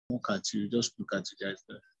mock at you, just look at you guys.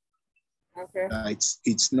 Okay.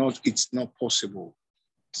 It's not possible.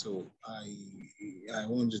 So I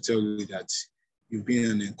want to tell you that you've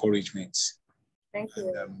been an encouragement. Thank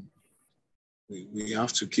you. And we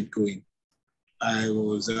have to keep going. I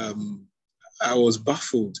was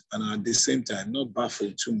baffled, and at the same time, not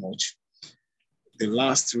baffled too much. The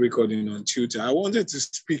last recording on Twitter, I wanted to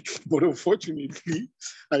speak, but unfortunately,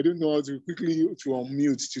 I don't know how to quickly to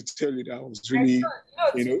unmute to tell you that I was really,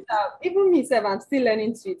 Twitter, even myself, I'm still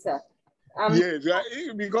learning Twitter. Yeah,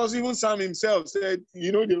 because even Sam himself said,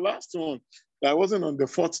 the last one, that wasn't on the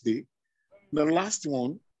 4th day. The last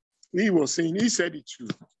one, he said it too.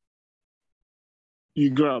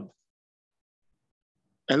 You grab.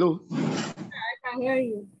 Hello? I can hear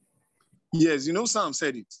you. Yes, Sam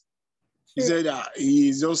said it. He said that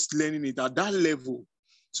he's just learning it at that level.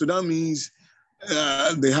 So that means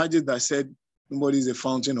the hadith that said nobody is a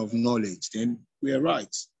fountain of knowledge, then we are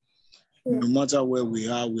right. No matter where we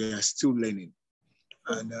are still learning.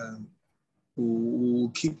 And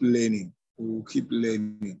we'll keep learning. We'll keep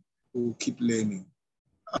learning. We'll keep learning.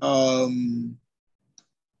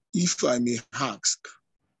 If I may ask,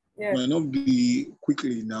 might not be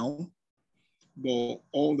quickly now, but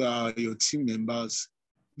all your team members,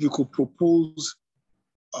 if you could propose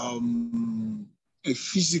a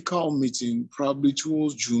physical meeting, probably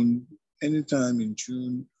towards June, anytime in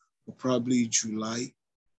June or probably July,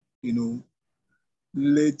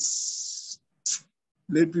 let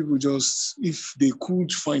people just, if they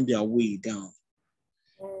could find their way down,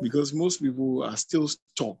 because most people are still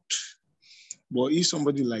stuck. But if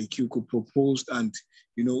somebody like you could propose, and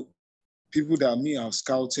people that me have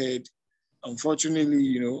scouted,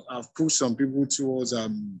 unfortunately, I've pushed some people towards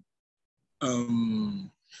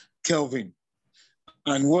Kelvin,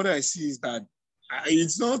 and what I see is that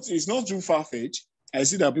it's not too far-fetched. I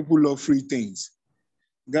see that people love free things.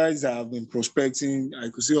 Guys that have been prospecting, I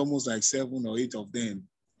could see almost like 7 or 8 of them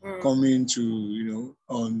coming to,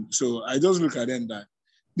 so I just look at them that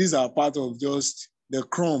these are part of just the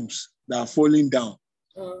crumbs that are falling down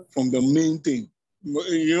from the main thing.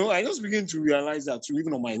 I just begin to realize that too,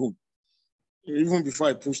 even on my own, even before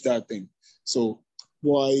I push that thing. So,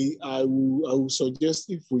 I will suggest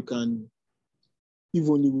if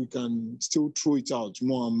only we can still throw it out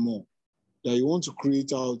more and more, that you want to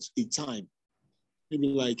create out a time, maybe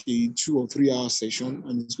like a 2 or 3 hour session,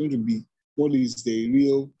 and it's going to be what is the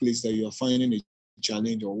real place that you are finding a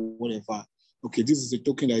challenge or whatever. Okay, this is the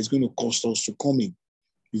token that is going to cost us to come in,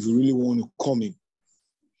 if you really want to come in.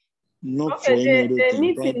 Not for any other thing.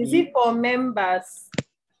 Meeting, probably. Is it for members?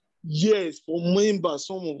 Yes, for members,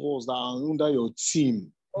 some of us that are under your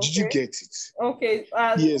team. Okay. Did you get it? Okay.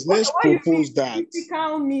 Yes, let's propose that.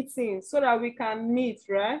 Physical meeting so that we can meet,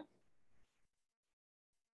 right?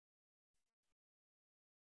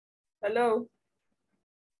 Hello?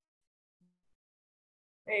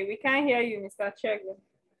 Hey, we can't hear you, Mr. Chegler.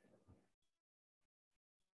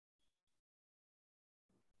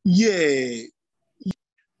 Yeah.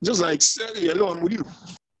 Just like, hello, I'm with you.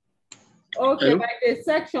 Okay, hello? Like the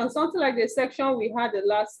section, something like the section we had the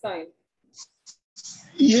last time.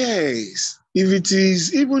 Yes. Even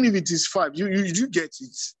if it is 5, you do get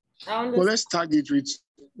it. But let's target with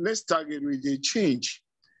a change.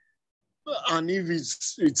 And if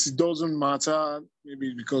it doesn't matter,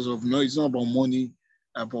 maybe because of it's not about money,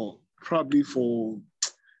 but probably for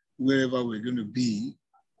wherever we're going to be,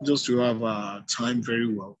 just to have our time very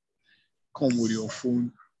well. Come with your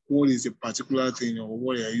phone. What is a particular thing, or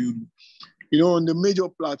what are you? On the major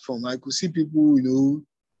platform, I could see people,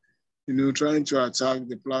 trying to attack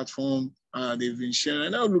the platform. They've been sharing.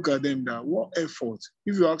 And I look at them that what effort.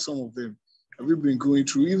 If you ask some of them, have you been going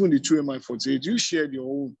through even the 2MI48? You shared your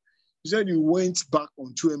own. You said you went back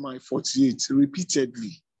on 2MI48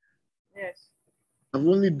 repeatedly. Yes. I've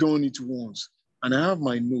only done it once, and I have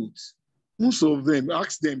my notes. Most of them,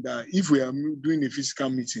 ask them that if we are doing a physical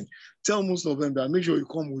meeting, tell most of them that make sure you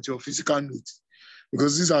come with your physical notes,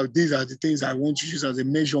 because these are the things I want to use as a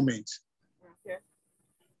measurement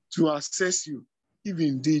to assess you, if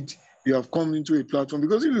indeed you have come into a platform.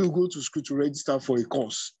 Because if you go to school to register for a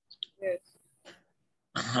course,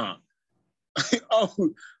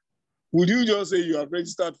 would you just say you have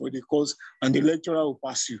registered for the course and the lecturer will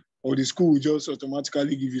pass you, or the school will just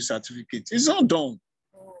automatically give you certificates? It's not done.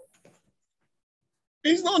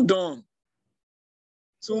 It's not done.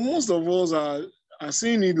 So most of us are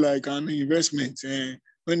seeing it like an investment.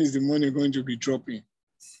 When is the money going to be dropping?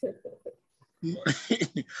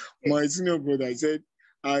 My senior brother said,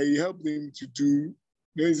 I helped him to do,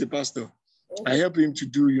 he's a pastor. I helped him to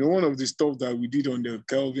do, one of the stuff that we did on the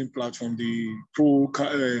Kelvin platform, the Pro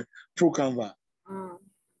Canva.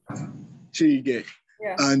 Chige.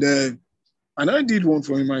 Yeah. And I did one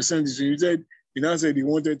for him. I sent it to him. He said, he now said he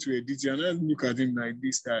wanted to edit it. And I look at him like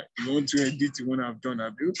this, that you want to edit it when I've done.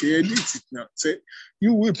 I'll be okay, edit it now. Say,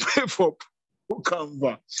 you will pay for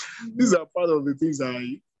Canva. These are part of the things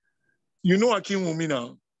that you know Akin Wumi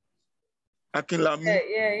now. Akin Lami.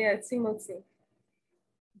 Yeah, Timothy.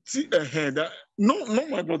 Not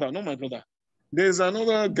my brother. There's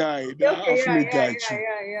another guy, the affiliate guy too.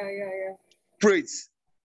 Yeah. Praise.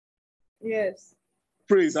 Yes.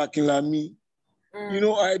 Praise Akin Lami. You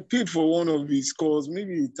know, I paid for one of these calls,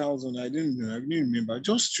 maybe 1,000. I didn't remember,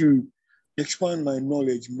 just to expand my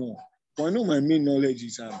knowledge more. But I know my main knowledge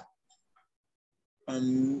is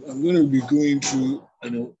I'm going to be going through, you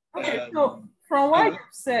know. Okay, so from what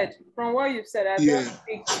you've said, I just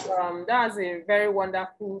think that's a very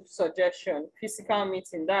wonderful suggestion. Physical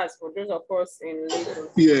meeting, that's for those of us in Lagos.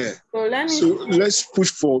 Yeah. So let's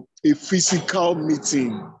push for a physical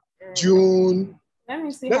meeting. June. Let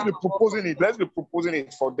me see. Let's be proposing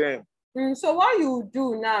it for them. So what you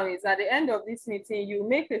do now is at the end of this meeting, you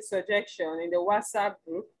make a suggestion in the WhatsApp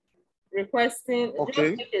group requesting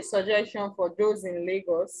just make a suggestion for those in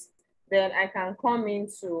Lagos. Then I can come in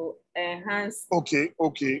to enhance. Okay. See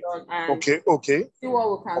what we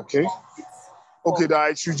can. Okay, that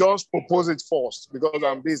I should just propose it first because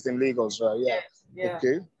I'm based in Lagos, right? Yeah.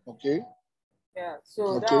 Okay. Yeah,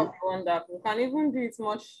 so that would be wonderful. We can even do it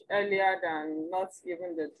much earlier than not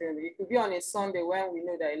even the June. It could be on a Sunday when we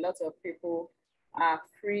know that a lot of people are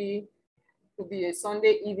free. It could be a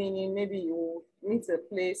Sunday evening. Maybe you meet a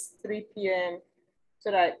place 3 p.m.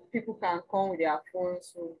 so that people can come with their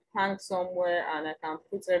phones to hang somewhere and I can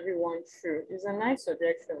put everyone through. It's a nice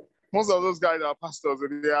suggestion. Most of those guys are pastors.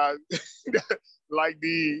 They are like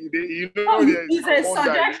it's a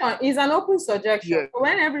suggestion. It's an open suggestion. Yeah. So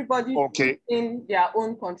when everybody puts in their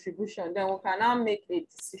own contribution, then we can now make a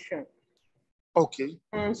decision. Okay.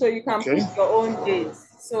 So you can put your own dates.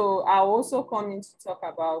 So I'll also come in to talk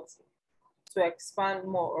about to expand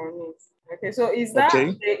more on it. Okay. So is that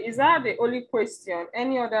the only question?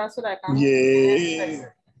 Any other so that I can? Yeah.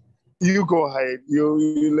 You go ahead.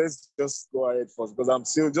 You let's just go ahead first because I'm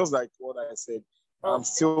still just like what I said. I'm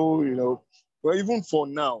still, but even for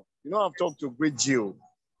now, I've talked to Great Jill.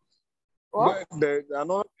 What? Another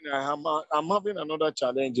thing I'm having another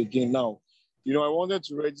challenge again now. I wanted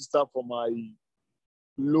to register for my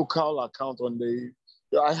local account on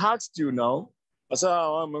I asked you now. I said,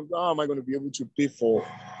 how am I going to be able to pay for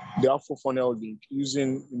the Afro Funnel link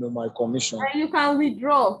using, my commission? And you can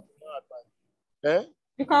withdraw.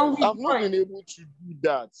 You can withdraw. I've not been able to do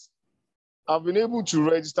that. I've been able to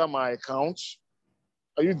register my account.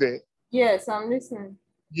 Are you there? Yes, I'm listening.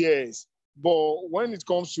 Yes, but when it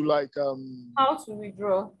comes to how to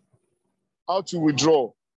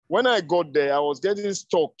withdraw? When I got there, I was getting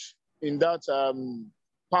stuck in that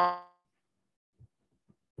part.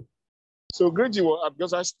 So Grady,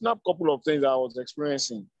 because I snapped a couple of things I was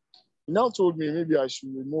experiencing. He now told me maybe I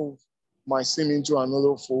should remove my SIM into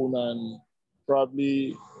another phone and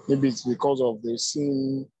maybe it's because of the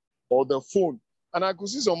SIM or the phone. And I could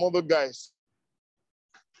see some other guys.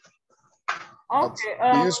 Okay.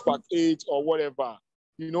 They use Pack 8 or whatever.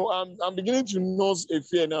 I'm beginning to nose a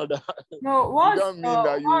fear now that that mean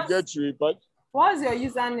that you get to it. But what's your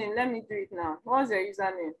username? Let me do it now. What's your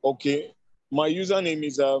username? Okay. My username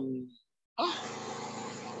is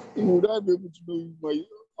would I be able to know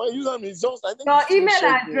my username is just I think your email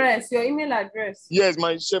address. Your email address. Yes,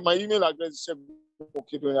 my email address is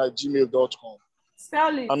chegbu@gmail.com.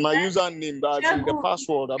 Spell it. And my username, that's in the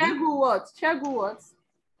password. Chegbu what?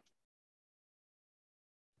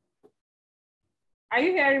 Are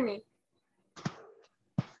you hearing me?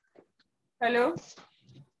 Hello?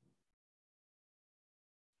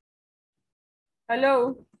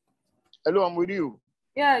 Hello? Hello, I'm with you.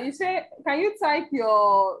 Yeah, you say, can you type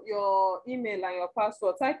your email and your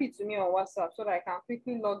password? Type it to me on WhatsApp so that I can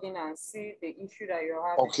quickly log in and see the issue that you're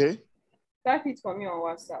having. Okay. Type it for me on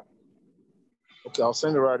WhatsApp. Okay, I'll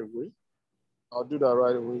send it right away. I'll do that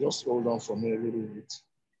right away. Just hold on for me a little bit.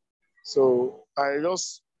 So I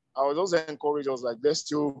was just encouraged. I was like, let's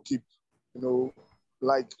still keep,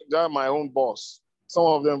 like they're my own boss. Some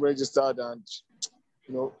of them registered and,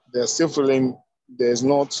 they're still feeling there's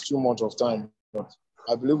not too much of time. But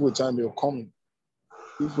I believe with time they'll come.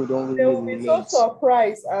 If we don't really they will be so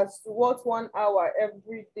surprised as to what 1 hour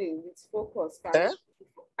every day with focus can do.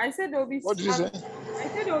 I said they'll be. What did you say? I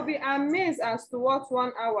said they'll be amazed as to what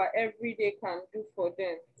 1 hour every day can do for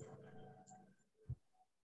them.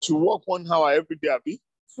 To work 1 hour every day, Abby?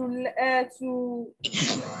 To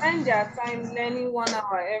spend their time learning 1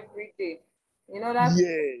 hour every day. That's what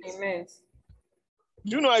it meant.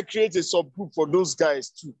 You know, I create a subgroup for those guys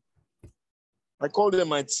too. I call them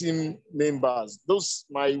my team members. Those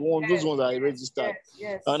ones I registered.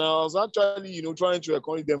 Yes. And I was actually, trying to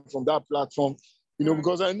encourage them from that platform,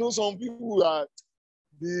 because I know some people that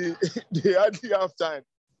they hardly have time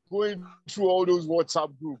going through all those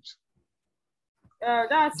WhatsApp groups.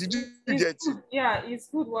 Did you get it? Yeah, it's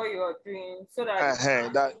good what you're doing so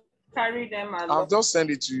that carry them along. I'll just send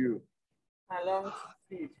it to you. Along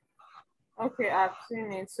speed. Okay, I've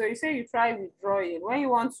seen it. So you say you try withdrawing. When you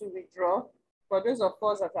want to withdraw, for those of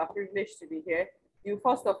us that are privileged to be here, you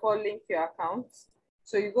first of all link your account.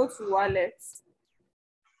 So you go to wallets.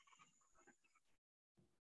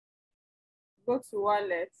 Go to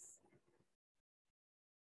wallets.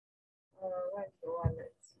 Where's the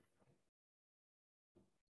wallet?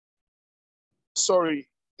 Sorry,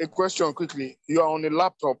 a question quickly. You are on a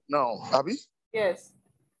laptop now, Abby? Yes.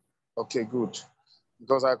 Okay, good.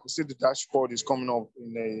 Because I could see the dashboard is coming up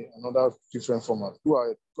in another different format. Go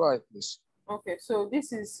ahead, please. Okay, so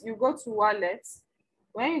this is, you go to wallets.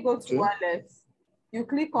 When you go to wallets, you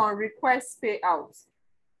click on request payout.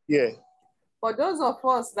 Yeah. For those of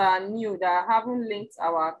us that are new, that haven't linked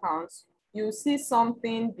our accounts, you see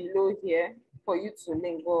something below here for you to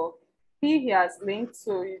link. Well, he has linked,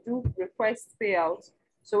 so you do request payout.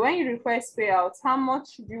 So when you request payout, how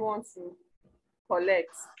much do you want to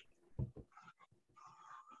collect?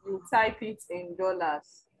 You type it in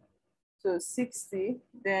dollars. So 60,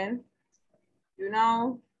 then you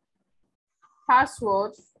now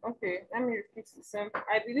password. Okay, let me repeat the same.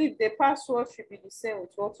 I believe the password should be the same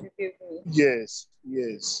with what you gave me. Yes.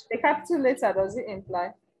 The capital letter, does it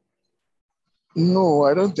imply? No,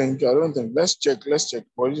 I don't think. Let's check.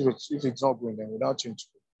 But if it's not going, then without change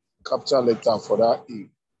capital letter for that E.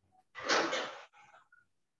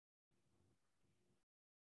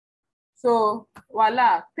 So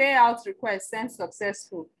voila, payout request sent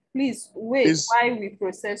successful. Please wait while we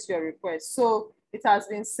process your request. So it has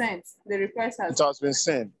been sent. The request has been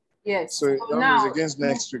sent. Yes. So now it's against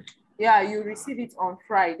next week. Yeah, you receive it on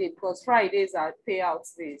Friday because Fridays are payout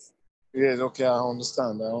days. Yes, okay, I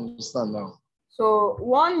understand now. So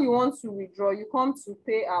one, you want to withdraw, you come to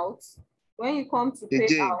payout. When you come to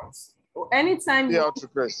payout, anytime you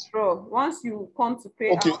withdraw, once you come to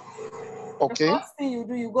payout, the first thing you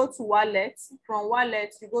do, you go to wallet. From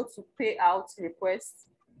wallet, you go to payout request.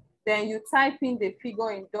 Then you type in the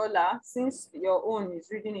figure in dollar, since your own is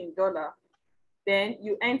reading in dollar. Then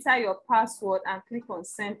you enter your password and click on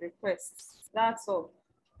send requests. That's all.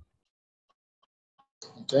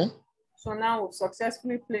 Okay. So now we've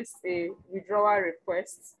successfully placed a withdrawal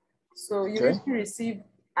request. So you will receive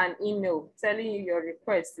an email telling you your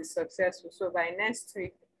request is successful. So by next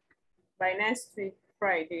week,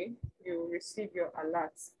 Friday, you will receive your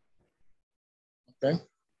alert. Okay.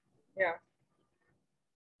 Yeah.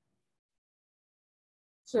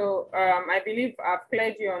 So I believe I've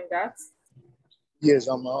cleared you on that. Yes,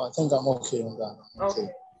 I think I'm okay on that. Okay.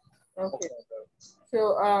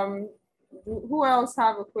 So who else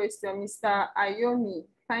have a question? Mr. Ayomi,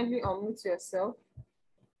 kindly unmute yourself.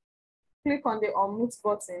 Click on the unmute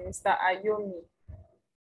button, Mr. Ayomi.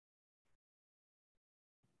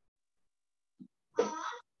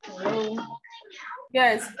 Hello.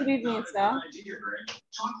 Yes, good evening, sir.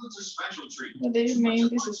 Good evening.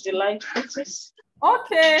 This is Delight Curtis.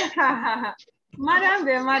 Okay.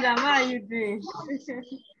 Madam, how are you doing?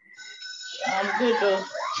 I'm good.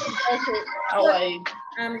 Okay. How are you?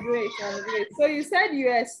 I'm great. So you said you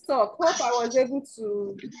were stuck. Hope I was able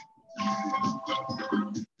to.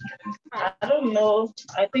 I don't know.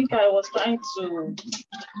 I think I was trying to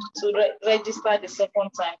register the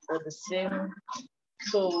second time for the same.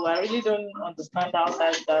 So I really don't understand how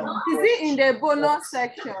that. Is it in the bonus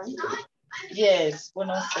section? Yes,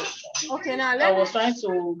 bonus section. Okay, now I was trying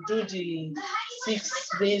to do the 6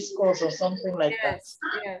 days course or something like that.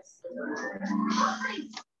 Yes.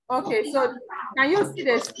 Okay, so can you see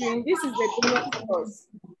the screen? This is the bonus course.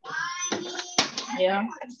 Yeah.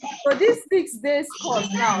 So this 6 days course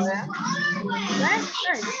now, the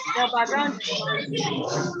background is noisy.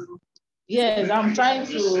 Yes, I'm trying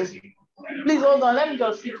to. Please hold on. Let me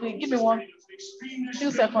just quickly give me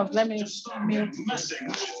few seconds. Let me mute.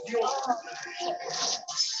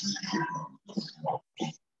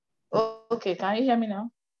 Okay, can you hear me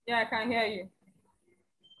now? Yeah, I can hear you.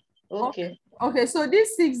 Okay. Okay, so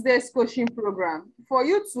this 6 days coaching program, for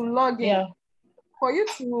you to log in, for you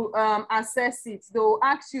to access it, they'll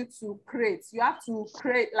ask you to create. You have to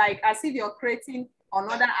create like as if you're creating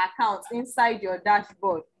another account inside your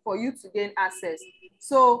dashboard for you to gain access.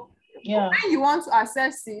 So when you want to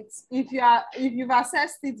access it, if you've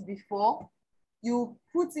accessed it before, You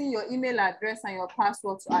put in your email address and your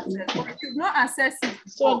password to access. But if you've not accessed it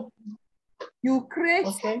before, So you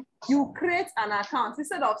create an account.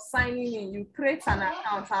 Instead of signing in, you create an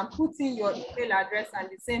account and put in your email address and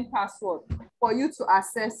the same password for you to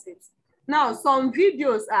access it. Now, some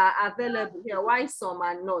videos are available here, why some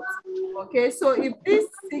are not. Okay, so if this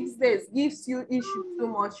 6 days gives you issue too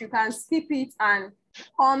much, you can skip it and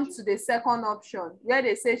come to the second option where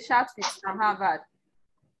they say chat with Sam Harvard.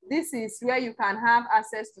 This is where you can have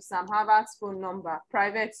access to Sam Harvard's phone number,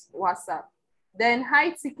 private WhatsApp. Then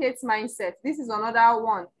high ticket mindset. This is another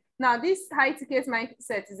one. Now, this high ticket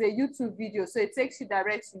mindset is a YouTube video, so it takes you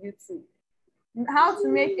direct to YouTube. How to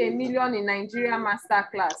make $1 million in Nigeria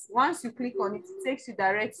masterclass. Once you click on it, it takes you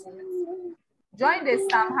direct to YouTube. Join the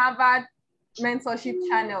Sam Harvard mentorship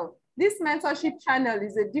channel. This mentorship channel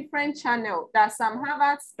is a different channel that Sam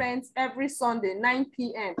Harvard spends every Sunday, 9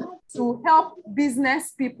 p.m. to help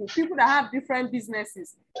business people that have different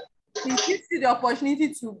businesses. He gives you the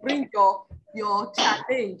opportunity to bring your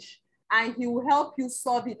challenge and he will help you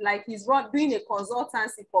solve it, like he's doing a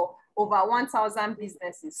consultancy for over 1,000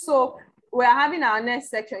 businesses. So we're having our next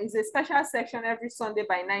section. It's a special section every Sunday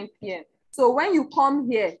by 9 p.m. So when you come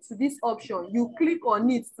here to this option, you click on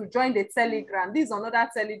it to join the Telegram. This is another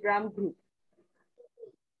Telegram group.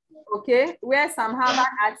 Okay, where Sam Harvard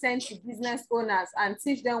attends to business owners and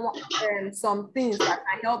teach them some things that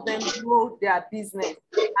can help them grow their business.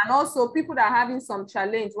 And also people that are having some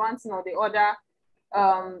challenge, one thing or the other,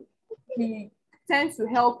 he tends to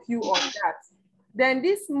help you on that. Then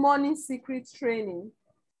this morning secret training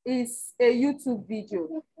is a YouTube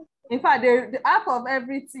video. In fact, the app of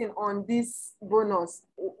everything on this bonus,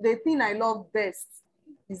 the thing I love best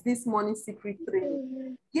is this morning secret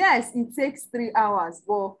training. Yes, it takes 3 hours,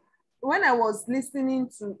 but when I was listening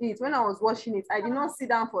to it, when I was watching it, I did not sit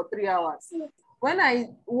down for 3 hours. When I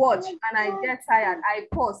watch and I get tired, I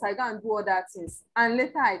pause, I go and do other things. And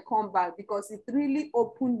later I come back because it really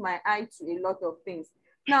opened my eye to a lot of things.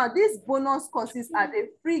 Now, these bonus courses are the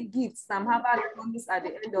free gifts Sam Harvard promised at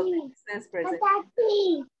the end of the business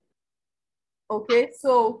presentation. Okay,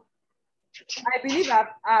 so I believe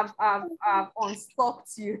I've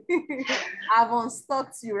unstocked you. I've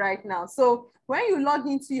unstocked you right now. So when you log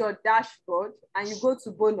into your dashboard and you go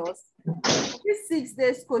to bonus, this 6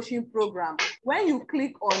 days coaching program, when you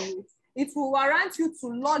click on it, it will warrant you to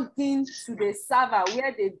log in to the server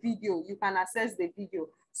where the video, you can access the video.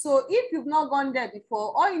 So if you've not gone there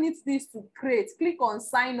before, all you need to do is to click on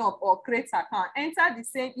sign up or create account, enter the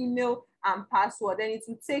same email and password, then it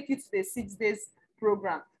will take you to the 6 days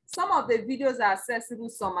program. Some of the videos are accessible,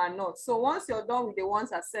 some are not. So once you're done with the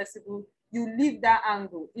ones accessible, you leave that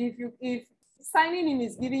angle. If signing in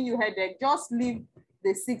is giving you headache, just leave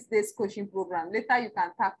the 6 days coaching program. Later you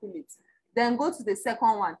can tackle it. Then go to the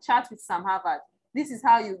second one, chat with Sam Harvard. This is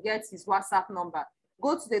how you get his WhatsApp number.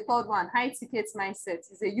 Go to the third one, high ticket mindset.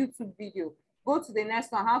 It's a YouTube video. Go to the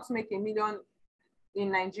next one, how to make $1 million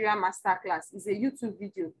in Nigeria masterclass. It's a YouTube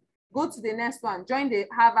video. Go to the next one, join the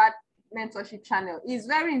Harvard mentorship channel. It's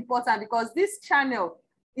very important because this channel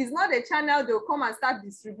is not a channel they'll come and start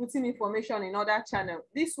distributing information in other channels.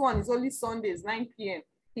 This one is only Sundays, 9 p.m.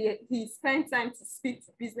 He spent time to speak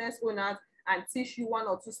to business owners and teach you 1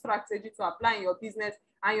 or 2 strategies to apply in your business.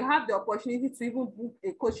 And you have the opportunity to even book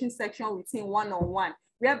a coaching section with him one-on-one,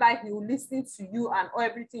 whereby he will listen to you and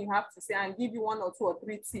everything you have to say and give you 1 or 2 or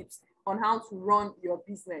 3 tips on how to run your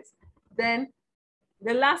business. Then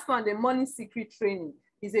the last one, the money secret training,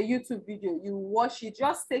 is a YouTube video. You watch it,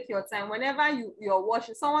 just take your time. Whenever you're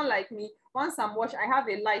watching, someone like me, once I'm watching, I have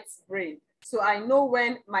a light brain. So I know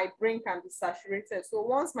when my brain can be saturated. So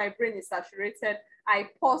once my brain is saturated, I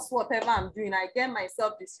pause whatever I'm doing. I get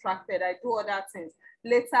myself distracted. I do other things.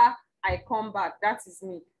 Later, I come back. That is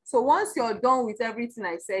me. So once you're done with everything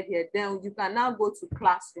I said here, then you can now go to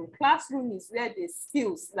classroom. Classroom is where the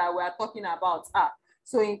skills that we're talking about are.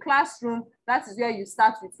 So in classroom, that is where you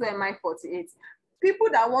start with 2MI48. People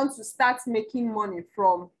that want to start making money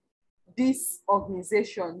from this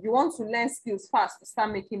organization, you want to learn skills fast to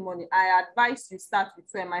start making money, I advise you start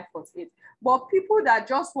with 2MI48. But people that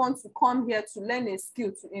just want to come here to learn a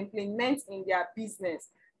skill to implement in their business,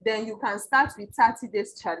 then you can start with 30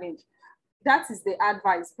 days challenge. That is the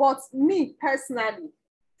advice. But me personally,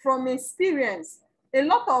 from experience, a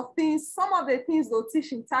lot of things, some of the things they'll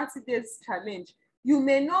teach in 30 days challenge, you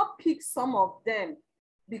may not pick some of them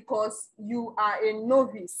because you are a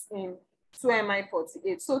novice in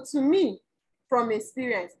 2MI48. So to me, from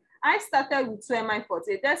experience, I started with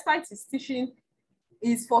 2MI48, despite his teaching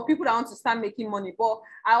is for people that want to start making money. But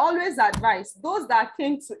I always advise those that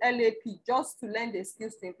came to LAP just to learn the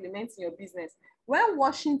skills to implement in your business, when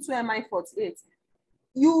washing 2MI48,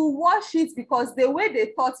 you wash it because the way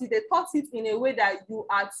they taught it in a way that you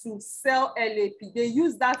are to sell LAP. They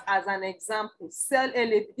use that as an example. Sell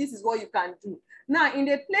LAP. This is what you can do. Now, in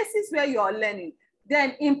the places where you are learning,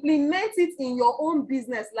 then implement it in your own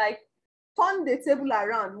business. Like, turn the table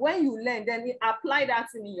around. When you learn, then apply that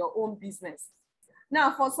in your own business.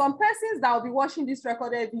 Now, for some persons that will be watching this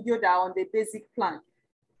recorded video that are on the basic plan,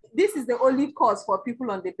 this is the only course for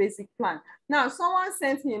people on the basic plan. Now, someone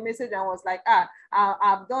sent me a message and was like,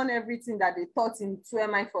 I've done everything that they taught in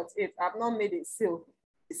 2MI48. I've not made a sale.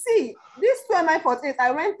 See, this 2MI48,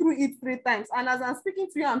 I went through it 3 times. And as I'm speaking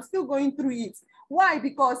to you, I'm still going through it. Why?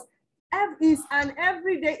 Because it's an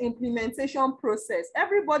everyday implementation process.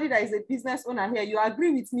 Everybody that is a business owner here, you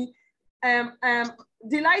agree with me.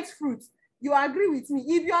 Delight Fruit, you agree with me.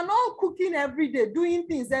 If you're not cooking every day, doing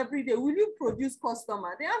things every day, will you produce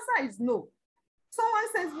customer? The answer is no. Someone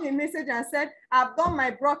sent me a message and said, I've done my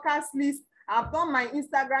broadcast list, I've done my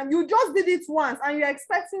Instagram. You just did it once and you're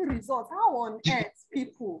expecting results. How on earth,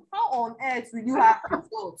 people? How on earth will you have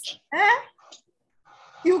results?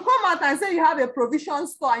 You come out and say you have a provision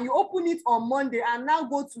store and you open it on Monday and now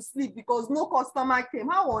go to sleep because no customer came.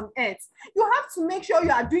 How on earth? You have to make sure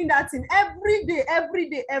you are doing that in every day, every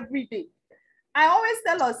day, every day. I always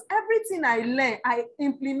tell us, everything I learn, I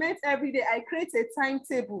implement every day. I create a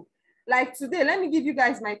timetable. Like today, let me give you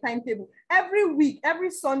guys my timetable. Every week,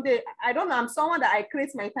 every Sunday, I don't know, I'm someone that I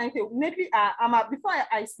create my timetable. Maybe before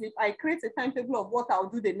I sleep, I create a timetable of what I'll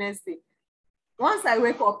do the next day. Once I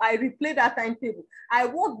wake up, I replay that timetable. I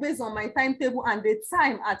work based on my timetable and the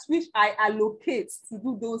time at which I allocate to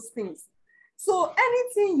do those things. So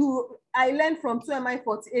anything I learned from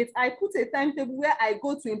 2MI48, I put a timetable where I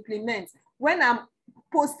go to implement. When I'm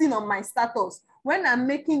posting on my status, when I'm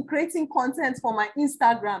creating content for my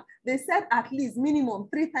Instagram, they said at least minimum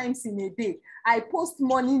 3 times in a day. I post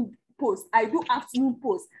morning post, I do afternoon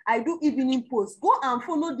post, I do evening post. Go and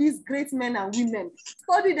follow these great men and women.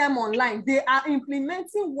 Study them online. They are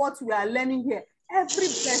implementing what we are learning here every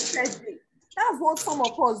blessed day. That's what some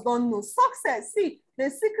of us don't know. Success, see, the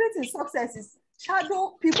secret in success is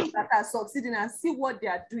shadow people that are succeeding and see what they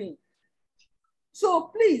are doing.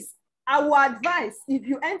 So please, I will advise, if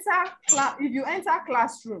you enter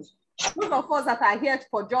classrooms, those of us that are here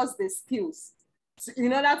for just the skills,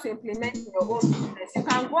 in order to implement your own business, you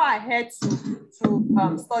can go ahead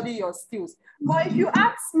to study your skills. But if you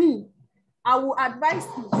ask me, I will advise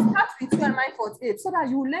you start with 2MI48 so that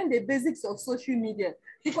you learn the basics of social media.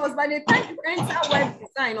 Because by the time you enter web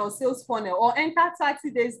design or sales funnel or enter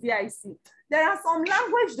 30 days DIC, there are some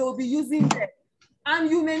language they will be using there, and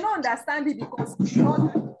you may not understand it because you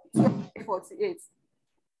don't know 2MI48.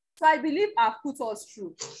 So I believe I've put us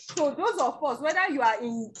through. So those of us, whether you are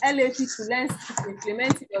in LAP to learn to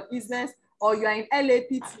implement in your business, or you are in LAP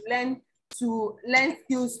to learn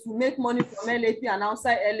skills to make money from LAP and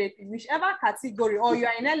outside LAP, whichever category, or you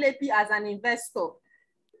are in LAP as an investor,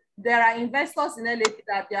 there are investors in LAP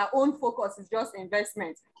that their own focus is just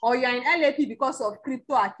investment, or you are in LAP because of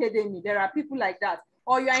crypto academy, there are people like that,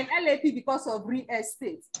 or you are in LAP because of real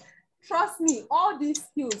estate. Trust me, all these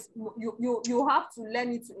skills, you have to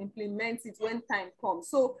learn it to implement it when time comes.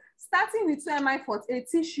 So starting with 2MI48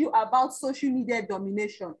 teach you about social media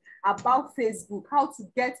domination, about Facebook, how to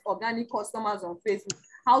get organic customers on Facebook,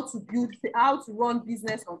 how to run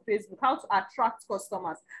business on Facebook, how to attract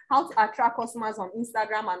customers, how to attract customers on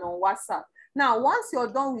Instagram and on WhatsApp. Now, once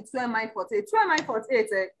you're done with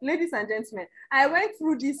 2MI48, ladies and gentlemen, I went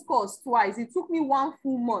through this course twice. It took me 1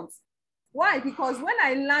 full month. Why? Because when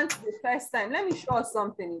I learned the first time, let me show you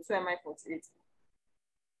something in 2MI48.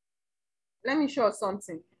 Let me show you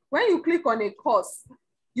something. When you click on a course,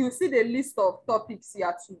 you see the list of topics you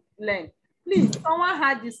have to learn. Please, someone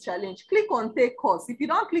had this challenge. Click on take course. If you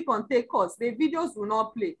don't click on take course, the videos will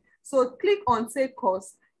not play. So click on take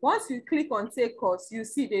course. Once you click on take course, you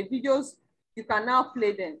see the videos, you can now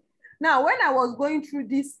play them. Now, when I was going through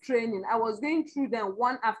this training, I was going through them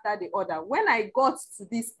one after the other. When I got to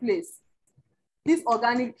this place, this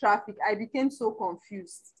organic traffic, I became so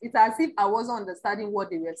confused. It's as if I wasn't understanding what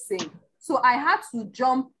they were saying. So I had to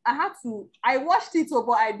jump. I watched it,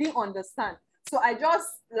 but I didn't understand. So I just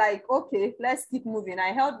like, okay, let's keep moving.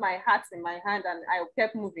 I held my hat in my hand and I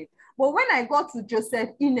kept moving. But when I got to Joseph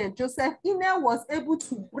Ine was able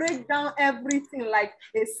to break down everything like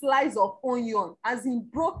a slice of onion, as in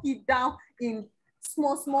broke it down in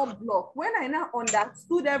small blocks. When I now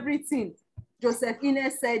understood everything Joseph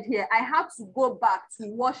Ine said here, I had to go back to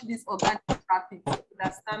watch this organic traffic to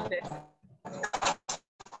understand better.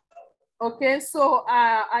 Okay, so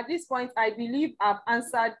at this point, I believe I've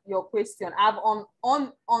answered your question. I've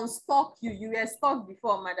unstuck you. You were stuck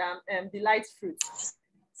before, Madam Delight Fruit.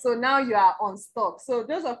 So now you are on stock. So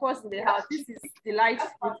those of us in the house, this is Delight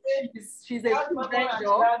Fruit. She's a food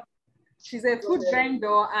vendor. She's a food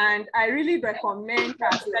vendor, and I really recommend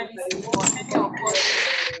her services for any of us.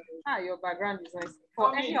 Your background is nice.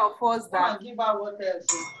 For any of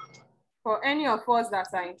us that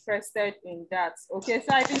are interested in that. Okay,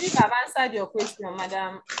 so I believe I've answered your question,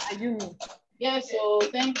 Madam Ayumi. Yes, so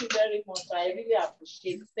thank you very much. I really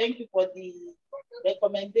appreciate it. Thank you for the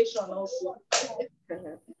recommendation also.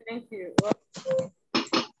 Thank you. God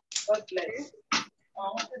bless.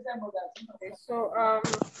 Okay, so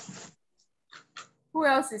who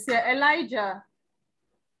else is here? Elijah.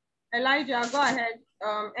 Elijah, go ahead.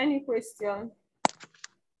 Any question?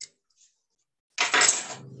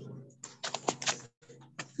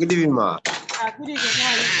 Good evening, ma. Good evening.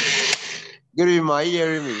 Good evening, ma. Are you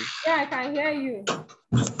hearing me? Yeah, I can hear you.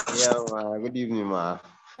 Yeah, ma. Good evening, ma.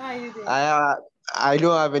 How are you doing? I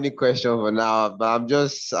don't have any question for now, but I'm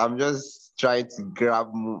just trying to grab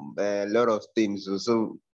a lot of things.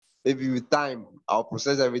 So maybe with time, I'll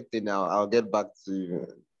process everything. I'll get back to you.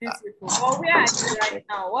 Beautiful. Well, where are you right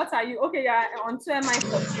now? What are you? Okay, you're on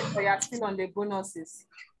 2MI48, or you're still on the bonuses?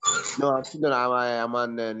 No, I'm still on. I'm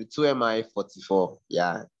on 2MI44.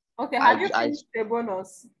 Yeah. Okay. Have you finished the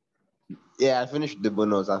bonus? Yeah, I finished the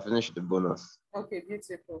bonus. Okay,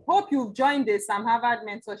 beautiful. Hope you've joined the Sam Harvard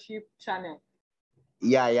Mentorship channel.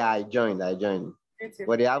 Yeah, I joined. Beautiful.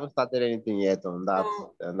 But they haven't started anything yet on that.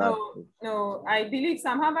 No. I believe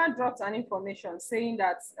Sam Harvard dropped an information saying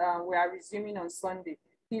that we are resuming on Sunday.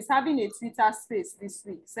 He's having a Twitter space this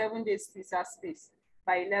week, 7 days Twitter space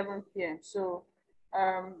by 11 p.m. So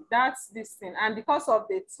that's this thing. And because of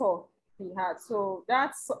the tour he had, so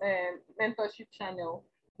that's mentorship channel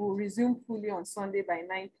will resume fully on Sunday by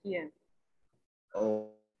 9 p.m. Oh.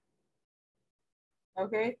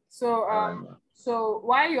 Okay, so so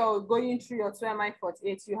while you're going through your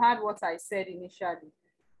 2MI48, you heard what I said initially.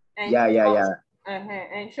 And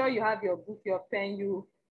ensure you have your book, your pen, you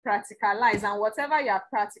practicalize, and whatever you are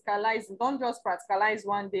practicalizing, don't just practicalize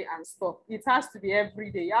one day and stop. It has to be every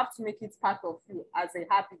day. You have to make it part of you as a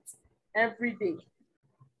habit. Every day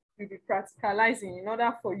you'll be practicalizing in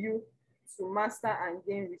order for you to master and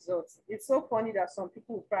gain results. It's so funny that some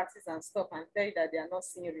people will practice and stop and tell you that they are not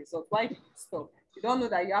seeing results. Why did you stop? You don't know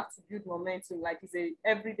that you have to build momentum, like it's a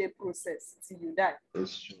everyday process till you die.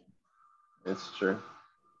 It's true.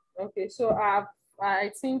 Okay, so I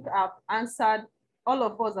think I've answered all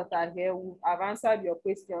of us that are here. I've answered your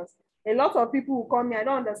questions. A lot of people will call me, I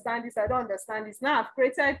don't understand this, I don't understand this. Now I've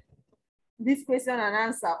created this question and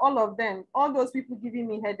answer. All of them, all those people giving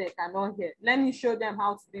me headache are not here. Let me show them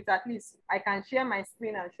how to do it. At least I can share my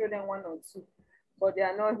screen and show them one or two, but they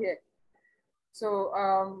are not here.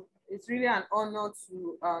 So it's really an honor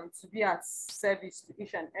to be at service to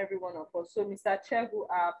each and every one of us. So Mr. Chegu,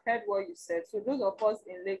 I've heard what you said. So those of us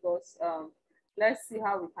in Lagos, let's see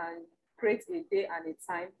how we can create a day and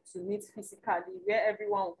a time to meet physically, where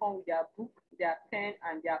everyone will come with their book, their pen,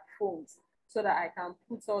 and their phones, so that I can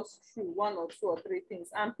put us through 1 or 2 or 3 things.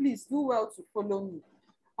 And please do well to follow me.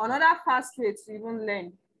 Another fast way to even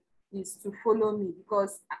learn is to follow me,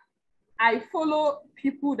 because I follow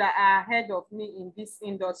people that are ahead of me in this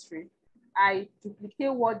industry. I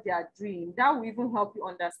duplicate what they are doing. That will even help you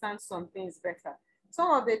understand some things better.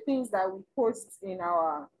 Some of the things that we post in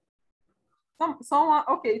our, someone,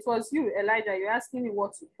 okay, it was you, Elijah, you're asking me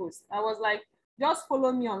what to post. I was like, just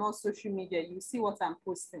follow me on all social media. You see what I'm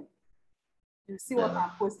posting. You see what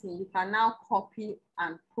I'm posting. You can now copy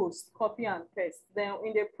and post, copy and paste. Then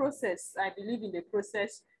in the process, I believe in the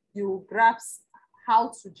process, you grasp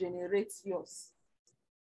how to generate yours.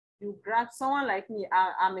 You grab someone like me.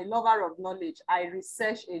 I'm a lover of knowledge. I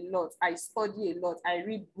research a lot. I study a lot. I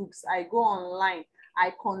read books. I go online.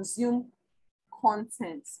 I consume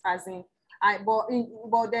content, as in,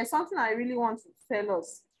 but there's something I really want to tell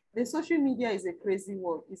us. The social media is a crazy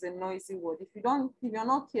world. It's a noisy world. If you're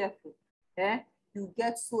not careful, you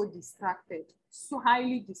get so distracted, so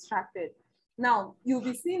highly distracted. Now, you'll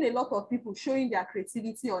be seeing a lot of people showing their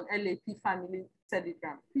creativity on LAP Family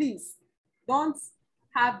Telegram. Please don't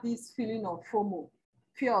have this feeling of FOMO,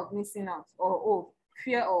 fear of missing out, or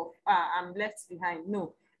fear of I'm left behind.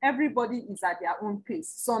 No, everybody is at their own pace.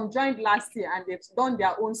 Some joined last year and they've done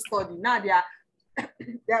their own study. Now they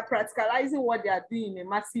are practicalizing what they are doing in a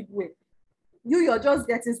massive way. You're just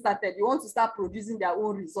getting started. You want to start producing their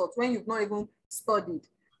own results when you've not even studied.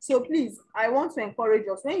 So please, I want to encourage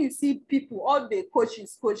us. When you see people, all the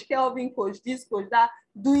coaches, Coach Kelvin, Coach this, Coach that,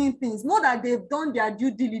 doing things, know that they've done their due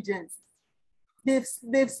diligence.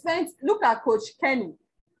 They've spent, look at Coach Kenny,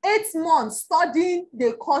 8 months studying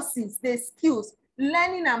the courses, the skills,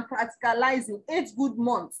 learning and practicalizing, 8 good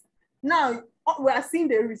months. Now we are seeing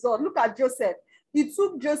the result. Look at Joseph. It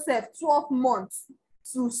took Joseph 12 months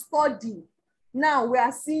to study. Now we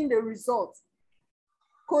are seeing the result.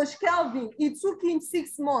 Coach Kelvin, it took him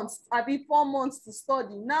 6 months, 4 months to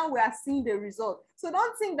study. Now we are seeing the result. So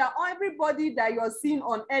don't think that everybody that you're seeing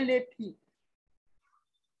on LAP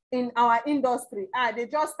in our industry, they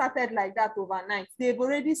just started like that overnight. They've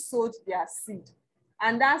already sowed their seed.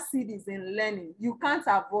 And that seed is in learning. You can't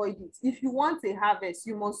avoid it. If you want a harvest,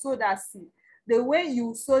 you must sow that seed. The way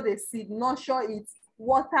you sow the seed, nurture it,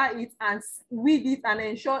 water it, and weed it, and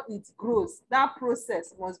ensure it grows. That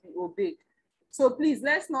process must be obeyed. So please,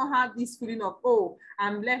 let's not have this feeling of, oh,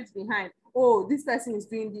 I'm left behind. Oh, this person is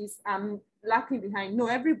doing this, I'm lacking behind. No,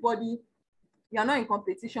 everybody, you're not in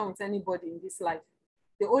competition with anybody in this life.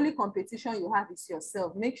 The only competition you have is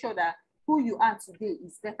yourself. Make sure that who you are today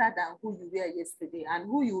is better than who you were yesterday, and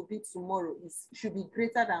who you will be tomorrow should be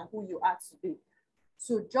greater than who you are today.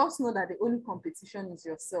 So just know that the only competition is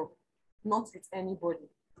yourself, not with anybody.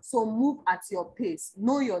 So move at your pace,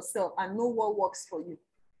 know yourself and know what works for you.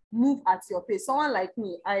 Move at your pace. Someone like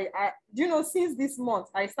me, you know, since this month,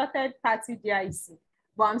 I started 30 DIC,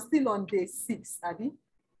 but I'm still on day 6, Abby.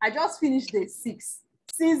 I just finished day 6.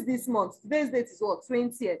 Since this month, today's date is what,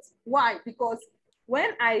 20th. Why? Because when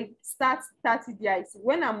I start 30 DIC,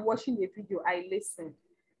 when I'm watching the video, I listen.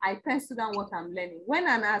 I pencil down what I'm learning. When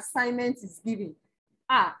an assignment is given,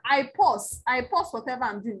 I pause whatever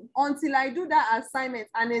I'm doing until I do that assignment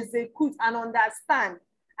and execute and understand.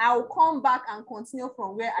 I'll come back and continue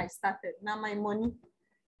from where I started. Now my money,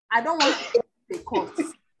 I don't want to take course.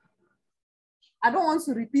 I don't want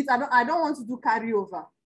to repeat. I don't want to do carryover.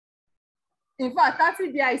 In fact,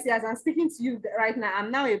 30 DIC, as I'm speaking to you right now,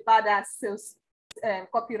 I'm now a badass sales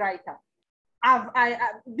copywriter.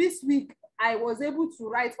 This week, I was able to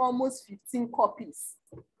write almost 15 copies.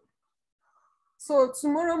 So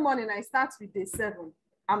tomorrow morning, I start with day 7.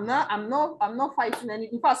 I'm not fighting any.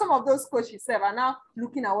 In fact, some of those coaches are now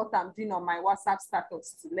looking at what I'm doing on my WhatsApp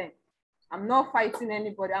status to learn. I'm not fighting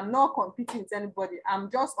anybody. I'm not competing with anybody. I'm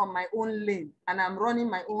just on my own lane, and I'm running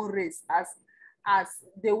my own race as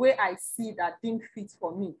the way I see that deemed fit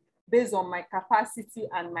for me, based on my capacity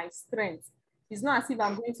and my strength. It's not as if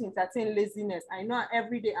I'm going to entertain laziness. I know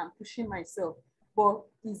every day I'm pushing myself, but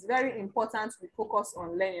it's very important we focus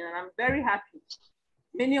on learning, and I'm very happy.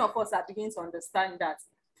 Many of us are beginning to understand that.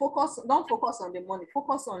 Don't focus on the money,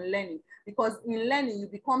 focus on learning, because in learning, you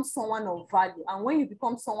become someone of value. And when you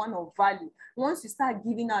become someone of value, once you start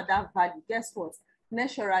giving out that value, guess what?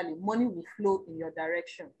 Naturally, money will flow in your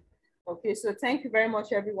direction. Okay, so thank you very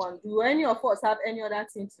much, everyone. Do any of us have any other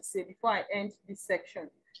thing to say before I end this section?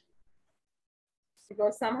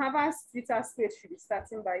 Because Sam Harvard's Twitter space should be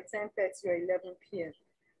starting by 10:30 or 11 p.m.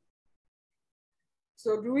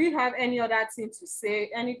 So do we have any other thing to say,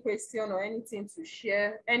 any question or anything to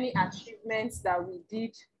share, any achievements that we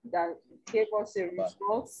did that gave us a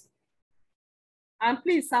result? And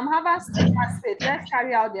please, Sam Harvard's Twitter space, let's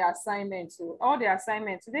carry out the assignment. So all the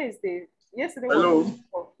assignments, today is the, yesterday Hello.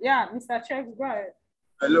 was, yeah, Mr. Chef, go ahead.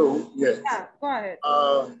 Hello, yes. Yeah, go ahead.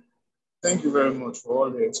 Thank you very much for all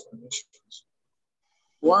the explanations.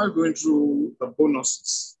 While going through the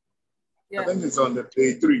bonuses, I think it's on the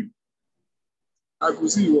day 3, I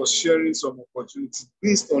could see you was sharing some opportunities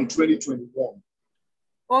based on 2021.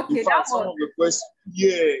 Okay, in fact, some of the questions,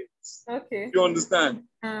 yes. Okay. You understand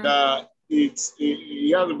that he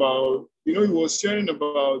has about, you know, he was sharing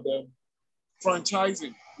about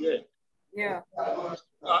franchising. Yeah. Yeah.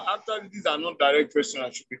 Actually, these are not direct questions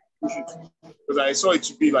I should be pushing, because I saw it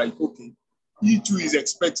to be like, okay, he too is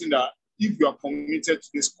expecting that if you are committed to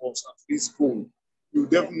this course, at this goal, you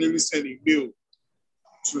definitely send a mail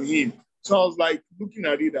to him. So I was like looking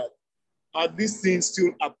at it, that are these things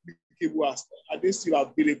still applicable? Are they still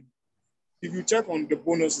available? If you check on the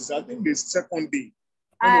bonuses, I think the second day.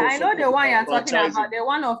 I know the one you're talking about, the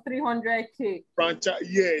one of 300K.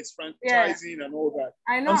 Yes, franchising and all that.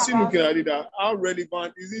 I know. I'm still looking at it. How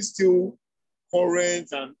relevant is it still current,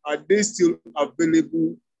 and are they still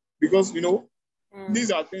available? Because, you know,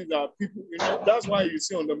 these are things that people, you know, that's why you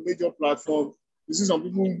see on the major platforms, you see some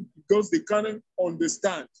people, because they can't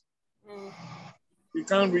understand. You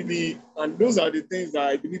can't really, and those are the things that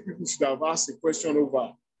I believe people should have asked a question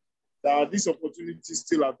over. That are these opportunities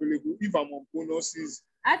still available if I'm on bonuses?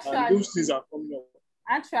 Actually, and those things are coming up.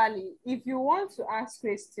 Actually, if you want to ask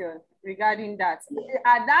questions regarding that,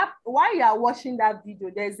 at that, while you are watching that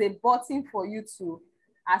video, there's a button for you to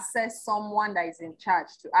access someone that is in charge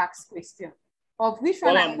to ask questions. Of which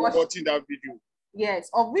one I'm watching that video. Yes,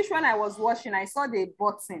 of which when I was watching, I saw the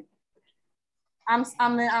button. I'm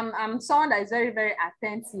someone that is very, very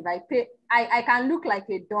attentive. I can look like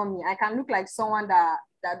a dummy. I can look like someone that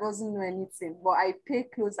doesn't know anything, but I pay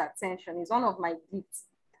close attention. It's one of my gifts.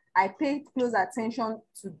 I pay close attention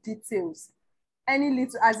to details. Any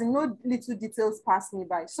little, as in no little details pass me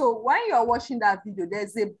by. So when you're watching that video,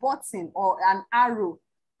 there's a button or an arrow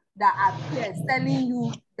that appears telling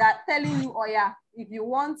you, oh yeah, if you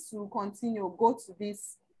want to continue, go to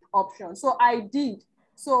this option. So I did.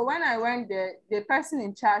 So when I went there, the person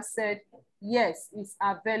in charge said, yes, it's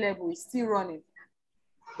available, it's still running.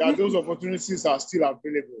 That those opportunities are still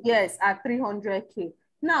available. Yes, at 300K.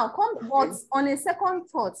 Now, but on a second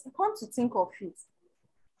thought, come to think of it,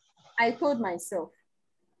 I told myself,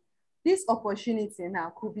 this opportunity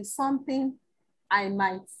now could be something I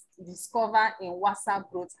might discover in WhatsApp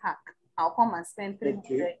growth hack. I'll come and spend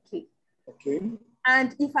 300K. Okay.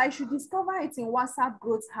 And if I should discover it in WhatsApp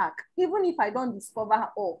growth hack, even if I don't discover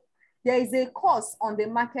all, there is a course on the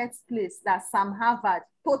marketplace that Sam Harvard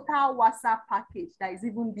total WhatsApp package that is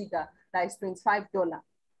even bigger, that is $25.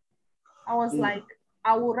 I was like,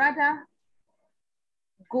 I would rather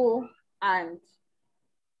go and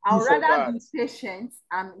I would rather be patient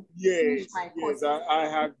and finish my course. Yes,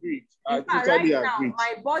 I agree. I totally right agree. Now,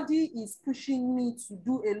 my body is pushing me to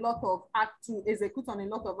do a lot of to execute on a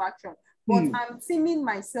lot of action. But I'm teaming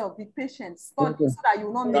myself, be patient, study so that you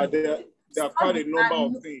will not make there are quite a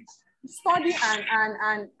number of things. Study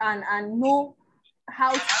and know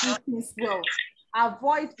how to do things well.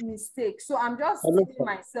 Avoid mistakes. So I'm just teaching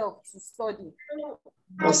myself to study.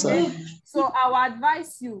 Okay? So I will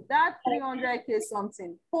advise you that 300K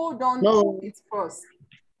something, hold on to it first.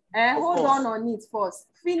 Hold on it first.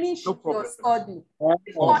 Finish your study.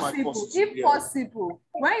 If possible,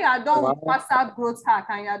 when you are done with WhatsApp growth hack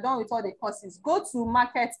and you are done with all the courses, go to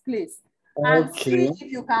marketplace and see if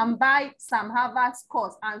you can buy Sam Harvard's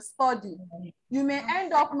course and study. You may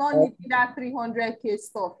end up not needing that 300K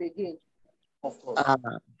stuff again. Of course.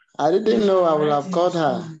 I didn't know I would have caught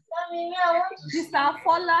her. Mr.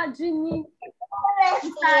 Fola, Jimmy.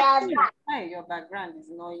 Hey, your background is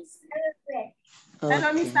noisy.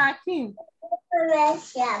 Hello, Mr. Akin.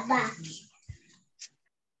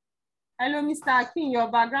 Hello, Mr. Akin. Your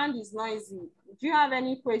background is noisy. Do you have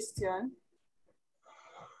any question?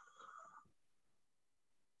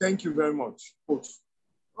 Thank you very much. Welcome.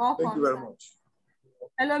 Thank you very much.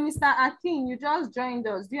 Hello, Mr. Akin. You just joined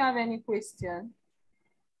us. Do you have any question?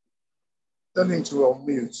 Tell me to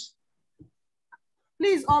unmute.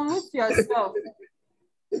 Please unmute yourself.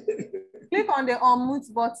 Click on the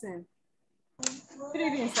unmute button. Good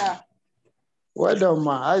evening, sir. Well done,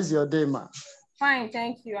 ma. How's your day, ma? Fine,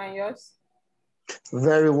 thank you. And yours?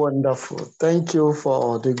 Very wonderful. Thank you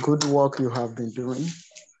for the good work you have been doing.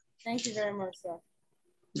 Thank you very much, sir.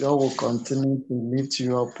 God will continue to lift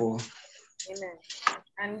you up. Amen.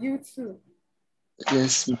 And you too.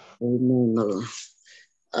 Yes, amen.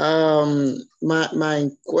 My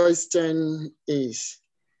question is,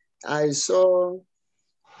 I saw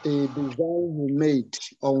a design you made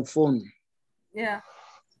on phone. Yeah.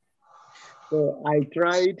 So I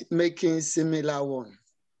tried making similar one.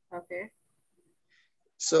 Okay.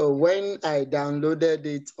 So when I downloaded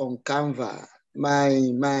it on Canva,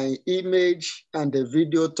 my image and the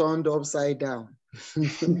video turned upside down.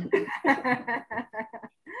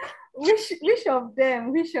 Which of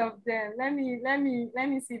them? Let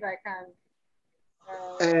me see if I can.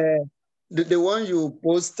 The one you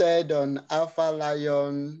posted on Alpha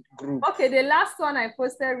Lion group. Okay, the last one I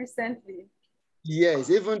posted recently. Yes,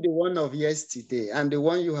 even the one of yesterday and the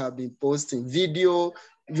one you have been posting, video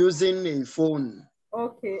using a phone.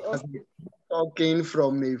 Okay. Talking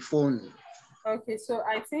from a phone. Okay, so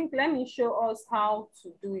I think let me show us how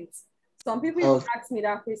to do it. Some people asked me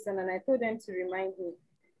that question and I told them to remind me.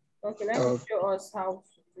 Okay, let me show us how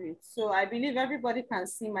to do it. So I believe everybody can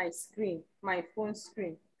see my screen, my phone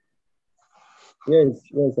screen. Yes,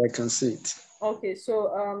 I can see it. Okay,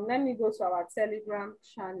 so let me go to our Telegram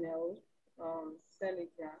channel.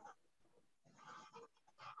 Telegram.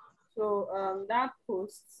 So that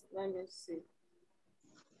post, let me see.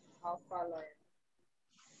 Alpha Lion.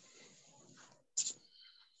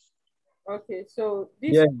 Okay, so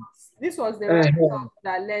this was the write-up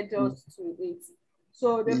that led us to it.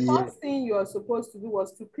 So the first thing you're supposed to do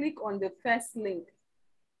was to click on the first link.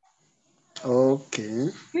 Okay.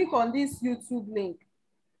 Click on this YouTube link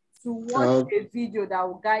to watch a video that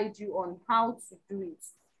will guide you on how to do it.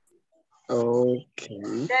 Okay.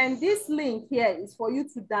 Then this link here is for you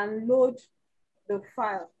to download the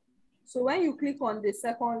file. So when you click on the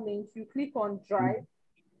second link, you click on Drive.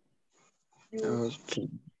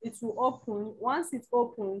 it will open. Once it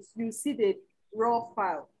opens, you see the raw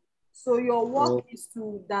file. So your work is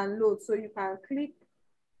to download. So you can click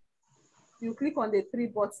on the 3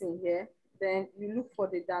 button here, then you look for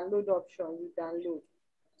the download option, you download.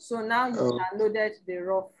 So now you downloaded the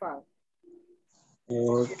raw file.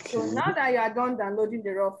 Okay. So now that you are done downloading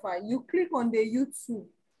the raw file, you click on the YouTube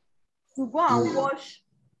to go and watch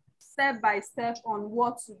step by step on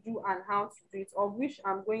what to do and how to do it, of which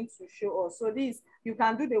I'm going to show us. So this, you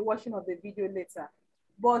can do the watching of the video later.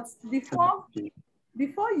 But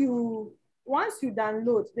once you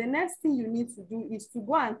download, the next thing you need to do is to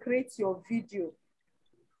go and create your video.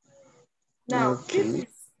 Now,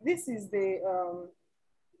 this is the,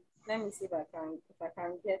 let me see if I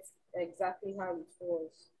can get exactly how it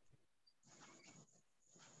was.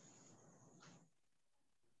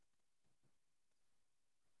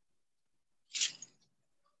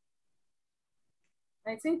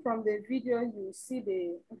 I think from the video you see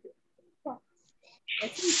the,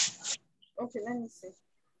 okay, let me see.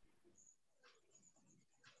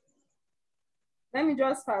 Let me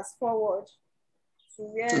just fast forward to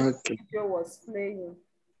where the video was playing.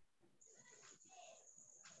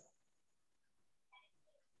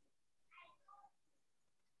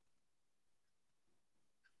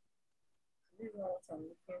 This is not what I'm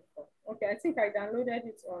looking for. Okay, I think I downloaded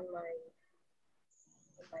it on my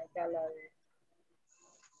gallery.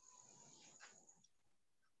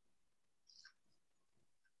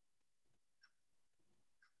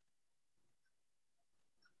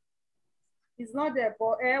 It's not there,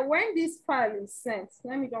 but when this file is sent,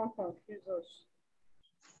 let me don't confuse us.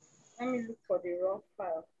 Let me look for the raw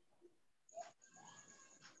file.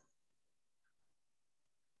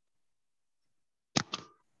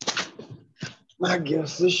 My girl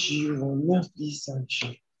says she will not be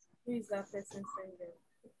sanctioned. Who is that person sending?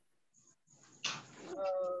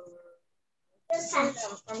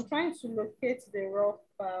 I'm trying to locate the raw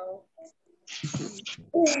file.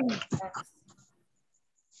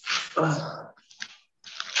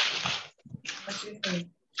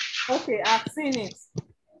 Okay, I've seen it.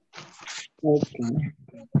 Okay.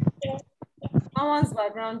 Someone's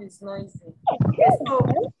background is noisy. Okay, so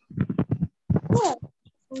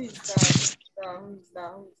who is that? Who is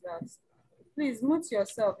that? Please mute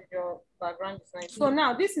yourself if your background is noisy. So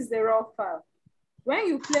now this is the raw file. When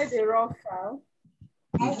you play the raw file,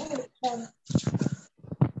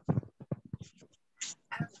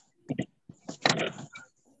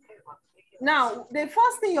 now the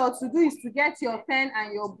first thing you have to do is to get your pen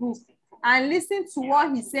and your book and listen to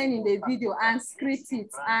what he's saying in the video and script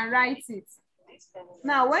it and write it.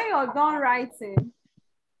 Now, when you're done writing,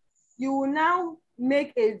 you will now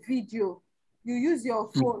make a video. You use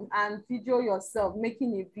your phone and video yourself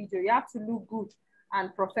making a video. You have to look good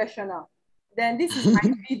and professional. Then this is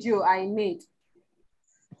my video I made.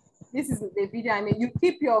 This is the video I made. You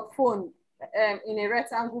keep your phone in a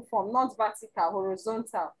rectangle form, not vertical,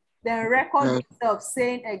 horizontal. Then record yourself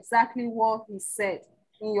saying exactly what he said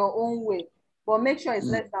in your own way. But make sure it's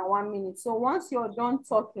less than 1 minute. So once you're done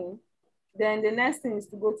talking, then the next thing is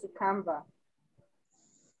to go to Canva.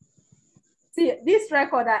 See, this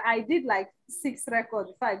record, I did like 6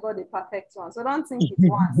 records before I got the perfect one. So don't think it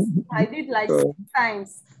once. I did like 6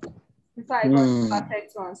 times before I got the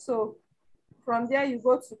perfect one. So from there, you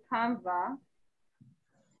go to Canva.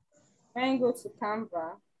 When you go to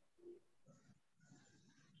Canva,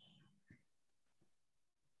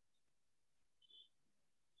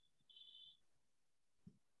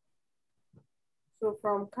 so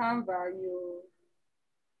from Canva,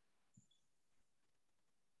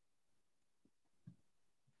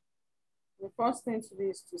 the first thing to do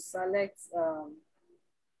is to select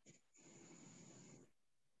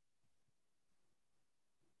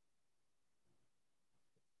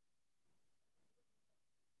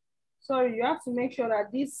sorry, you have to make sure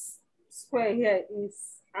that this square here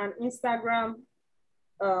is an Instagram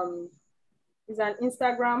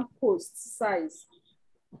post size.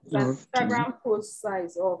 It's an Instagram post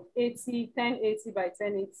size of 1080 by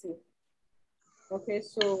 1080. Okay,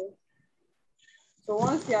 so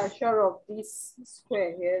once you are sure of this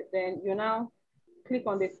square here, then you now click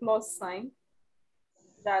on the plus sign.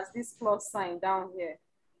 That's this plus sign down here.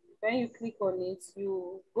 When you click on it,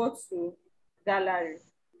 you go to gallery.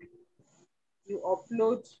 You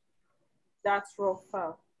upload that raw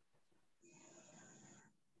file.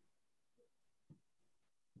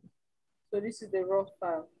 So this is the raw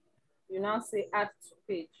file. You now say add to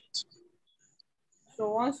page.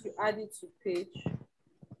 So once you add it to page,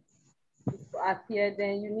 it will appear.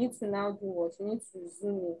 Then you need to now do what? You need to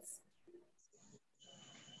zoom it.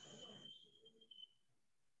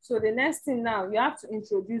 So the next thing now, you have to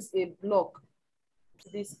introduce a block to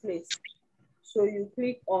this place. So you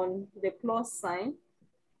click on the plus sign.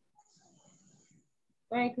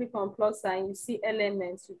 When you click on plus sign, you see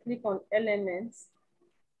elements. You click on elements.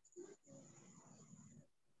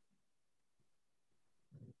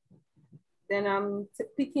 Then I'm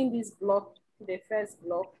picking this block, the first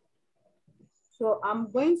block. So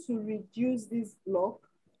I'm going to reduce this block.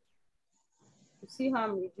 You see how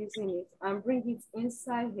I'm reducing it, and bring it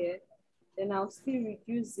inside here. Then I'll still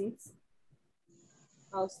reduce it.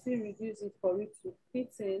 I'll still reduce it for it to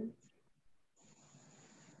fit in.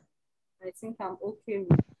 I think I'm okay with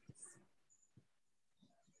this.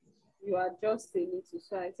 You adjust a little,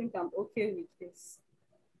 so I think I'm okay with this.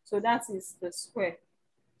 So that is the square.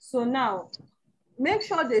 So now, make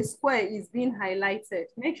sure the square is being highlighted.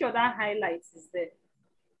 Make sure that highlight is there.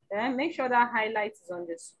 Then make sure that highlight is on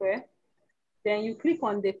the square. Then you click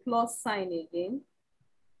on the plus sign again.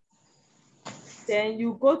 Then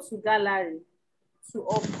you go to gallery to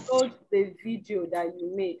upload the video that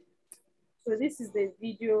you made. So this is the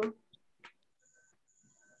video.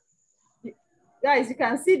 Guys, you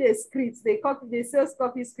can see the scripts, the sales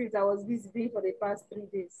copy script I was busy doing for the past 3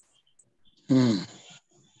 days.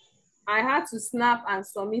 I had to snap and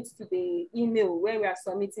submit to the email where we are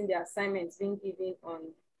submitting the assignments being given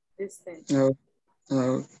on this thing.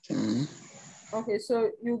 Okay. Okay, so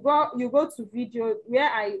you go to video where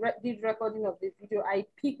I did recording of the video. I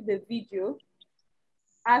pick the video,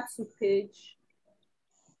 add to page.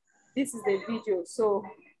 This is the video. So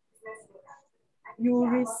you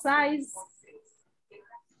resize.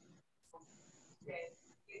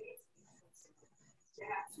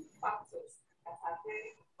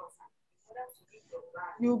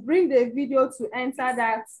 You bring the video to enter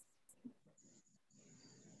that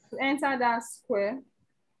square.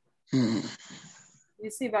 You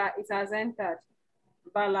see that it has entered,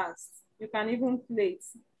 balanced. You can even play it.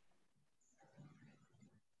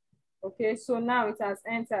 Okay, so now it has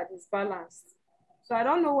entered, it's balanced. So I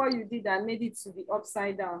don't know what you did that made it to be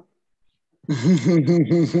upside down.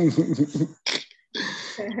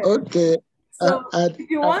 Okay. So if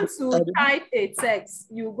you want to type a text,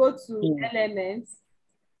 you go to elements.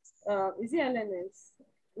 Is it elements?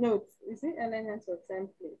 No, is it elements or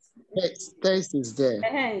templates? Text is there.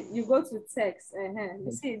 You go to text.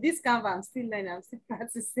 You see, this Canva, I'm still learning, I'm still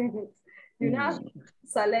practicing it. You now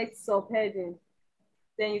select subheading.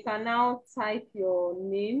 Then you can now type your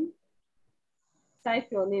name.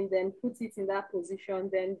 Then put it in that position,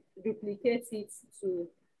 then duplicate it to,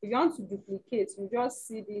 if you want to duplicate, you just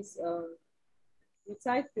see this, you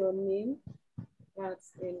type your name,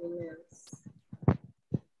 that's elements.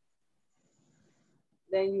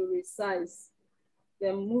 Then you resize,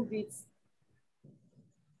 then move it.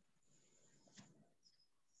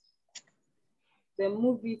 Then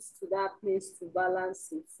move it to that place to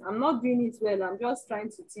balance it. I'm not doing it well, I'm just trying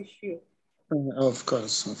to teach you. Of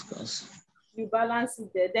course. You balance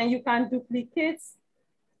it there. Then you can duplicate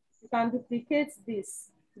this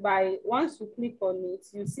by, once you click on it,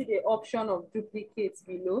 you see the option of duplicate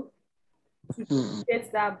below to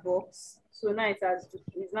duplicate that box. So now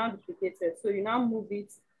it's now duplicated. So you now move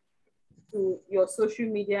it to your social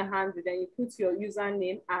media handle, then you put your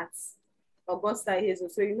username at Augusta Hazel.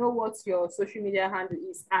 So you know what your social media handle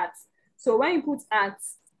is at. So when you put at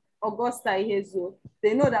Augusta Hazel,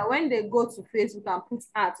 they know that when they go to Facebook and put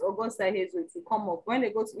at Augusta Hazel, it will come up. When they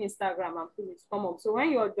go to Instagram and put it, to come up. So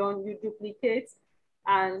when you're done, you duplicate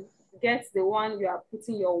and get the one you are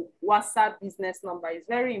putting your WhatsApp business number. It's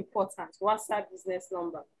very important, WhatsApp business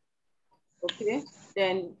number. Okay,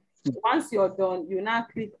 then once you're done, you now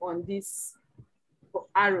click on this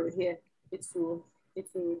arrow here. It will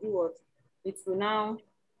do what? It will now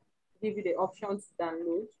give you the option to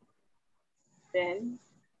download. Then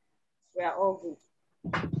we are all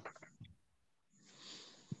good.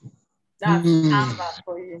 That's Canva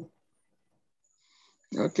for you.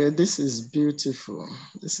 Okay, this is beautiful.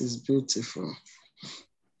 This is beautiful.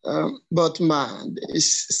 But man,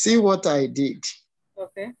 see what I did.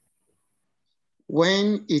 Okay.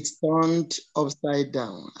 When it turned upside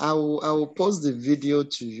down, I will post the video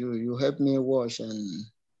to you. You help me watch and.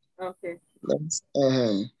 Okay.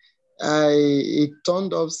 It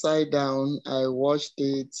turned upside down. I watched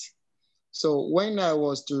it. So when I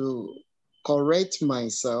was to correct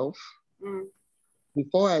myself,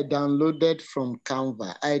 before I downloaded from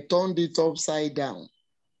Canva, I turned it upside down.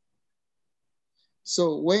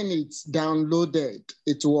 So when it's downloaded,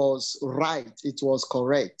 it was right. It was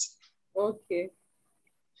correct. Okay.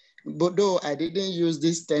 But though I didn't use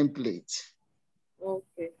this template.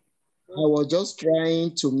 Okay. I was just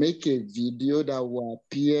trying to make a video that will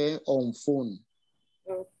appear on phone.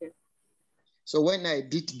 Okay. So when I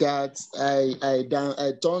did that, I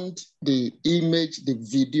turned the image, the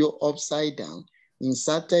video upside down,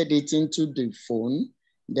 inserted it into the phone,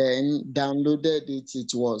 then downloaded it.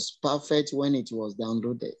 It was perfect when it was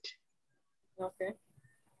downloaded. Okay.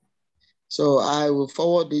 So I will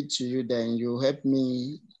forward it to you, then you help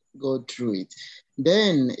me go through it.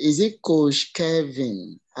 Then, is it Coach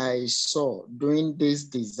Kevin I saw doing this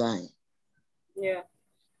design? Yeah.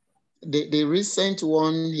 The recent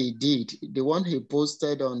one he did, the one he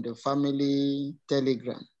posted on the family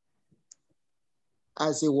Telegram.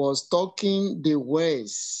 As he was talking, the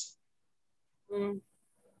words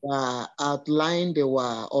outlined, they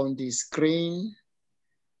were on the screen.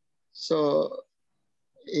 So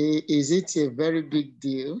is it a very big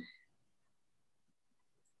deal?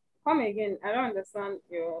 Come again. I don't understand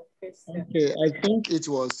your question. Okay, I think it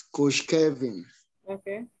was Coach Kevin.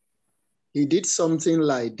 Okay. He did something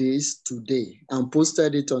like this today and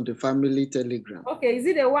posted it on the family Telegram. Okay, is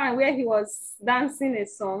it the one where he was dancing a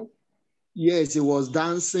song? Yes, he was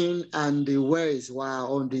dancing and the words were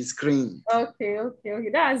on the screen. Okay.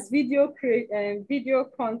 That's video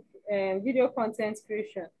content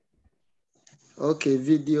creation. Okay,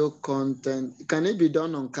 video content. Can it be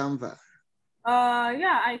done on Canva?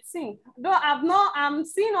 Yeah, I think. Though I'm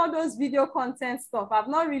seeing all those video content stuff. I've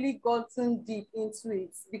not really gotten deep into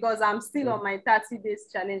it because I'm still on my 30 days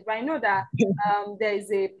challenge. But I know that there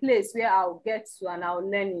is a place where I'll get to and I'll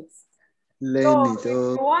learn it. So if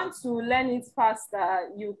you want to learn it faster,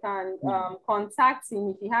 you can contact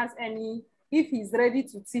him if he's ready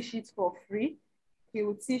to teach it for free, he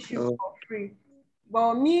will teach you for free.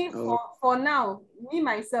 But for now,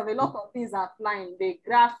 myself, a lot of things are flying, the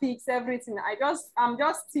graphics, everything. I'm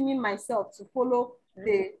just teaming myself to follow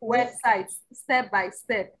the website step by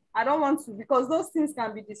step. I don't want to, because those things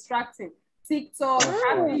can be distracting. TikTok,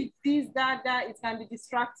 this, that, it can be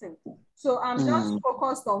distracting. So I'm just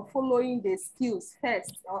focused on following the skills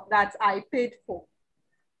first that I paid for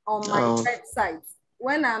on my website.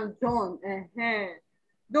 When I'm done,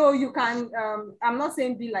 though you can, I'm not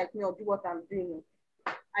saying be like me or do what I'm doing.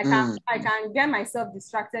 I can get myself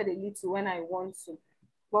distracted a little when I want to.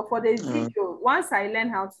 But for the video, once I learn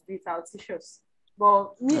how to do it, I'll teach us.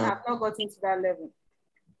 But me, I've not gotten to that level.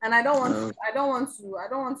 And I don't want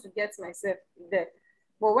to get myself there.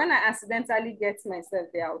 But when I accidentally get myself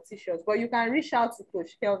there, I'll teach us. But you can reach out to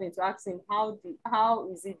Coach Kelvin to ask him how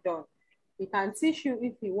is it done. He can teach you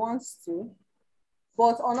if he wants to.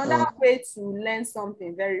 But another way to learn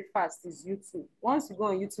something very fast is YouTube. Once you go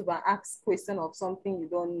on YouTube and ask question of something you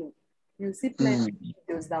don't know, you'll see plenty of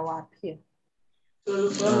videos that will appear.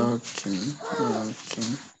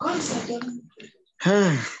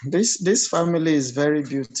 Okay. This family is very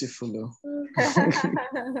beautiful.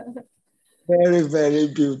 Very, very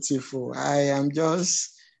beautiful. I am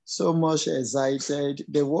just so much excited.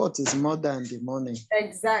 The what is more than the money.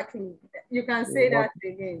 Exactly. You can say that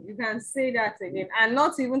again. And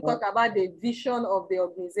not even talk about the vision of the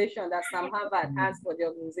organization that Sam Harvard has for the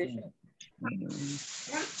organization.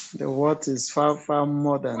 The what is far, far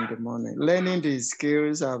more than the money. Learning these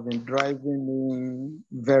skills have been driving me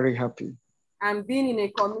very happy. And being in a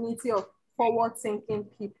community of forward-thinking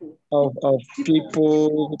people. Of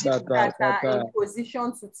people that are in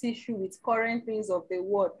position to teach you with current things of the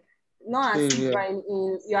world. Not as if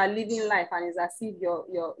you are living life and it's as if you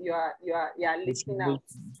are looking out.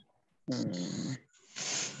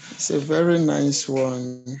 It's a very nice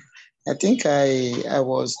one. I think I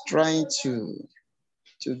was trying to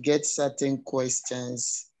get certain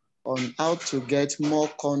questions on how to get more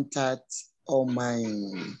contact on my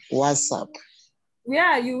WhatsApp. Where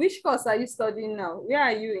are you? Which course are you studying now? Where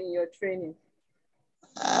are you in your training?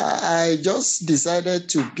 I just decided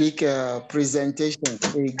to pick a presentation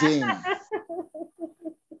again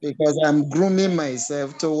because I'm grooming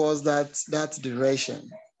myself towards that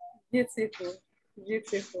direction. Beautiful.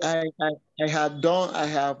 I have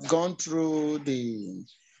gone through the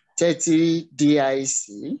 30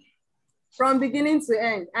 DIC. From beginning to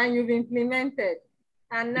end, and you've implemented.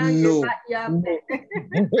 And now no.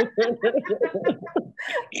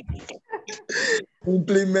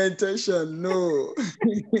 Implementation, no.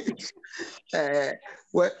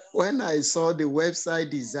 When I saw the website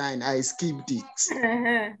design, I skipped it.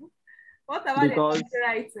 What about the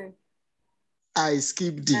copywriting? I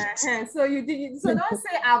skipped it. So you did. So don't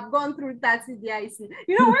say I've gone through 30 DIC.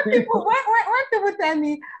 You know, when people tell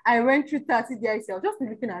me I went through 30 DIC, I'll just be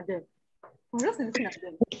looking at them.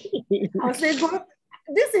 I'll say,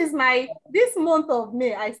 this month of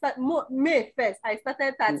May, May 1st, I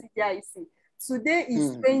started 30 DIC. Today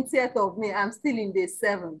is 20th of May. I'm still in day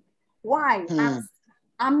 7. Why?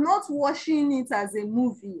 I'm not watching it as a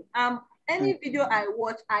movie. Any video I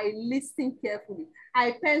watch, I listen carefully.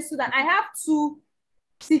 I pencil that. I have 2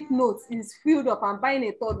 thick notes is filled up. I'm buying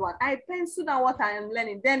a 3rd one. I pencil down what I am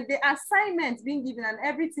learning. Then the assignment being given and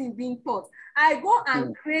everything being taught. I go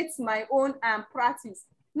and create my own practice.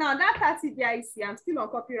 Now that 30 DIC, I'm still on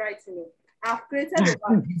copyright. I've created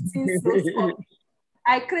over 15 sales copy.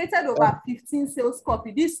 I created over 15 sales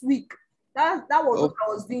copy this week. That was what I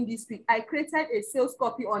was doing this week. I created a sales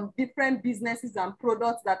copy on different businesses and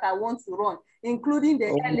products that I want to run, including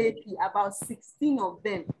the LAP, about 16 of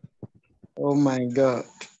them. Oh my God.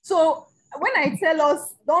 So when I tell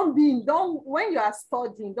us, when you are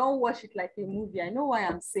studying, don't watch it like a movie. I know why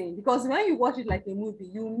I'm saying, because when you watch it like a movie,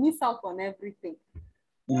 you miss out on everything.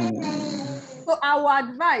 So our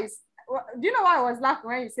advice, do you know why I was laughing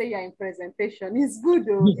when you say you're in presentation? It's good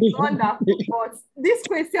though, it's wonderful. But this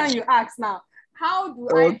question you ask now, how do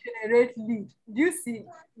I generate lead? Do you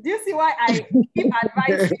see why I keep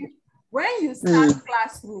advising when you start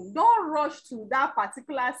classroom, don't rush to that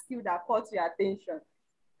particular skill that caught your attention.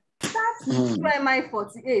 Start with MI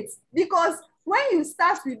 48, because when you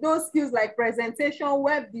start with those skills like presentation,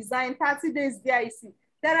 web design, 30 days DIC,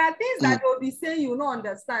 there are things that they'll be saying you don't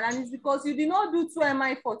understand, and it's because you did not do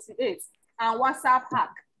 2MI 48 and WhatsApp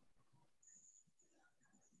hack.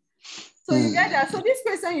 So you get that. So this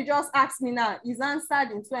question you just asked me now is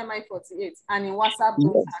answered in 2MI 48 and in WhatsApp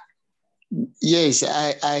growth hack. Yes,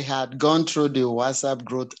 I had gone through the WhatsApp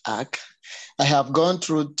growth hack. I have gone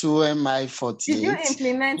through 2MI 48. Did you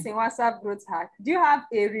implement in WhatsApp growth hack? Do you have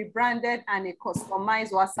a rebranded and a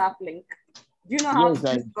customized WhatsApp link? Do you know how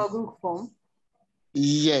to use Google Form?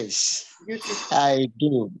 Yes, beautiful. I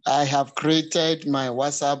do. I have created my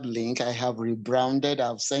WhatsApp link. I have rebranded.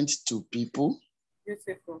 I've sent to people.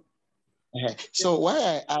 Beautiful. So why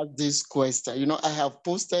I ask this question, I have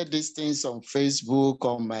posted these things on Facebook,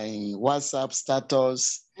 on my WhatsApp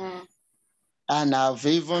status, and I've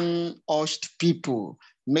even urged people,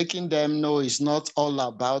 making them know it's not all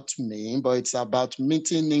about me, but it's about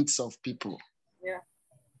meeting needs of people. Yeah.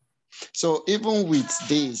 So even with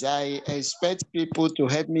this, I expect people to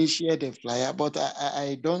help me share the flyer, but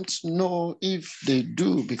I don't know if they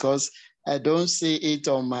do, because I don't see it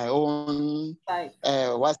on my own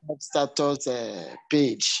WhatsApp status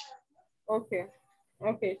page. Okay.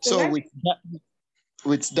 So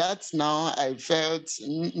with that now, I felt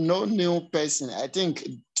no new person. I think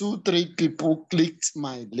 2-3 people clicked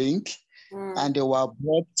my link and they were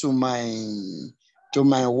brought to my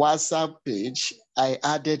WhatsApp page. I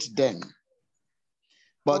added them.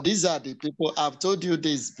 But these are the people, I've told you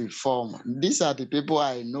this before. These are the people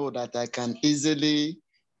I know that I can easily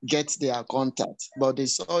get their contact. But they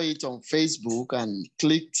saw it on Facebook and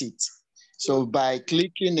clicked it. So by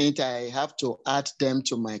clicking it, I have to add them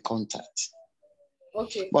to my contact.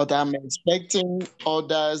 Okay. But I'm expecting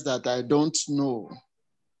others that I don't know.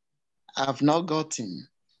 I've not gotten.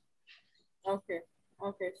 Okay.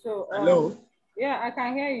 So hello. Yeah, I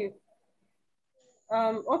can hear you.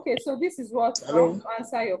 Okay, so this is what Hello. to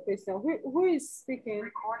answer your question. Who is speaking?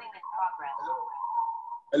 Recording in progress.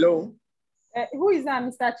 Hello. Who is that,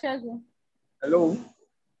 Mr. Chezu? Hello.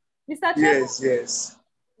 Mr. Chezu? Yes.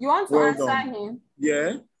 You want to answer him?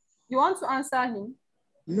 Yeah. You want to answer him?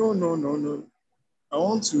 No. I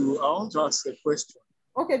want to ask a question.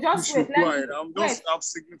 Okay, just wait. I've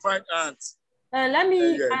signified ants. Let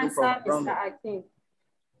me answer Mr. Akin.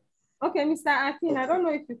 Okay, Mr. Akin, I don't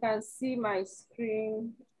know if you can see my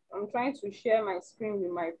screen. I'm trying to share my screen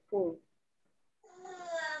with my phone.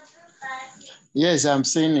 Yes, I'm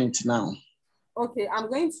seeing it now. Okay, I'm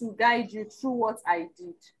going to guide you through what I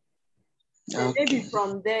did. Okay. Maybe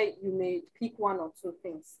from there, you may pick 1 or 2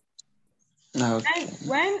 things. Okay. And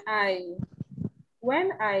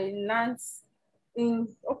when I land in,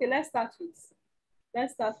 okay, let's start with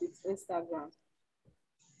Instagram.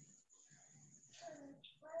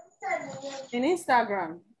 In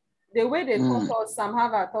Instagram, the way they taught us, Sam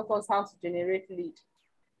Harvard taught us how to generate lead.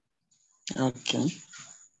 Okay.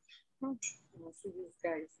 See these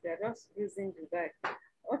guys, they're just using Dubai.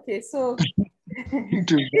 Okay, so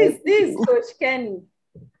this is Coach Kenny.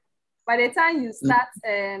 By the time you start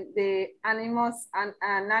the anonymous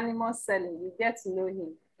selling, you get to know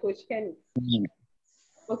him, Coach Kenny.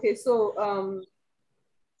 Okay, so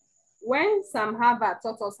when Sam Harvard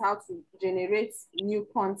taught us how to generate new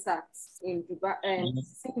contacts in Dubai,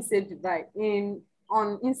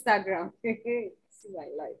 on Instagram, see my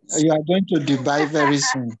life. You are going to Dubai very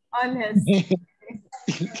soon. Honestly.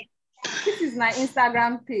 This is my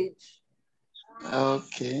Instagram page.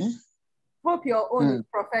 Okay. Hope your own is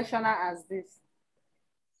professional as this.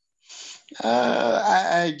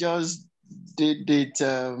 I just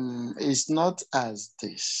It's not as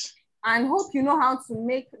this. And hope you know how to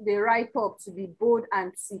make the write-up to be bold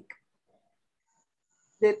and thick.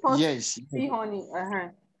 The thought, yes. See, honey.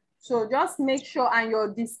 So just make sure, and your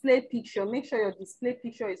display picture, make sure your display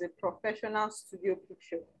picture is a professional studio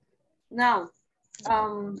picture. Now,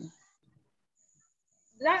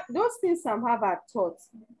 those things some have a thought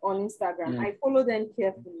on Instagram. I follow them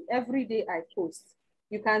carefully. Every day I post.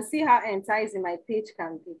 You can see how enticing my page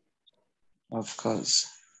can be. Of course.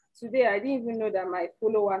 Today, I didn't even know that my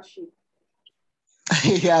followership.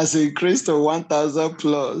 It has increased to 1,000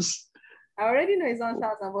 plus. I already know it's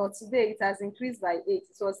 1,000, but today it has increased by 8.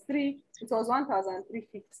 It was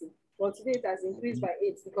 1,350, but today it has increased by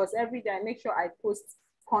 8 because every day I make sure I post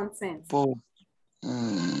content.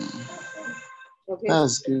 Okay.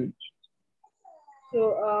 That's good. So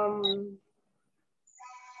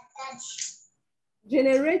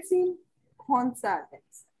generating content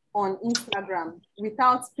on Instagram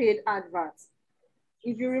without paid adverts.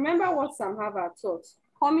 If you remember what Sam Harvard taught,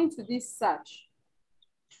 coming to this search,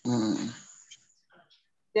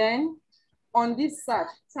 then on this search,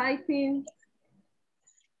 type in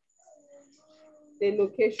the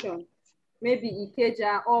location, maybe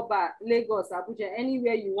Ikeja, Oba, Lagos, Abuja,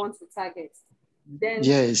 anywhere you want to target. Then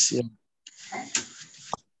yes, yeah.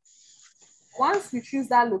 Once we choose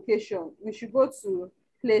that location, we should go to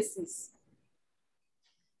places.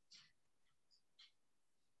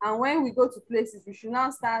 And when we go to places, we should now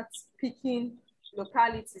start picking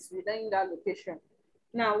localities within that location.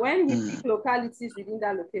 Now, when we pick localities within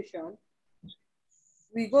that location,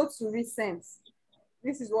 we go to recent.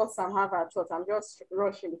 This is what Sam Harvard taught. I'm just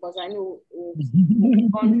rushing because I know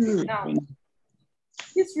now.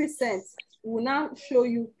 This recent will now show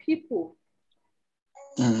you people.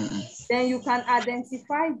 Then you can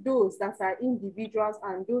identify those that are individuals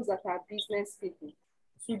and those that are business people.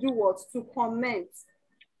 To do what? To comment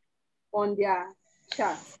on their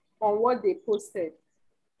chat, on what they posted.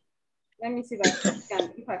 Let me see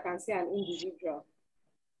if I can see an individual.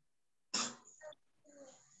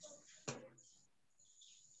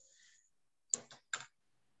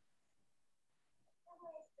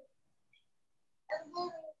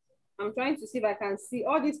 I'm trying to see if I can see.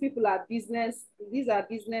 All these people are business. These are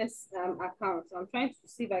business accounts. I'm trying to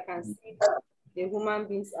see if I can see the human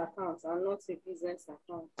beings accounts and not a business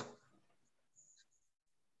account.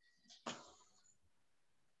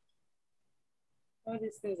 All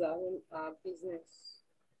these things are business.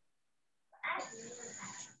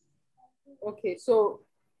 Okay, so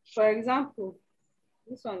for example,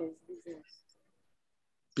 this one is business.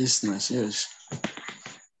 Business, yes.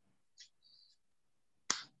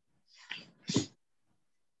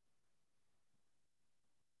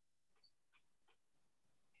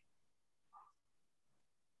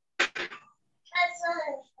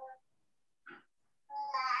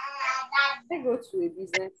 Let's go to a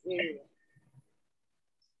business area.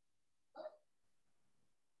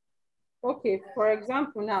 Okay, for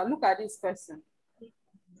example, now look at this person.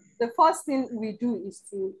 The first thing we do is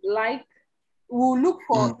to like, we'll look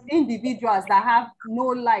for individuals that have no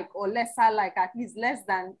like or lesser like, at least less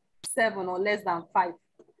than 7 or less than 5.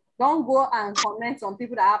 Don't go and comment on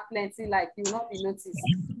people that have plenty like, you will not be noticed.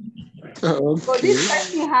 Okay. So this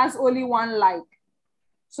person has only 1 like.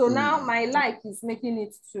 So now my like is making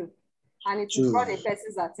it 2. And it will draw the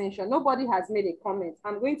person's attention. Nobody has made a comment.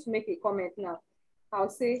 I'm going to make a comment now.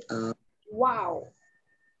 I'll say, wow.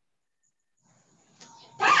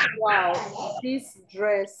 Wow, this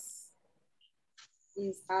dress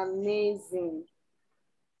is amazing.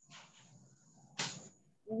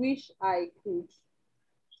 Wish I could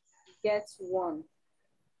get one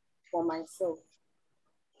for myself.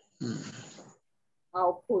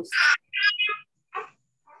 I'll post.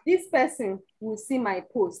 This person will see my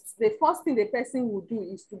posts. The first thing the person will do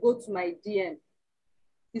is to go to my DM,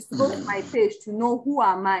 is to go to my page to know who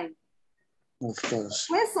am I. Of course.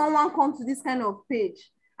 When someone comes to this kind of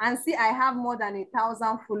page and see I have more than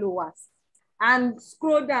 1,000 followers and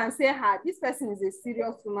scroll down and say, this person is a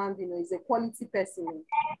serious human being, is a quality person.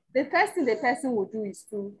 The first thing the person will do is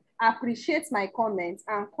to appreciate my comments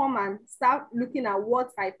and come and start looking at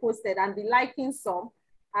what I posted and be liking some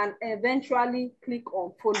and eventually click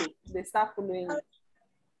on follow. They start following me.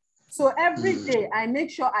 So every day I make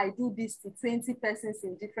sure I do this to 20 persons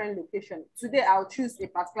in different locations. Today I'll choose a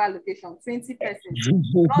particular location, 20 persons,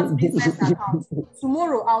 not business accounts.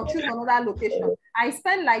 Tomorrow I'll choose another location. I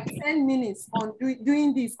spend like 10 minutes on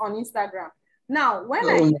doing this on Instagram. Now, when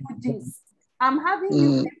I do this, I'm having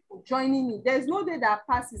new people joining me. There's no day that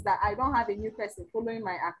passes that I don't have a new person following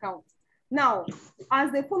my account. Now,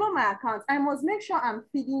 as they follow my account, I must make sure I'm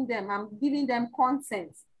feeding them, I'm giving them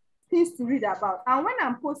content. things to read about. And when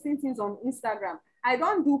I'm posting things on Instagram, I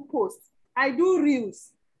don't do posts, I do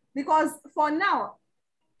reels. Because for now,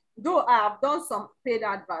 though I have done some paid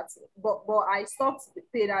adverts, but I stopped the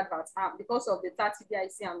paid adverts because of the 30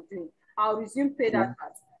 days I'm doing. I'll resume paid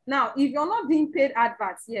adverts. Now, if you're not doing paid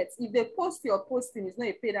adverts yet, if the post you're posting is not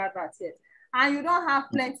a paid advert yet, and you don't have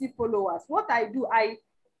plenty followers, what I do, I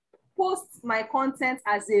post my content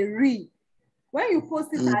as a reel. When you post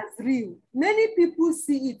it as reel, many people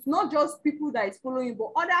see it, not just people that is following,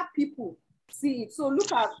 but other people see it. So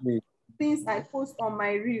look at things I post on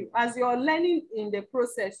my reel. As you're learning in the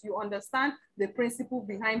process, you understand the principle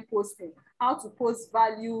behind posting, how to post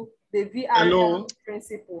value, the VRM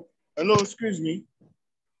principle. Hello, excuse me.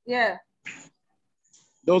 Yeah.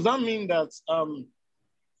 Does that mean that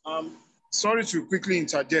sorry to quickly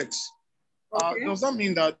interject. Okay. Does that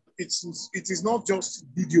mean that it is not just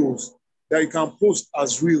videos that you can post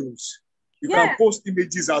as reels? You can post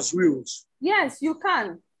images as reels. Yes, you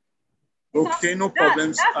can. Okay, no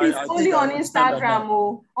problems. That is only on Instagram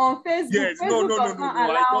or on Facebook. Yes, Facebook no.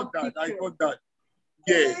 I got that.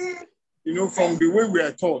 Yes. You know, from the way we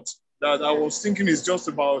are taught, that I was thinking it's just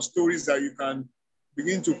about stories that you can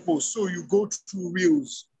begin to post. So you go through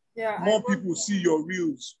reels. Yeah. More people see your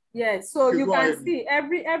reels. Yes, so you can see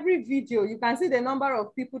every video, you can see the number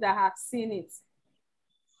of people that have seen it.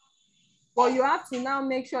 But you have to now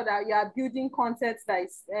make sure that you are building content that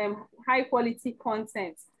is high quality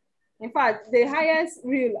content. In fact, the highest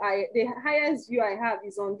view I have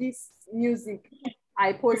is on this music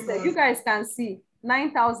I posted. You guys can see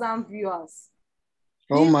 9,000 viewers.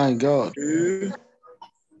 Oh my God.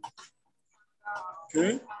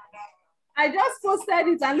 Okay. I just posted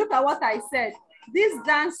it and look at what I said. This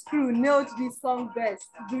dance crew nailed this song best.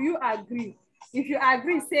 Do you agree? If you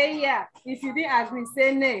agree, say yeah. If you didn't agree,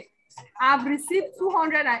 say nay. I've received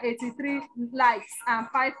 283 likes and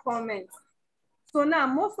 5 comments. So now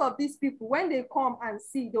most of these people, when they come and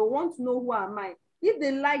see, they want to know who am I. If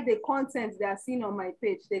they like the content they are seeing on my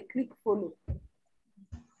page, they click follow.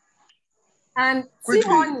 And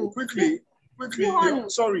quickly.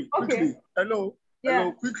 Sorry, okay. Quickly. Hello,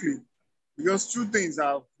 quickly. Because 2 things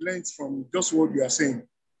I've learned from just what you are saying.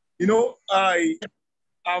 You know,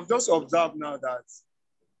 I've just observed now that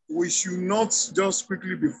we should not just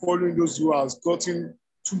quickly be following those who have gotten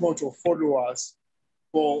too much of followers,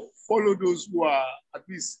 but follow those who are at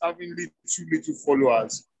least having little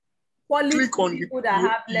followers. Quality click on people that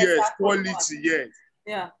have lesser quality, followers.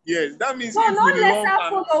 Yes. That means no, if not we lesser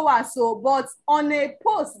followers, but on a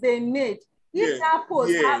post they made, if that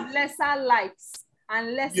post have lesser likes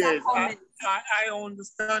and lesser comments. I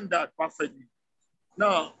understand that perfectly.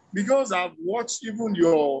 Now, because I've watched even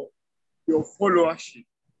your followership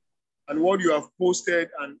and what you have posted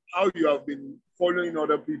and how you have been following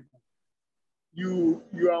other people, you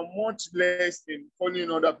are much less in following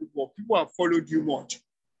other people. People have followed you much.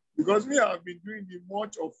 Because me, I've been doing the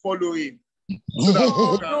much of following so that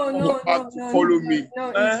people can come back to follow me.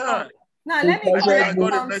 Now, let me correct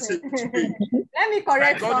something. Let me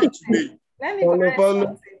correct something.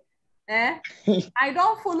 I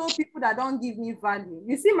don't follow people that don't give me value.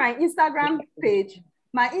 You see my Instagram page,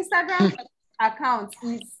 my Instagram account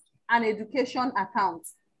is an education account.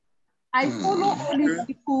 I follow only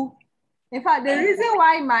people. In fact, the reason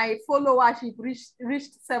why my followership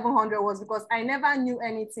reached 700 was because I never knew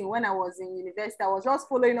anything when I was in university. I was just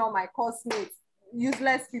following all my course mates,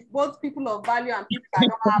 useless people, both people of value and people that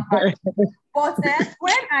don't have value. But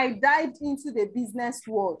when I dived into the business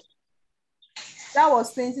world, that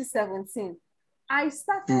was 2017, I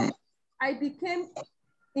became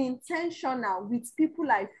intentional with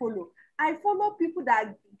people I follow. I follow people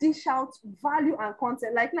that dish out value and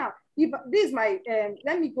content. Like now, if this is my,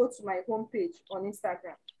 let me go to my homepage on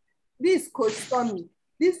Instagram. This is Coach Tommy.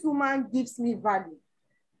 This woman gives me value.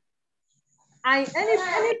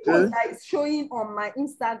 Any post that is showing on my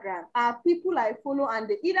Instagram are people I follow,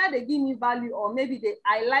 and either they give me value or maybe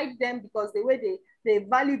I like them because the way they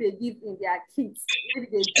value they give in their kids, maybe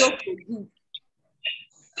they joke they give.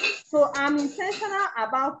 So I'm intentional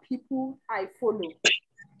about people I follow,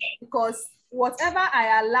 because whatever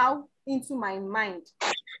I allow into my mind,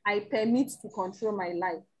 I permit to control my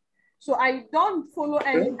life. So I don't follow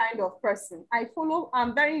any kind of person.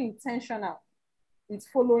 I'm very intentional with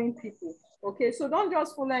following people. Okay, so don't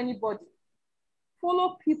just follow anybody.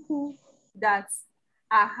 Follow people that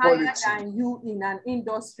are higher than you in an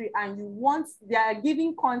industry, and they are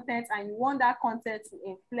giving content and you want that content to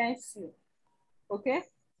influence you. Okay?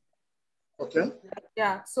 Okay.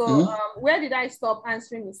 Yeah, so where did I stop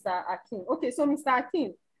answering Mr. Akin? Okay, so Mr.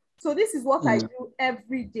 Akin, so this is what I do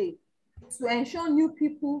every day. to ensure new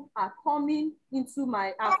people are coming into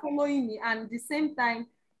are following me, and at the same time,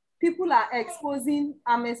 people are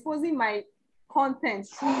I'm exposing my content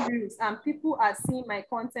through reels, and people are seeing my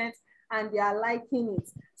content and they are liking it.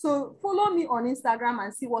 So follow me on Instagram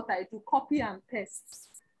and see what I do. Copy and paste.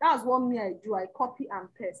 That's what I do. I copy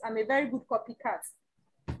and paste. I'm a very good copycat.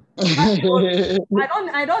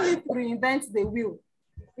 I don't need to reinvent the wheel.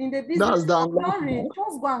 In the business, just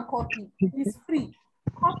go and copy. It's free.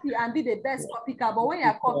 Copy and be the best copycat. But when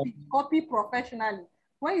you copy professionally.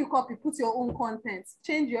 When you copy, put your own content,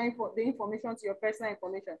 change the information to your personal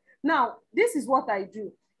information. Now, this is what I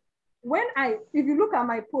do. If you look at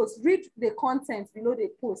my post, read the content below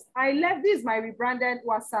the post. This is my rebranded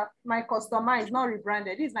WhatsApp, my customized, not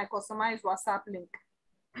rebranded. This is my customized WhatsApp link.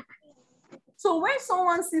 So when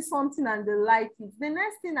someone sees something and they like it, the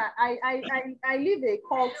next thing I leave a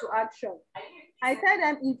call to action. I tell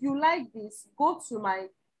them, if you like this, go to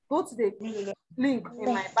the link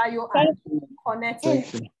in my bio and connect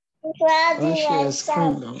it.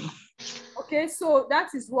 Okay, so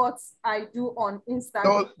that is what I do on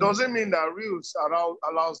Instagram. Does it mean that Reels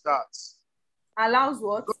allows that? Allows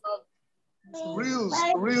what?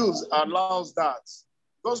 Reels allows that.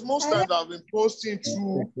 Because most times I've been posting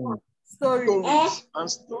through stories,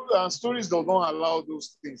 and stories does not allow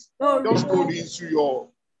those things. Just go into your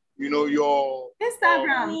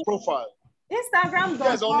Instagram profile. Instagram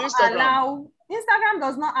does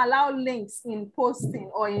not allow links in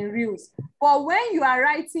posting or in reels. But when you are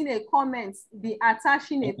writing a comment, be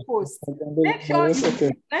attaching a post, make sure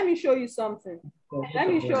let me show you something. Let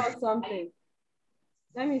me show you something.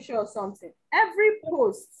 Every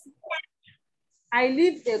post, I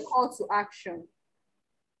leave a call to action.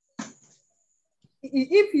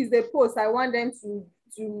 If it's the post, I want them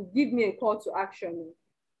to give me a call to action.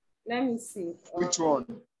 Let me see. Which one?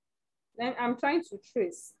 I'm trying to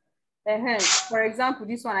trace. For example,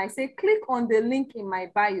 this one, I say, click on the link in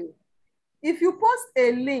my bio. If you post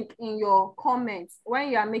a link in your comments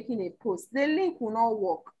when you are making a post, the link will not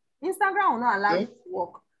work. Instagram will not allow you to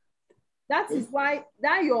work. That is why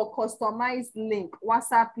your customized link,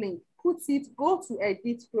 WhatsApp link, go to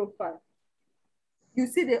edit profile. You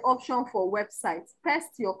see the option for websites,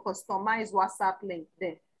 paste your customized WhatsApp link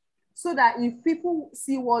there. So that if people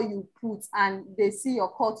see what you put and they see your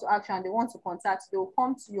call to action and they want to contact you, they'll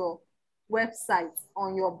come to your website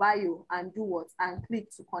on your bio and do what? And click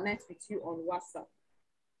to connect with you on WhatsApp.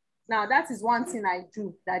 Now, that is one thing I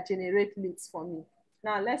do that generates leads for me.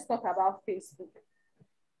 Now, let's talk about Facebook.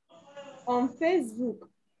 On Facebook,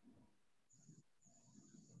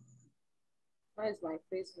 where is my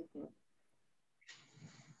Facebook now?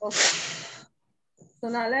 Okay. So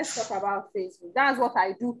now let's talk about Facebook. That's what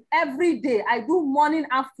I do every day. I do morning,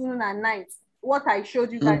 afternoon, and night. What I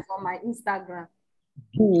showed you guys on my Instagram.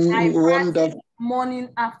 I practice morning,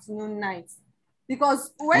 afternoon, night.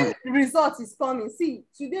 Because when the result is coming, see,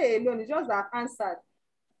 today alone, it's just that I've answered.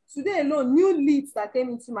 Today alone, new leads that came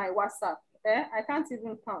into my WhatsApp. I can't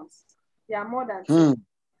even count. They are more than 2.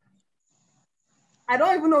 I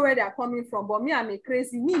don't even know where they're coming from, but I'm a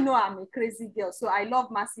crazy girl. So I love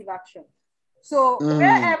massive action. So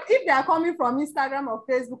if they are coming from Instagram or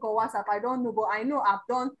Facebook or WhatsApp, I don't know, but I know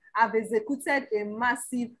I've executed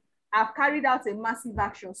I've carried out a massive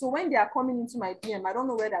action. So when they are coming into my DM, I don't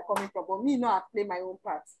know where they're coming from, but I've played my own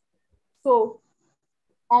part. So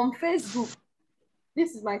on Facebook,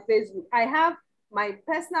 this is my Facebook. I have my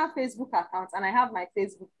personal Facebook account and I have my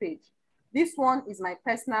Facebook page. This one is my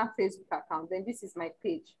personal Facebook account. Then this is my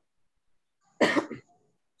page.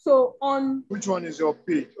 So on... Which one is your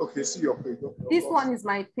page? Okay, see your page. Okay, this one is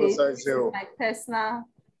my page. This is my personal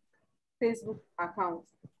Facebook account.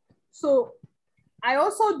 So I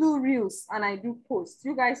also do reels and I do posts.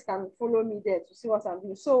 You guys can follow me there to see what I'm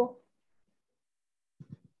doing. So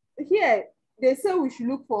here, they say we should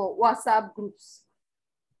look for WhatsApp groups.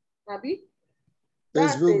 Nabi?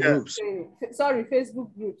 Facebook groups. Sorry,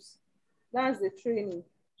 Facebook groups. That's the training.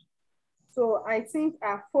 So I think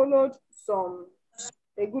I followed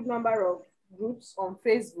a good number of groups on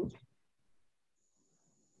Facebook.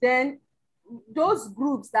 Then those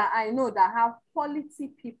groups that I know that have quality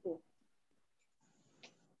people,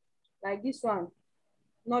 like this one,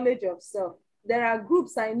 knowledge of self. There are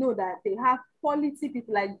groups I know that they have quality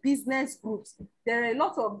people, like business groups. There are a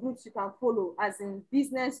lot of groups you can follow, as in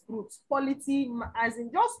business groups, quality, as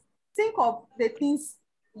in just think of the things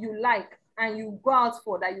you like and you go out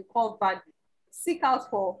for that you call value. Seek out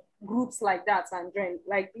for groups like that and join.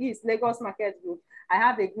 Like this Lagos Market Group. I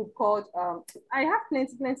have a group called, I have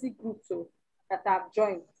plenty groups that I've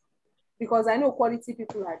joined because I know quality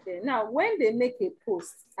people are there. Now, when they make a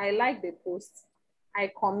post, I like the post.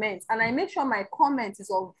 I comment, and I make sure my comment is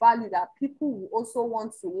of value that people will also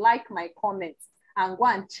want to like my comment and go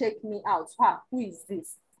and check me out. Who is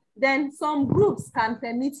this? Then some groups can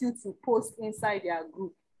permit you to post inside their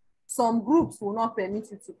group. Some groups will not permit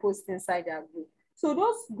you to post inside their group. So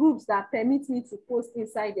those groups that permit me to post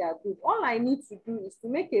inside their group, all I need to do is to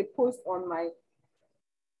make a post on my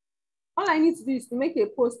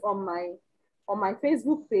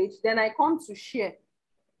Facebook page. Then I come to share.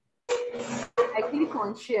 I click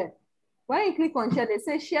on share. When you click on share, they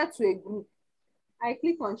say share to a group. I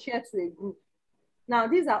click on share to a group. Now,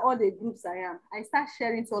 these are all the groups I am. I start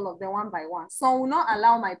sharing to all of them one by one. Some will not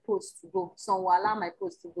allow my post to go. Some will allow my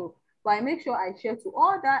post to go. But I make sure I share to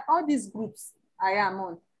all these groups I am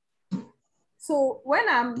on. So when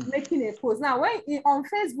I'm making a post, now on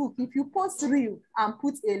Facebook, if you post reel and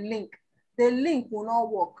put a link, the link will not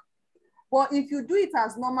work. But if you do it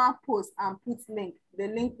as normal post and put link, the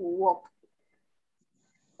link will work.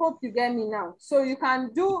 Hope you get me now. So you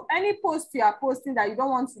can do any post you are posting that you don't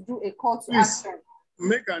want to do a call to action.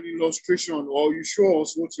 Make an illustration or you show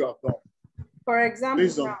us what you have done. For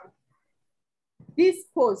example, now, this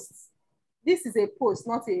post, this is a post,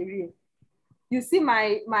 not a reel. You see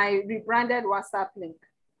my rebranded WhatsApp link.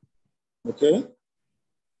 Okay.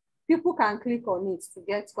 People can click on it to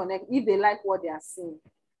get connected if they like what they are seeing.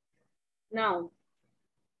 Now,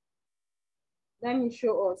 let me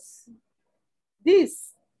show us.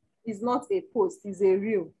 This is not a post, it's a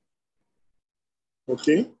reel.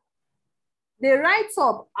 Okay. The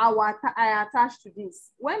write-up I attach to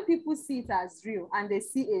this. When people see it as real and they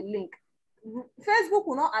see a link, Facebook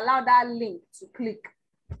will not allow that link to click.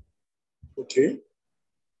 Okay.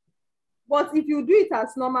 But if you do it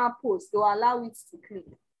as normal post, they'll allow it to click.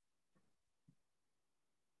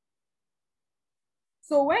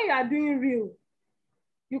 So when you are doing reel,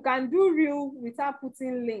 you can do reel without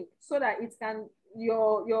putting link so that it can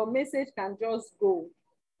your message can just go.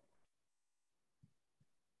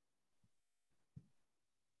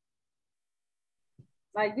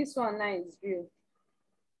 Like this one now is real.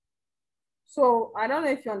 So I don't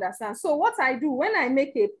know if you understand. So what I do when I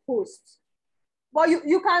make a post, but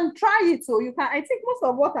you can try it. So you can, I think most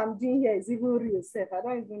of what I'm doing here is even real self. I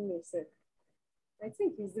don't even know self. I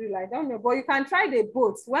think it's real. I don't know. But you can try the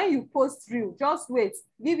both. When you post real, just wait.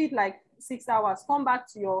 Give it like 6 hours. Come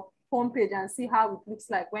back to your homepage and see how it looks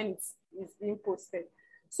like when it's being posted.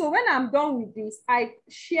 So when I'm done with this, I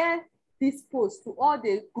share this post to all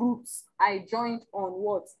the groups I joined on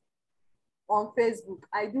what? On Facebook.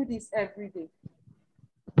 I do this every day.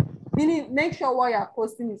 Meaning, make sure what you're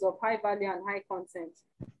posting is of high value and high content.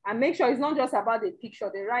 And make sure it's not just about the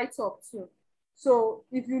picture, the write-up too. So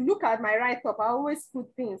if you look at my write-up, I always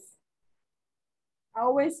put things. I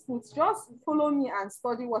always put, just follow me and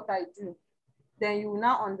study what I do. Then you will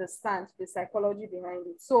now understand the psychology behind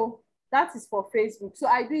it. So that is for Facebook. So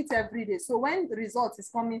I do it every day. So when the result is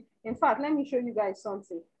coming, in fact, let me show you guys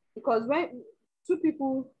something. Because when 2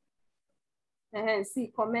 people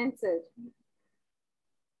commented,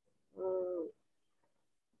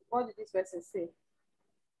 what did this person say?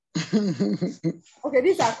 Okay,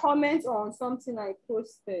 these are comments on something I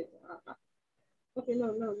posted. Okay,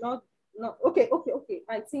 no. Okay.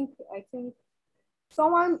 I think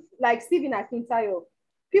someone like Stephen Akintayo.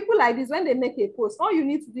 People like this, when they make a post, all you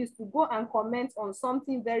need to do is to go and comment on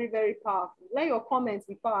something very, very powerful. Let your comments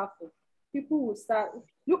be powerful. People will start.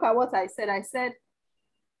 Look at what I said. I said,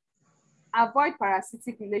 avoid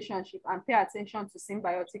parasitic relationship and pay attention to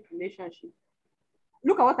symbiotic relationship.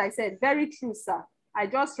 Look at what I said. Very true, sir. I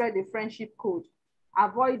just read the friendship code.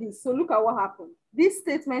 Avoid this. So look at what happened. This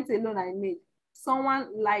statement alone I made,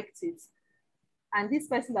 someone liked it. And this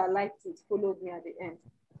person that liked it followed me at the end.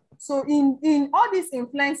 So in all these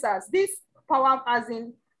influencers, this power as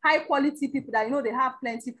in high quality people that they have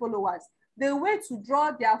plenty followers, the way to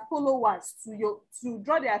draw their followers to you, to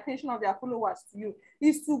draw the attention of their followers to you,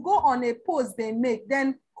 is to go on a post they make,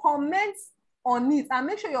 then comment on it and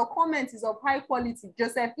make sure your comment is of high quality.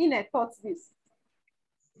 Joseph Ine thought this.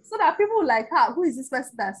 So that people like, who is this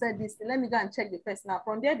person that said this? Let me go and check the person out.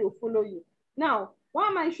 From there, they'll follow you. Now, why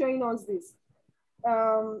am I showing us this?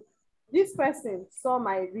 This person saw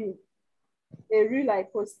my reel, a reel I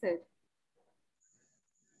posted.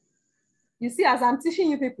 You see, as I'm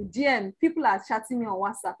teaching you people, DM, people are chatting me on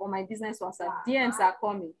WhatsApp, on my business WhatsApp. DMs are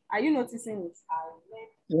coming. Are you noticing it?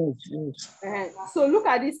 Yes. So look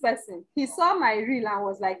at this person. He saw my reel and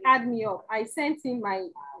was like, add me up. I sent him my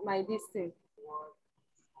this thing.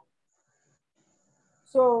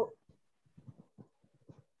 So,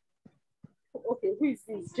 okay, who is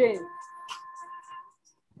this? Jane.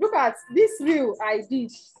 Look at this reel I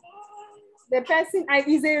did. the person,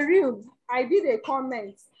 is a reel. I did a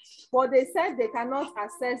comment, but they said they cannot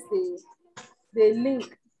access the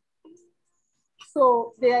link.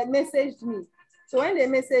 So they messaged me. So when they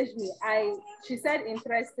messaged me, she said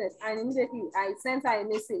interested, and immediately I sent her a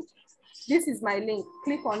message. This is my link.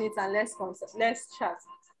 Click on it and let's chat.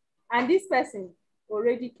 And this person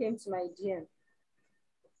already came to my DM.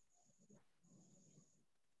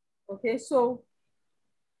 Okay, so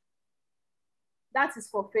that is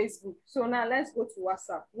for Facebook. So now let's go to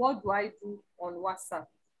WhatsApp. What do I do on WhatsApp?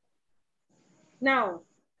 Now,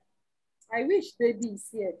 I wish baby is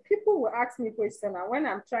here. People will ask me questions when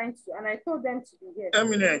I'm trying to, and I told them to be here.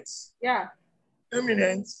 Eminent. Yeah.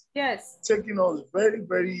 Eminent. Yes. Taking us very,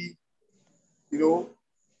 very, in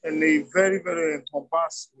a very, very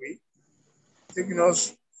encompassed way. Taking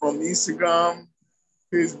us from Instagram,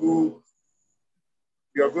 Facebook,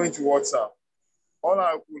 we are going to WhatsApp.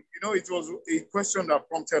 It was a question that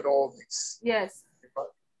prompted all this. Yes.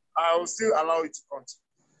 I will still allow it to continue.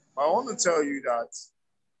 I want to tell you that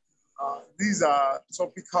these are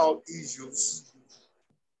topical issues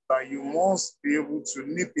that you must be able to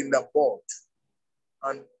nip in the bud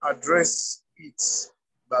and address it.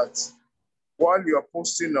 That while you are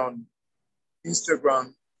posting on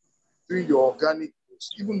Instagram, doing your organic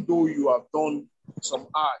post, even though you have done some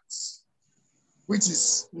ads, which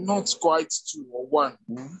is not quite 2 or 1,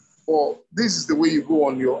 or this is the way you go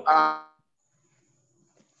on your ad.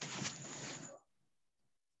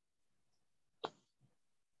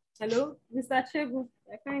 Hello, Mr. Chebu.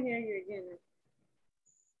 I can't hear you again.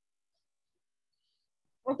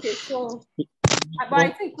 Okay, so, but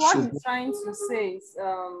I think what he's trying to say is,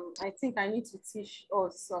 I think I need to teach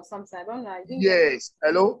us or something. I don't know. Yes,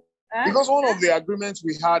 hello? Because one of the agreements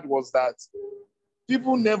we had was that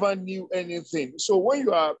people never knew anything. So when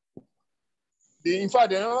you are, in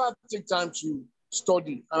fact, they never take time to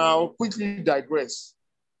study. And I'll quickly digress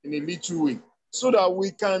in a little way so that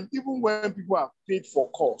we can, even when people are paid for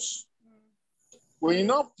course, when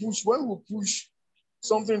we push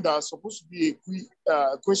something that's supposed to be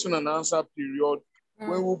a question and answer period,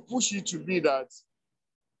 when we push it to be that,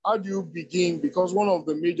 how do you begin? Because one of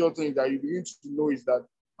the major things that you begin to know is that,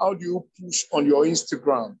 how do you push on your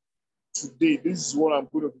Instagram today? This is what I'm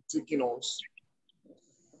going to be taking us.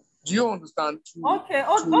 Do you understand? Okay,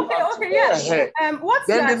 yeah. What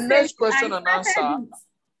then the next saying, question and answer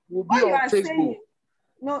will be on Facebook. Saying,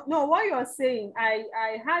 no, what you're saying,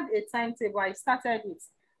 I had a timetable, I started it,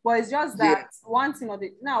 but it's just that one thing of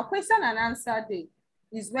it. Now, question and answer day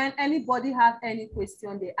is when anybody have any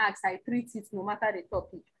question they ask, I treat it no matter the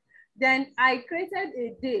topic. Then I created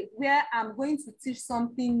a day where I'm going to teach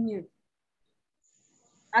something new.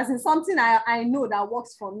 As in something I know that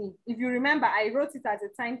works for me. If you remember, I wrote it as a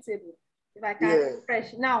timetable. If I can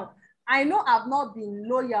refresh. Now, I know I've not been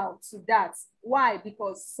loyal to that. Why?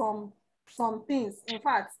 Because some things, in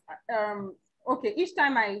fact, okay, each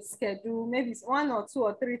time I schedule, maybe 1 or 2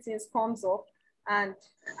 or 3 things comes up and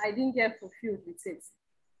I didn't get fulfilled with it.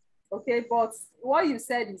 Okay, but what you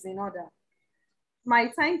said is in order.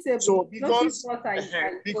 My timetable. So because what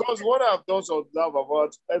I've done to observe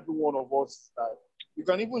about every one of us is that you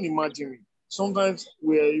can even imagine it. Sometimes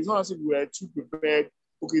it's not as if we are too prepared.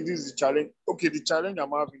 Okay, this is the challenge. Okay, the challenge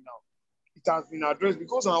I'm having now, it has been addressed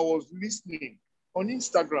because I was listening on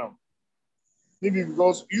Instagram. Maybe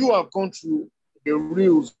because you have gone through the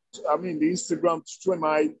reels, the Instagram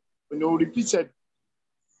repeated.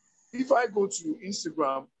 If I go to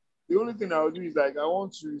Instagram, the only thing I'll do is I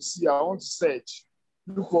want to search,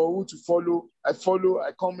 look for who to follow. I follow,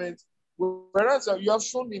 I comment. Whereas you have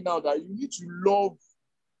shown me now that you need to love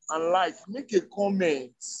and make a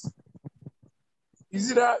comment.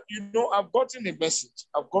 Is it that, I've gotten a message,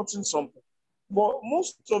 I've gotten something. But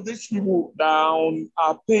most of these people that are on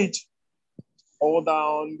our page or that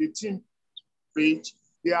are on the team page,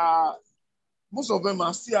 most of them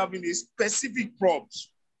are still having a specific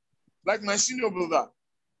prompts. Like my senior brother,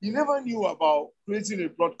 he never knew about creating a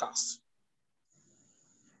broadcast.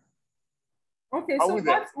 Okay, so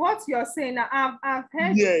what you're saying, I've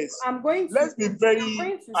heard. Yes. I'm going to. Let's be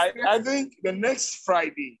very. I think the next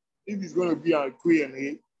Friday, if it's going to be a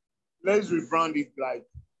Q&A, let's rebrand it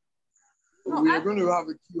we are going to have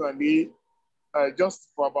a Q&A just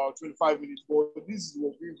for about 25 minutes. But this is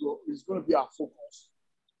what is going to be our focus.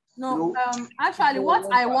 No, actually, what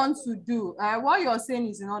I want to do, what you're saying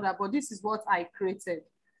is in order, but this is what I created.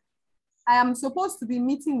 I am supposed to be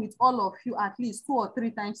meeting with all of you at least 2 or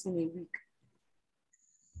 3 times in a week.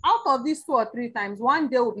 Out of these 2 or 3 times, one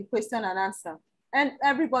day will be question and answer. And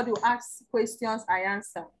everybody will ask questions, I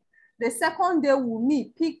answer. The second day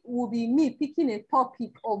will be me picking a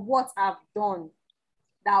topic of what I've done.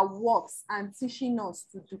 that works and teaching us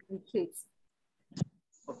to duplicate.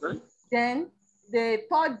 Okay. Then the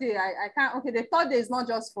third day, I can't, okay, the third day is not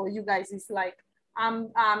just for you guys. It's like,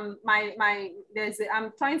 I'm trying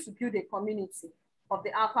to build a community of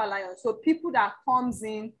the Alpha Lion. So people that comes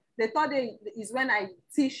in, the third day is when I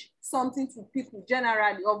teach something to people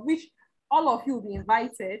generally, of which all of you will be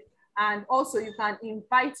invited. And also you can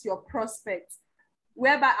invite your prospects,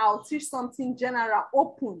 whereby I'll teach something general,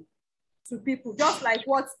 open to people, just like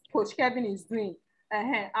what Coach Kevin is doing.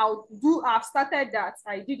 I've started that.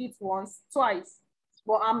 I did it once, twice,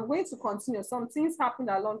 but I'm going to continue. Some things happened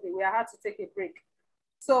along the way. I had to take a break.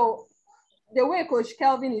 So the way Coach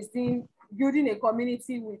Kelvin is doing, building a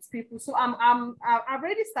community with people. So I've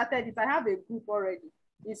already started it. I have a group already.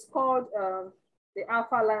 It's called the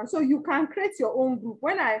Alpha Lion. So you can create your own group.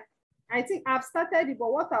 When I think I've started it,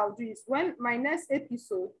 but what I'll do is when my next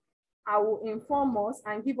episode, I will inform us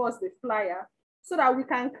and give us the flyer so that we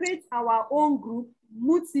can create our own group,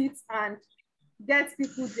 mute it, and get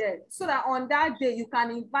people there. So that on that day, you can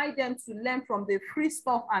invite them to learn from the free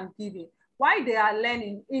stuff I'm giving. While they are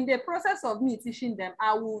learning, in the process of me teaching them,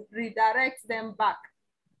 I will redirect them back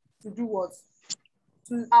to do what?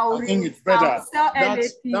 I think it's better.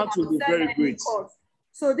 That would be very great.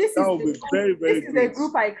 So this is the great.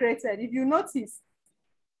 group I created. If you notice,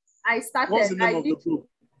 I started. What's the name of the group?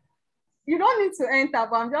 You don't need to enter,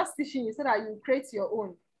 but I'm just teaching you so that you create your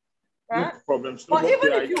own. No problem. But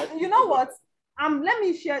even if you know what, let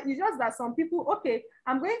me share. It's just that some people, okay,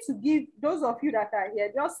 I'm going to give those of you that are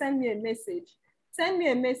here, just send me a message. Send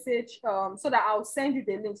me a message so that I'll send you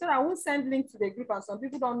the link. So that I won't send link to the group and some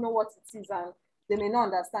people don't know what it is and they may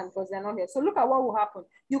not understand because they're not here. So look at what will happen.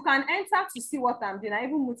 You can enter to see what I'm doing. I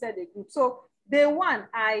even muted the group. So day one,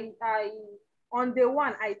 on day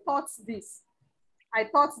one, I taught this. I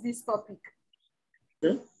taught this topic.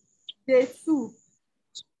 Okay. Day two.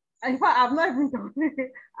 In fact, I've not even done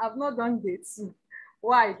it. I've not done day two.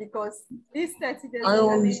 Why? Because this 30 days. I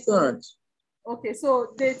understand. Okay,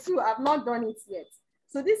 so day two, I've not done it yet.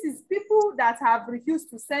 So this is people that have refused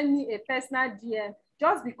to send me a personal DM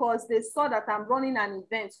just because they saw that I'm running an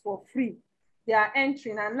event for free. They are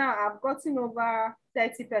entering, and now I've gotten over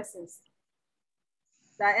 30 persons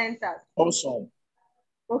that entered. Awesome.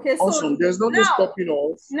 Okay, so awesome. There's nothing stopping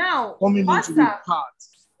us now coming into the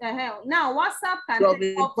part. Now WhatsApp can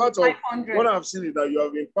take up to 500. What I've seen is that you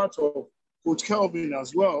have been part of Coach Kelvin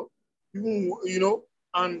as well. Even,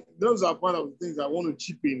 and those are part of the things I want to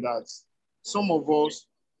chip in, that some of us,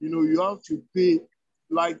 you have to pay,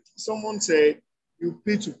 like someone said, you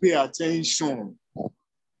pay attention.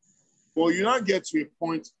 But you not get to a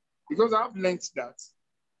point, because I've learned that.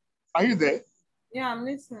 Are you there? Yeah, I'm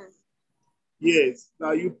listening. Yes,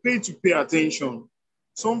 now you pay attention.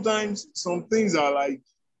 Sometimes some things are like,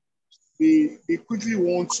 they quickly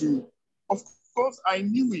want to, of course, I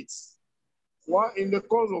knew it. While in the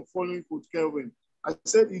course of following Coach Kelvin, I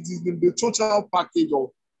said it is the total package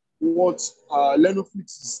of what Lenofit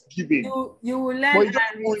is giving. You will learn.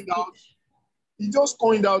 But he just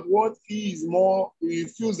coined out what he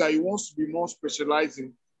feels that he wants to be more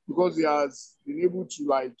specializing, because he has been able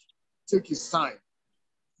to take his time.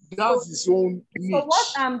 That's his own niche. So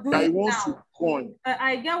what I'm doing that he wants now, to coin.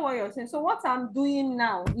 I get what you're saying. So what I'm doing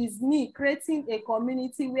now is me creating a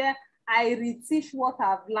community where I reteach what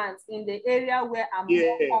I've learned in the area where I'm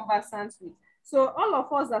more conversant with. So all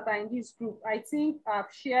of us that are in this group, I think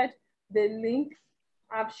I've shared the link.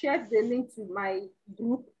 I've shared the link to my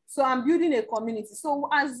group. So I'm building a community. So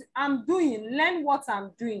as I'm doing, learn what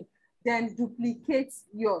I'm doing, then duplicate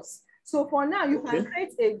yours. So for now, you can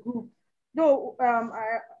create a group. Though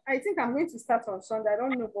I think I'm going to start on Sunday. I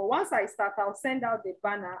don't know, but once I start, I'll send out the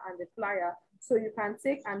banner and the flyer so you can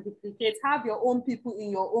take and duplicate. Have your own people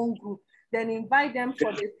in your own group. Then invite them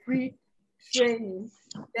for the free training.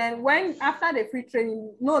 Then after the free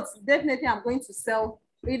training, notes, definitely I'm going to sell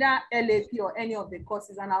either LAP or any of the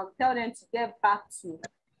courses, and I'll tell them to get back to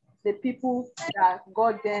the people that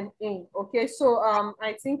got them in. Okay, so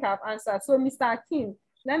I think I've answered. So Mr. Akin,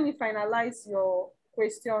 let me finalize your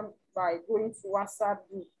question by going to WhatsApp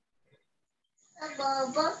group.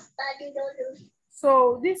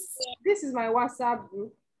 So this is my WhatsApp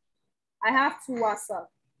group. I have 2 WhatsApp.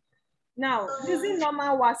 Now, using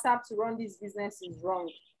normal WhatsApp to run this business is wrong.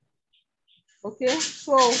 Okay,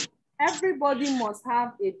 so everybody must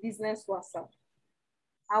have a business WhatsApp.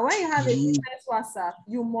 And when you have a business WhatsApp,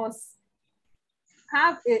 you must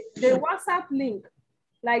have the WhatsApp link.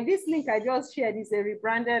 Like this link I just shared is a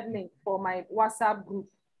rebranded link for my WhatsApp group.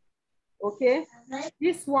 Okay,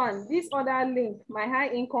 this other link, my high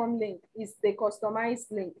income link, is the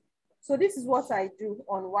customized link. So this is what I do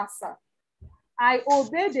on WhatsApp. I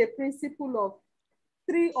obey the principle of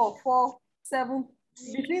 3 or 4, 7,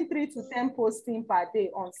 between 3 to 10 posting per day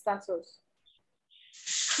on status.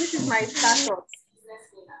 This is my status.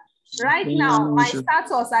 Right now, my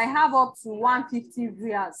status, I have up to 150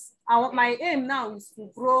 viewers. My aim now is to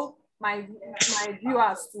grow my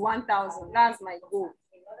viewers to 1,000. That's my goal.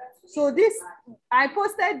 So this, I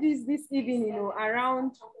posted this evening, you know,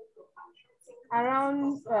 around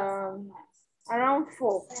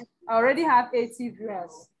 4. I already have 80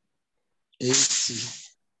 viewers. 80.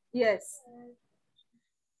 Yes.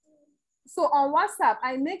 So on WhatsApp,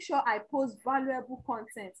 I make sure I post valuable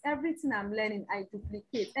content. Everything I'm learning, I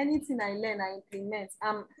duplicate. Anything I learn, I implement.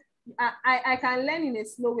 I can learn in a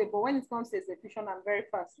slow way, but when it comes to execution, I'm very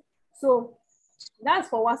fast. So that's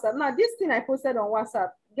for WhatsApp. Now, this thing I posted on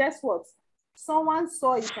WhatsApp, guess what? Someone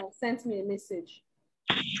saw it and sent me a message.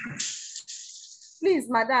 Please,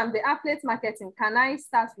 madam, the applet marketing, can I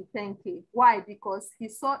start with 10K? Why? Because he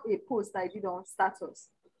saw a post I did on status.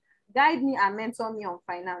 Guide me and mentor me on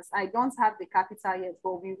finance. I don't have the capital yet,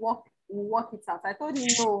 but we work it out. I told him,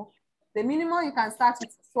 no, the minimum you can start with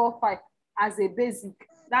is 12.5 as a basic.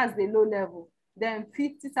 That's the low level. Then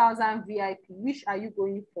 50,000 VIP. Which are you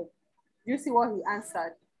going for? Do you see what he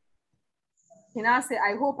answered? He now said,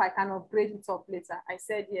 I hope I can upgrade it up later. I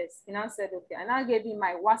said, yes. He now said, okay. I now gave him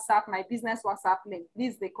my WhatsApp, my business WhatsApp link.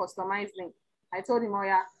 This is the customized link. I told him, oh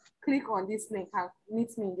yeah, click on this link and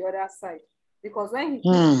meet me on the other side. Because when he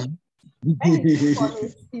clicks on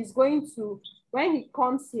it, he's going to, when he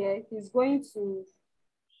comes here, he's going to,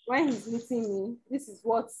 when he's meeting me, this is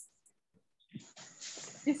what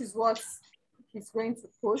he's going to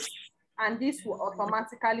post, and this will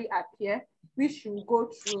automatically appear, which you go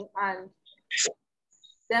through and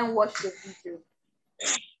then watch the video.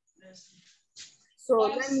 So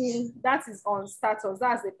that is on status.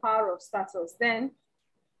 That's the power of status. Then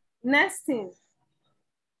next thing,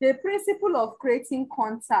 the principle of creating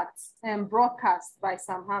contacts and broadcast by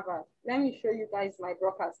Sam Harvard. Let me show you guys my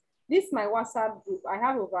broadcast. This is my WhatsApp group. I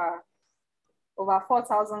have over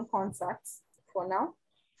 4,000 contacts for now.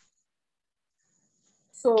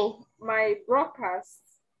 So my broadcast,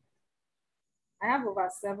 I have over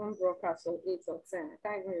 7 broadcasts or 8 or 10. I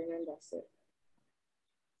can't even remember. So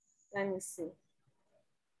let me see.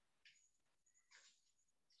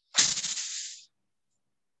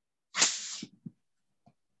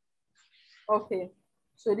 Okay,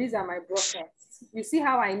 so these are my broadcasts. You see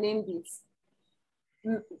how I named it?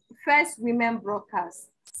 First women broadcast,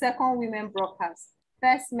 second women broadcast,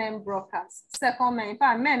 first men broadcast, second men. In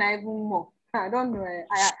fact, men are even more. I don't know.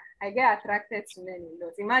 I get attracted to men a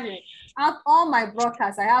lot. Imagine, out all my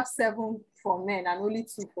broadcasts, I have 7 for men and only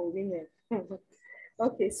 2 for women.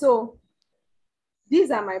 Okay, so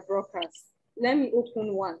these are my broadcasts. Let me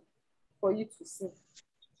open one for you to see.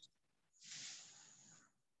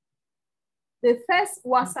 The first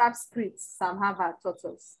WhatsApp script Sam Harvard taught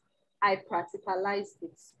us, I practicalized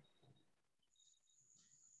it.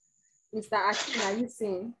 Mr. Akin, are you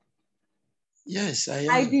seeing? Yes, I am.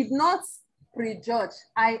 I did not prejudge.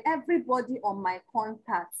 Everybody on my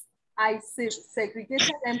contacts, I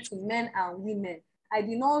segregated them to men and women. I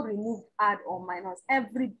did not remove add or minus,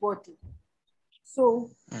 everybody.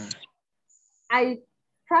 So I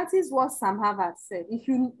practice what Sam Harvard said. If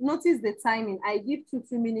you notice the timing, I give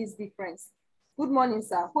 2 minutes difference. Good morning,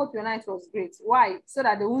 sir. Hope your night was great. Why? So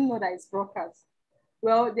that they won't know that it's broadcast.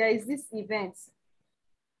 Well, there is this event.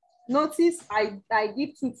 Notice I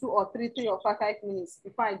give 2 or 3 or 5 minutes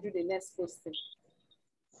before I do the next posting.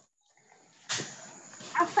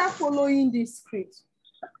 After following this script,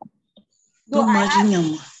 though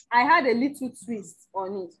I had a little twist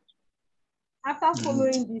on it. After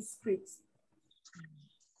following this script,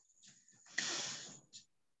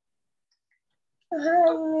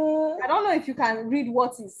 I don't know if you can read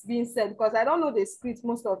what is being said because I don't know the script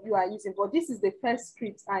most of you are using, but this is the first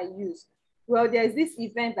script I use. Well, there's this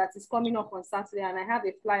event that is coming up on Saturday and I have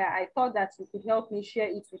a flyer. I thought that you could help me share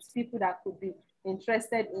it with people that could be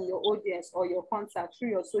interested in your audience or your contact through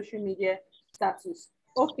your social media status.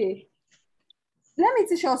 Okay, let me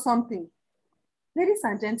teach you something. Ladies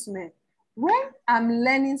and gentlemen, when I'm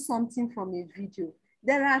learning something from a video,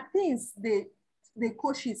 there are things the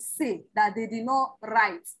coaches say that they did not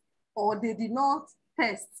write or they did not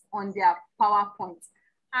test on their PowerPoint.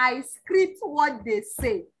 I script what they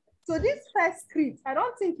say. So this first script, I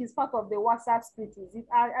don't think it's part of the WhatsApp script, is it?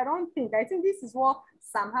 I don't think. I think this is what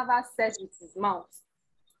Sam Harvard said with his mouth.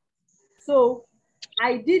 So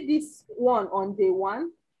I did this one on day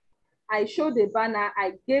 1. I showed the banner,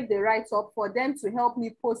 I gave the write-up for them to help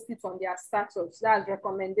me post it on their status. That's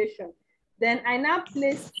recommendation. Then I now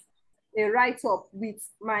placed a write-up with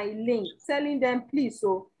my link, telling them, please,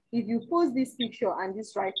 so if you post this picture and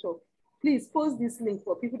this write-up, please post this link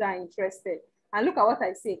for people that are interested. And look at what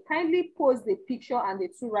I say, kindly post the picture and the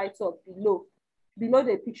two write-up below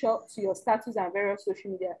the picture to your status and various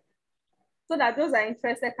social media, so that those that are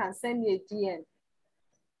interested can send me a DM.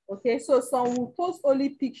 Okay, so some will post only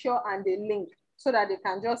picture and the link so that they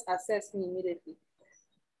can just access me immediately.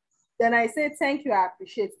 Then I say, thank you, I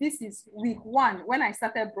appreciate. This is week 1. When I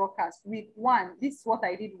started broadcast, week 1, this is what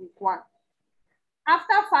I did week 1.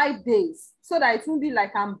 After 5 days, so that it won't be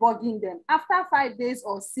like I'm bugging them, after 5 days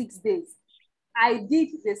or 6 days, I did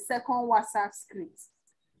the second WhatsApp script.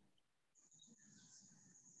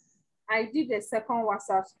 I did the second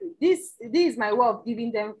WhatsApp script. This is my way of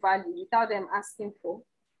giving them value without them asking for.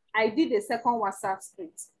 I did the second WhatsApp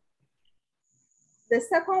script. The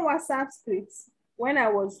second WhatsApp script, when I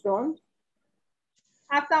was done,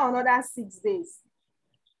 after another 6 days,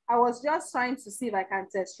 I was just trying to see if I can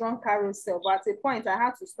test strong carousel, but at a point I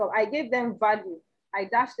had to stop. I gave them value. I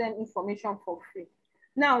dashed them information for free.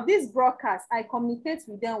 Now, this broadcast, I communicate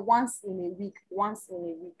with them once in a week.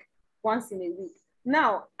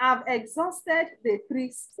 Now, I've exhausted the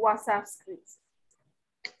 3 WhatsApp scripts.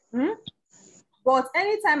 But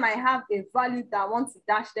anytime I have a value that I want to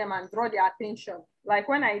dash them and draw their attention, like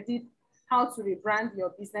when I did how to rebrand your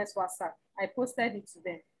business WhatsApp, I posted it to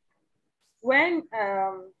them. When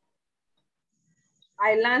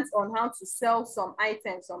I learned on how to sell some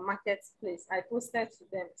items on marketplace, I posted to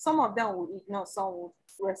them. Some of them would ignore, some would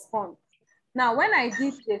respond. Now, when I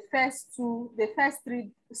did the first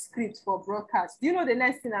 3 scripts for broadcast, do you know the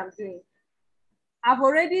next thing I'm doing?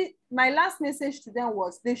 My last message to them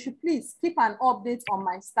was they should please keep an update on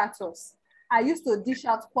my status. I used to dish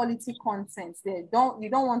out quality content there. You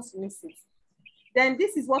don't want to miss it. Then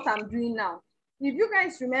this is what I'm doing now. If you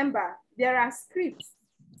guys remember, there are scripts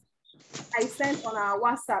I sent on our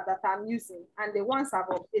WhatsApp that I'm using, and the ones I've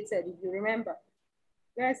updated, if you remember.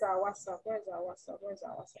 Where's our WhatsApp?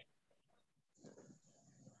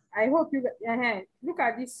 I hope you look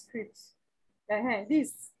at this script.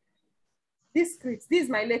 This script, this is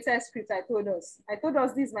my latest script. I told us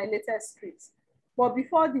this is my latest script. But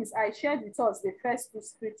before this, I shared with us the first 2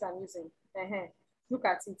 scripts I'm using. Look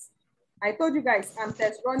at it. I told you guys I'm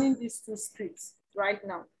test running these 2 scripts right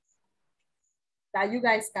now that you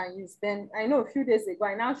guys can use. Then I know a few days ago,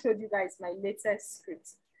 I now showed you guys my latest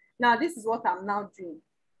script. Now, this is what I'm now doing.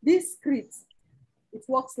 This script, it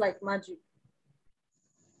works like magic.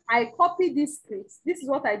 I copy this script. This is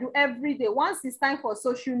what I do every day. Once it's time for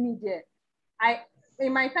social media,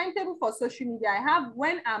 in my timetable for social media, I have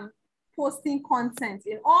when I'm posting content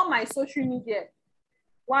in all my social media,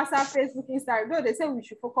 WhatsApp, Facebook, Instagram. Though they say we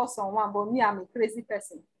should focus on one, but me, I'm a crazy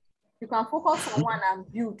person. You can focus on one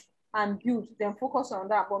and build, then focus on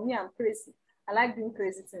that. But me, I'm crazy. I like doing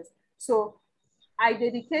crazy things. So I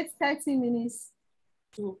dedicate 30 minutes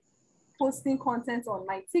to posting content on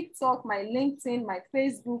my TikTok, my LinkedIn, my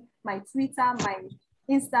Facebook, my Twitter, my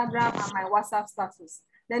Instagram, and my WhatsApp status.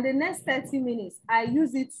 Then the next 30 minutes, I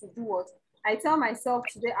use it to do what? I tell myself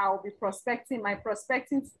today I will be prospecting. My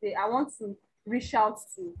prospecting today, I want to reach out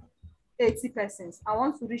to 80 persons. I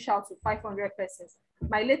want to reach out to 500 persons.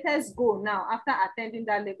 My latest goal now, after attending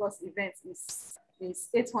that Lagos event, is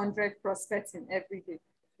 800 prospecting every day.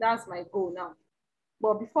 That's my goal now.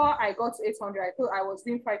 But before I got to 800, I thought I was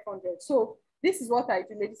doing 500. So this is what I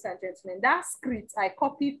do, ladies and gentlemen. That script, I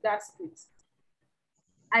copied that script.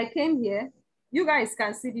 I came here. You guys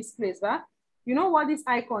can see this place, right? You know what this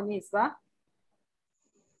icon is, right?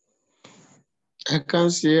 I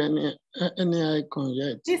can't see any icon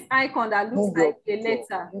yet. This icon that looks like a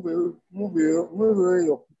letter. Move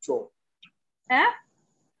your picture. Eh?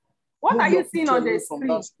 What are you seeing on the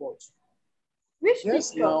screen? Which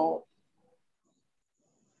picture? Now,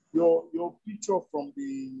 your picture from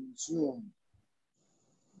the Zoom.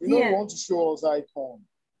 You want to show us icon.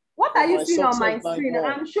 What are you seeing on my screen?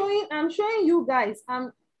 I'm showing you guys.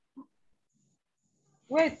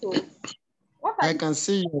 Wait, what are I can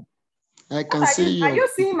see you. I can see you. Are you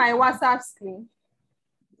seeing my WhatsApp screen?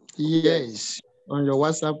 Yes, on your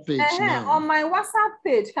WhatsApp page now. On my WhatsApp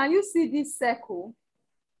page, can you see this circle?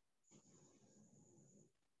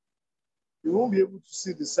 You won't be able to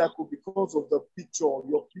see the circle because of the picture,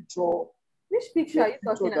 your picture. Which picture are you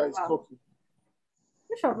talking about?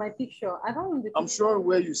 Which of my picture? I don't know the picture. I'm sure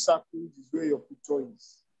where you circled is where your picture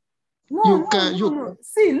is. No.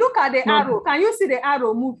 See, look at the arrow. Can you see the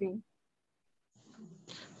arrow moving?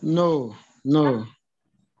 No.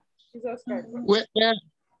 Jesus Christ. Where?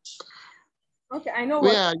 Okay, I know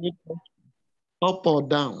where are you? Up or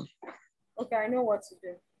down? Okay, I know what to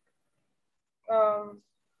do.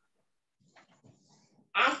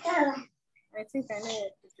 think I know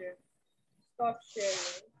what to do. Stop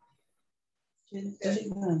sharing.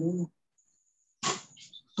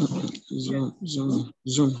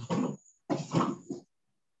 Zoom.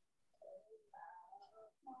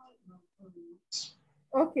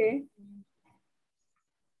 Okay.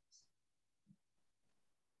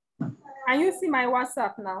 Can you see my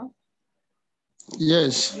WhatsApp now?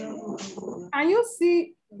 Yes. Can you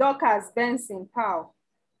see Dorcas Benson Powell?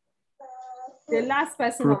 The last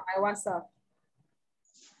person on my WhatsApp.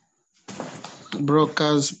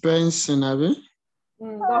 Brokers Benson, have you?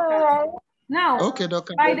 Dorcas. Now, okay,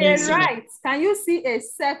 Dorcas by the Benson. right, can you see a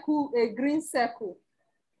circle, a green circle?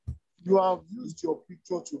 You have used your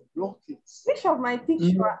picture to block it. Which of my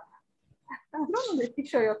picture? I don't know the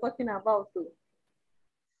picture you're talking about, though.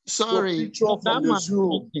 Sorry, that man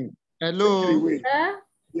talking. Hello.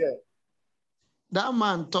 Yeah. That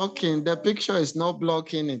man talking, the picture is not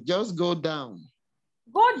blocking it. Just go down.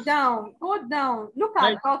 Go down, go down. Look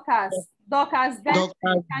at Dorcas. Dorcas Benson.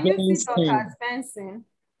 Can you see Dorcas Benson?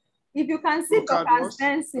 If you can see Dorcas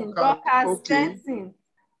Benson, Dorcas Benson.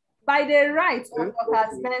 By the right of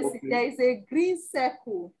Dorcas Benson, there is a green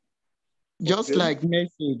circle. Just like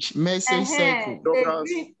message circle.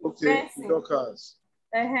 Dorcas, Dorcas.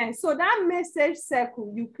 So that message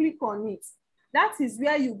circle, you click on it. That is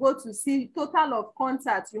where you go to see total of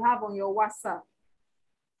contacts you have on your WhatsApp.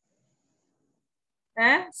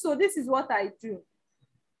 So this is what I do.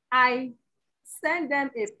 I send them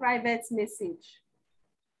a private message,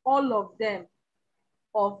 all of them,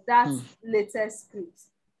 of that latest script.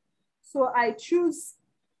 So I choose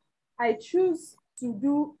to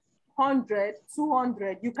do 100,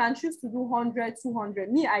 200. You can choose to do 100,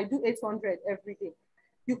 200. Me, I do 800 every day.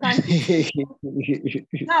 You can.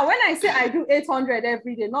 Now, when I say I do 800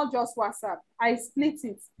 every day, not just WhatsApp, I split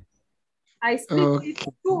it. I split it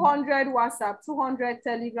 200 WhatsApp, 200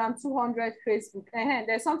 Telegram, 200 Facebook.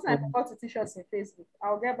 There's something I forgot to teach us in Facebook.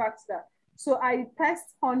 I'll get back to that. So I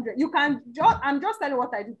test 100. You can I'm just telling you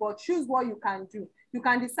what I do, but choose what you can do. You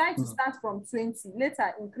can decide to start from 20,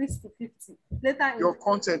 later increase to 50. Later your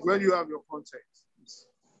content, where do you have your content?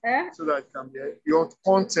 So that it can be your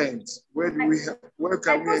content. Where can we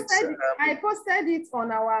I posted it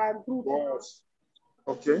on our group.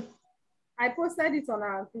 Okay. I posted it on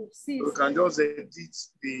our group. See, you can just edit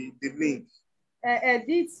the link.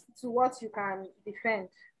 Edit to what you can defend.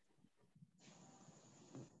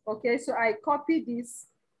 Okay, so I copy this.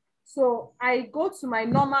 So I go to my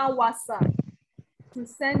normal WhatsApp to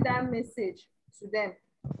send that message to them.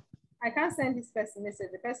 I can't send this person message.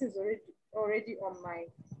 The person is already on my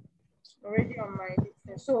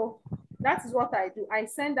list. So that is what I do. I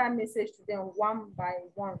send that message to them one by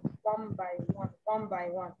one.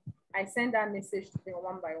 I send that message to them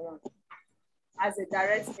one by one as a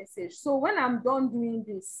direct message. So when I'm done doing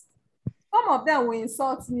this, some of them will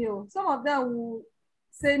insult me. Some of them will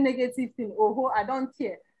say negative thing. Oh, I don't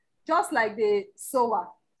care. Just like the sower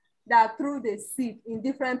that threw the seed in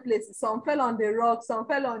different places. Some fell on the rock, some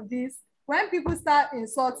fell on this. When people start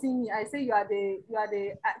insulting me, I say you are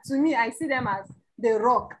the. To me, I see them as the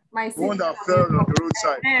rock. My seed. One that fell on the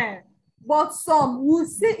roadside. But some will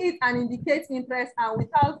see it and indicate interest, and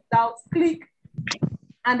without doubt, click,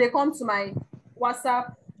 and they come to my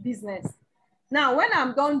WhatsApp business. Now, when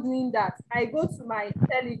I'm done doing that, I go to my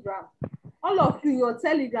Telegram. All of you, your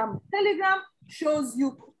Telegram shows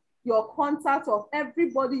you your contact of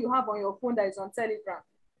everybody you have on your phone that is on Telegram.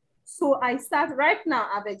 So I start right now.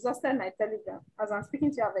 I've exhausted my Telegram. As I'm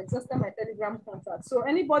speaking to you, I've exhausted my Telegram contact. So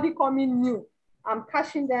anybody coming new, I'm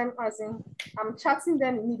caching them, as in I'm chatting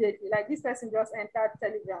them immediately. Like this person just entered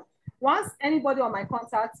Telegram. Once anybody on my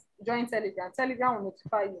contacts join Telegram, Telegram will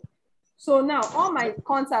notify you. So now all my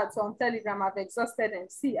contacts on Telegram, I've exhausted them.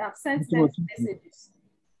 See, I've sent them messages.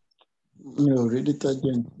 No, read it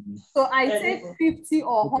again. So I take 50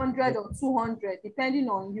 or 100 or 200, depending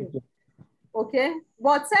on you. Okay,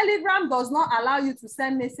 but Telegram does not allow you to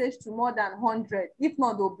send message to more than 100. If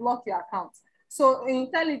not, they'll block your account. So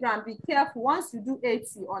in Telegram, be careful. Once you do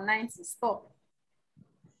 80 or 90, stop.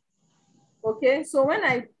 Okay, so when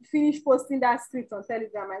I finish posting that script on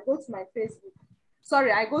Telegram, I go to my Facebook.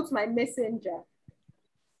 Sorry, I go to my Messenger.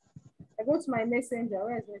 I go to my Messenger.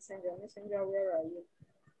 Where is Messenger? Messenger, where are you?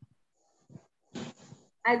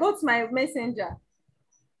 I go to my Messenger.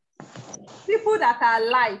 People that are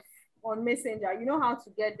live on Messenger, you know how to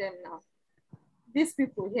get them now. These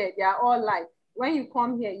people here, they are all live. When you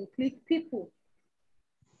come here, you click people.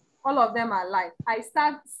 All of them are live. I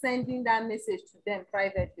start sending that message to them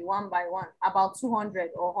privately, one by one, about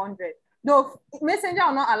 200 or 100. Though Messenger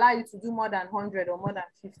will not allow you to do more than 100 or more than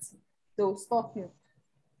 50. They'll stop you.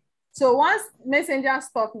 So once Messenger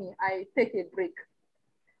stop me, I take a break.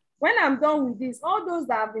 When I'm done with this, all those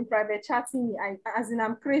that have been private chatting me, as in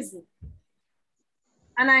I'm crazy.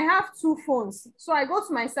 And I have 2 phones. So I go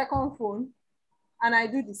to my second phone and I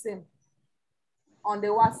do the same on the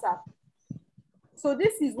WhatsApp. So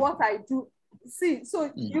this is what I do. See,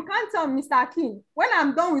 so you can't tell Mr. King, when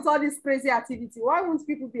I'm done with all this crazy activity, why won't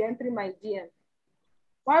people be entering my DM?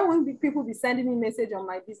 Why won't people be sending me message on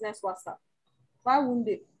my business WhatsApp? Why wouldn't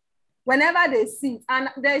they? Whenever they see it. And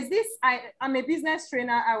there's this, I'm a business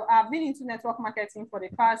trainer. I've been into network marketing for the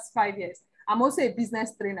past 5 years. I'm also a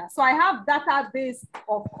business trainer. So I have database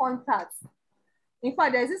of contacts. In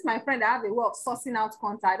fact, there's this, my friend, I have a way of sourcing out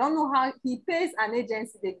contacts. I don't know how he pays an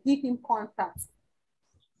agency, they give him contacts.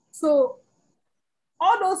 So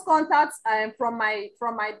all those contacts from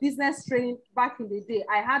my business training back in the day,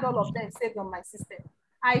 I had all of them saved on my system.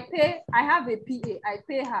 I have a PA, I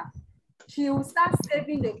pay her. She will start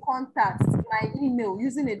saving the contacts in my email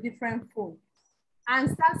using a different phone and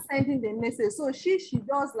start sending the message. So she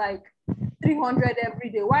does like 300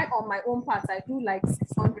 every day. While on my own part, I do like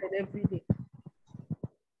 600 every day.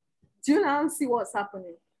 Do you now see what's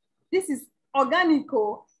happening? This is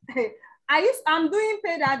organico. I'm doing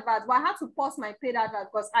paid adverts, but I had to pause my paid adverts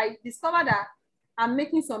because I discovered that I'm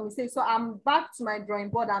making some mistakes. So I'm back to my drawing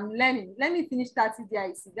board. I'm learning. Let me finish 30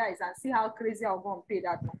 DIC, guys, and see how crazy I'll go on paid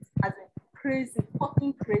adverts. As in crazy,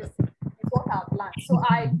 fucking crazy is what I've learned. So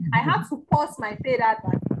I had to pause my paid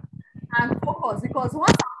adverts and focus, because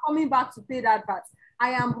once I'm coming back to paid adverts,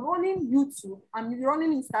 I am running YouTube, I'm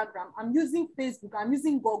running Instagram, I'm using Facebook, I'm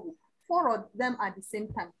using Google, 4 of them at the same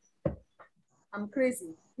time. I'm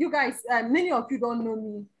crazy. You guys, many of you don't know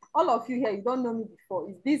me. All of you here, you don't know me before.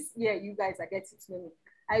 It's this year you guys are getting to know me.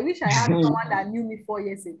 I wish I had someone that knew me 4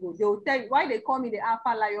 years ago. They will tell you why they call me the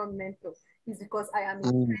Alpha Lion Mentor. Is because I am a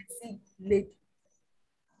crazy lady.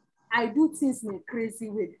 I do things in a crazy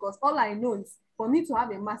way, because all I know is for me to have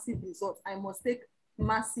a massive result, I must take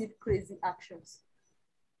massive, crazy actions.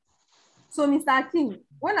 So, Mr. King,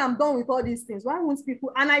 when I'm done with all these things, why won't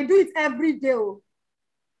people, and I do it every day.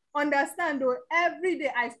 Understand though, every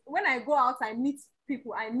day when I go out, I meet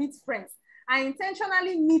people, I meet friends. I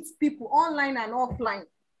intentionally meet people online and offline,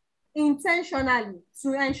 intentionally,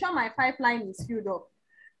 to ensure my pipeline is filled up.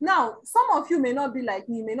 Now, some of you may not be like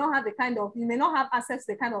me, may not have you may not have access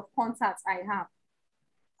to the kind of contacts I have.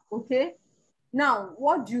 Okay? Now,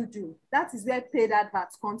 what do? That is where paid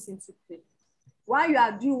adverts comes into play. While you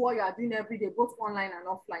are doing what you are doing every day, both online and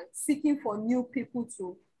offline, seeking for new people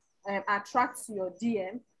to attract to your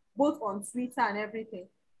DM, both on Twitter and everything,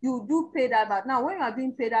 you do paid adverts. Now, when you are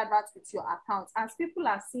doing paid adverts with your account, as people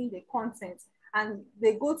are seeing the content and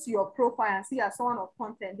they go to your profile and see as someone of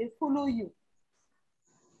content, they follow you.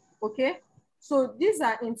 Okay? So these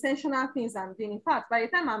are intentional things I'm doing. In fact, by the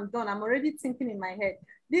time I'm done, I'm already thinking in my head,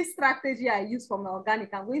 this strategy I use for my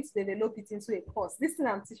organic, I'm going to develop it into a course. This thing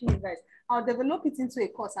I'm teaching you guys, I'll develop it into a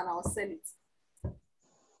course and I'll sell it.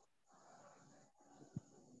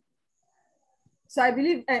 So I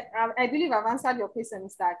believe I've answered your question,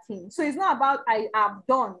 Mr. King. So it's not about I have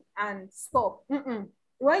done and stop.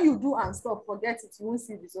 When you do and stop, forget it. You won't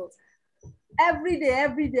see results. Every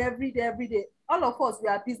day. All of us, we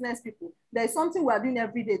are business people. There's something we are doing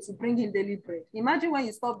every day to bring in daily bread. Imagine when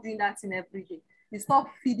you stop doing that thing every day. You stop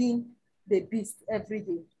feeding the beast every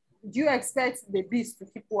day. Do you expect the beast to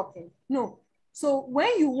keep working? No. So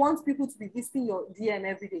when you want people to be visiting your DM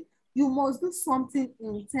every day, you must do something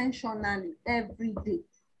intentionally every day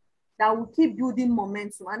that will keep building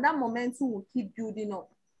momentum, and that momentum will keep building up.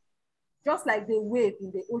 Just like the wave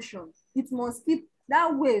in the ocean,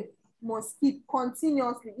 that wave must keep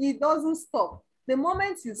continuously. It doesn't stop. The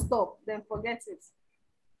moment you stop, then forget it.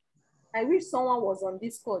 I wish someone was on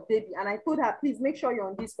Discord, Debbie, and I told her, please make sure you're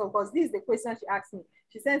on Discord, because this is the question she asked me.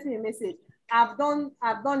 She sent me a message. I've done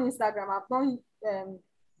Instagram, I've done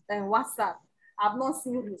WhatsApp. I've not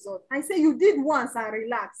seen results. I say, you did once and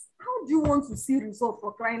relax. How do you want to see results,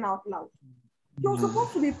 for crying out loud? You're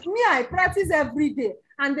supposed to be, me, I practice every day.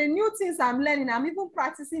 And the new things I'm learning, I'm even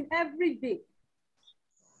practicing every day.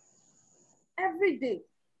 Every day.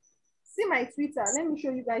 See my Twitter. Let me show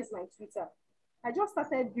you guys my Twitter. I just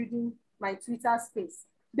started building my Twitter space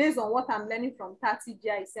based on what I'm learning from 30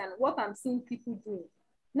 GIC and what I'm seeing people doing.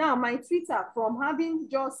 Now, my Twitter, from having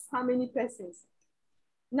just how many persons?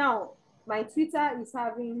 Now, my Twitter is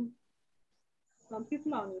having, some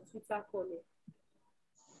people are on the Twitter calling.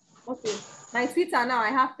 Okay, my Twitter now, I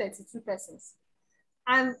have 32 persons.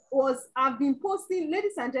 And I've been posting,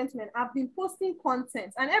 ladies and gentlemen, I've been posting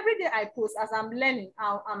content. And every day I post, as I'm learning,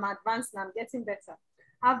 I'm advancing, I'm getting better.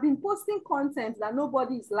 I've been posting content that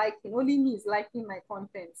nobody is liking, only me is liking my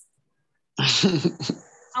content.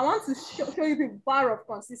 I want to show you the bar of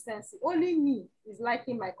consistency. Only me is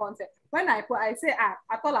liking my content. When I say,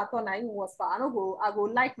 I thought I was far. I go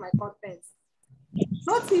like my content.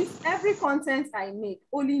 Notice every content I make,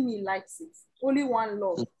 only me likes it. Only one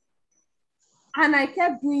love. And I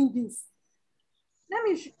kept doing this. Let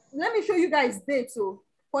me show you guys dates. So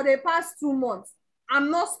for the past 2 months, I'm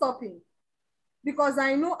not stopping because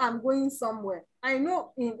I know I'm going somewhere. I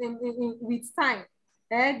know with time.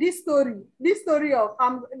 This story of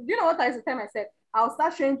you know what I said? I said I'll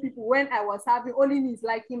start showing people when I was having only me is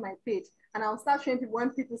liking my page, and I'll start showing people when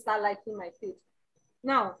people start liking my page.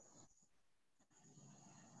 Now,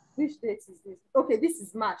 which date is this? Okay, this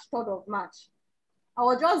is March, 3rd of March. I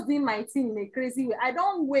was just doing my thing in a crazy way. I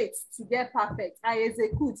don't wait to get perfect. I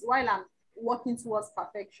execute while I'm working towards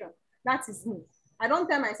perfection. That is me. I don't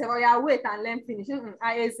tell myself, oh yeah, wait and let me finish.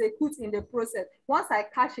 I execute in the process. Once I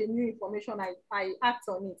catch a new information, I act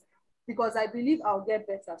on it because I believe I'll get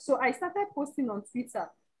better. So I started posting on Twitter.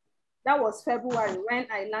 That was February when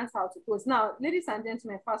I learned how to post. Now, ladies and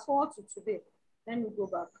gentlemen, fast forward to today. Let me go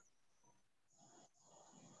back.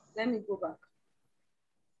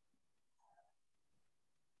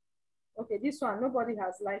 Okay, this one, nobody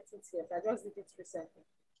has liked it yet. I just did it recently.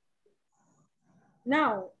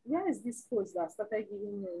 Now, where is this post that started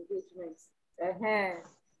giving me engagement?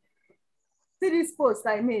 See, this post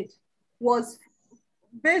I made was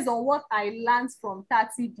based on what I learned from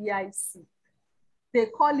 30 DIC. They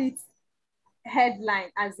call it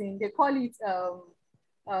headline, as in they call it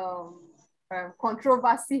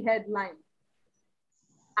controversy headline.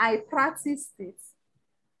 I practiced it.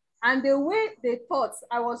 And the way they thought,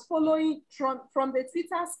 I was following from the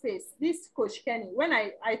Twitter space, this Coach Kenny, when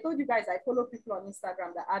I told you guys I follow people on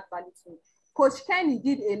Instagram that add value to me. Coach Kenny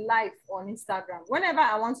did a live on Instagram. Whenever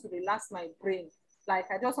I want to relax my brain,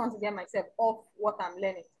 like I just want to get myself off what I'm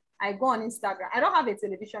learning, I go on Instagram. I don't have a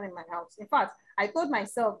television in my house. In fact, I told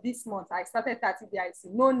myself this month, I started 30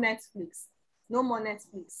 DIC, no Netflix, no more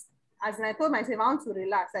Netflix. As in I told myself, I want to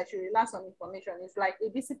relax, I should relax on information. It's like a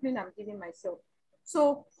discipline I'm giving myself.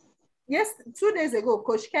 So yes, 2 days ago,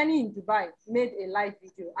 Coach Kenny in Dubai made a live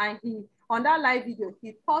video, and on that live video,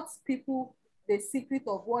 he taught people the secret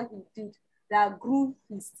of what he did that grew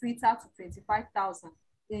his Twitter to 25,000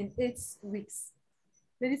 in 8 weeks.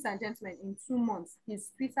 Ladies and gentlemen, in 2 months, his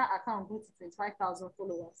Twitter account grew to 25,000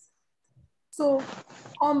 followers. So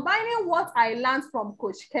combining what I learned from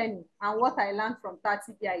Coach Kenny and what I learned from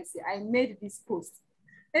 30 DIC, I made this post.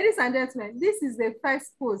 Ladies and gentlemen, this is the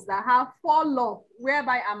first post that have 4 love,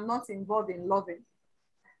 whereby I'm not involved in loving,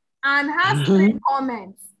 and has 3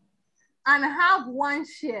 comments, and have 1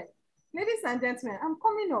 share. Ladies and gentlemen, I'm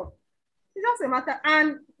coming up. It's just a matter.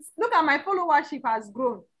 And look at my followership has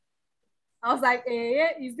grown. I was like,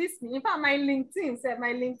 is this me? In fact, my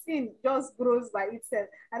LinkedIn just grows by itself.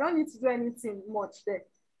 I don't need to do anything much there.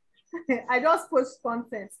 I just post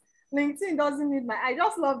content. LinkedIn doesn't need I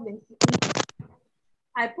just love LinkedIn.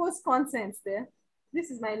 I post content there.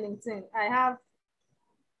 This is my LinkedIn. I have,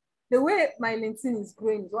 the way my LinkedIn is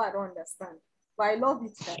growing is what I don't understand. But I love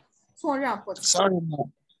it. 240. Sorry,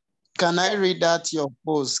 ma'am. Can I read that your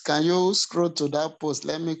post? Can you scroll to that post?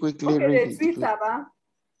 Let me quickly read it. Twitter,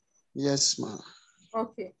 yes, ma'am.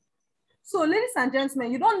 Okay. So, ladies and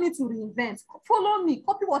gentlemen, you don't need to reinvent. Follow me.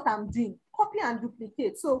 Copy what I'm doing. Copy and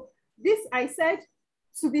duplicate. So, this I said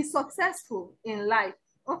to be successful in life.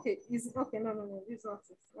 Okay, no, this is not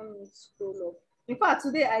it. Let me scroll up. In fact,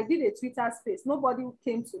 today I did a Twitter space. Nobody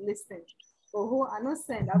came to listen. Oh, I not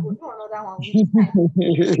send. I will do another one with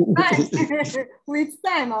time. With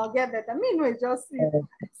time, I'll get better. Me, no, it's just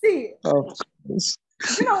see.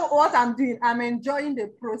 You know what I'm doing? I'm enjoying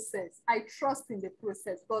the process. I trust in the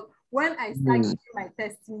process. But when I start giving my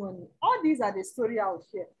testimony, all these are the story I'll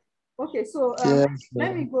share. Okay, so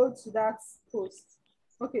let me go to that post.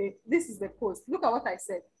 Okay, this is the post. Look at what I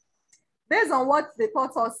said. Based on what they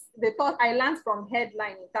taught I learned from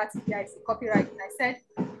headline in 30 DIC copywriting. I said,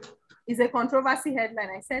 it's a controversy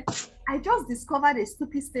headline. I said, I just discovered a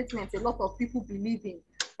stupid statement a lot of people believe in,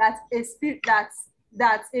 that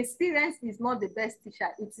experience is not the best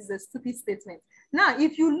teacher. It is a stupid statement. Now,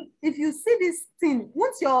 if you see this thing,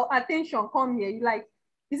 once your attention come here, you're like,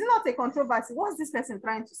 is it not a controversy? What's this person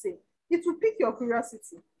trying to say? It will pique your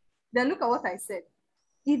curiosity. Then look at what I said.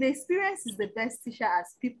 If experience is the best teacher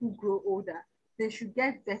as people grow older, they should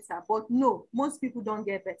get better. But no, most people don't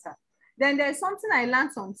get better. Then there's something I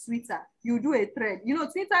learned on Twitter. You do a thread. You know,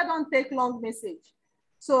 Twitter don't take long message.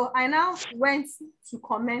 So I now went to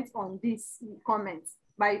comment on this comment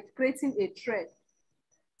by creating a thread.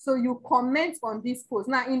 So you comment on this post.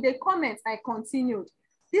 Now in the comments, I continued.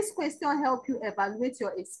 This question helps you evaluate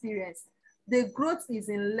your experience. The growth is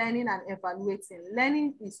in learning and evaluating.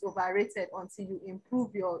 Learning is overrated until you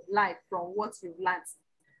improve your life from what you've learned.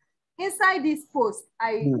 Inside this post,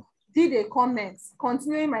 I did a comment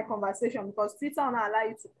continuing my conversation because Twitter will not allow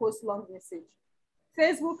you to post long message.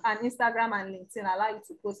 Facebook and Instagram and LinkedIn allow you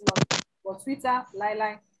to post long message. But Twitter,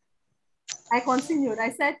 lie. I continued.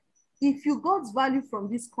 I said, if you got value from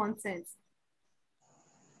this content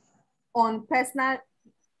on personal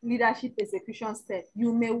leadership execution step,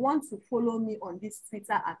 you may want to follow me on this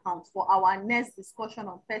Twitter account for our next discussion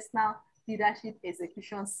on personal leadership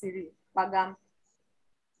execution series. Bagam.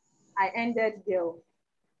 I ended there.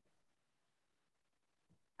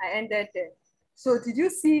 I ended there. So did you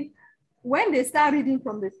see, when they start reading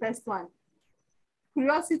from the first one,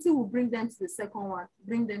 curiosity will bring them to the second one,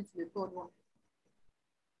 bring them to the third one.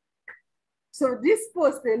 So this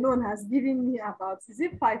post alone has given me about, is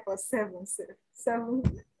it 5 or 7? 7.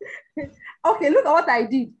 Okay, look at what I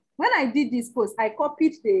did. When I did this post, I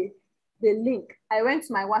copied the link. I went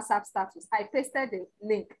to my WhatsApp status. I pasted the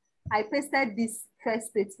link. I pasted this first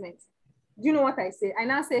statement. Do you know what I say? I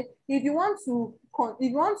now say, if you want to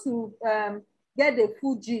get the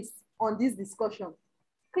full gist on this discussion,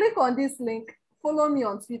 click on this link, follow me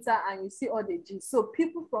on Twitter, and you see all the gist. So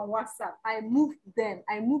people from WhatsApp, I moved their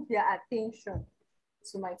attention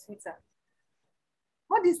to my Twitter.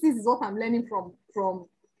 All these things is what I'm learning from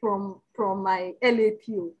my LAPO.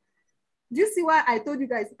 Do you see why I told you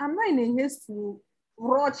guys, I'm not in a haste to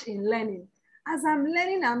rush in learning. As I'm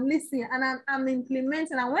learning, I'm listening, and I'm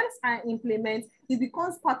implementing. And once I implement, it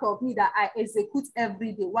becomes part of me that I execute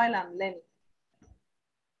every day while I'm learning.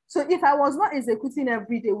 So if I was not executing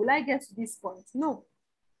every day, will I get to this point? No.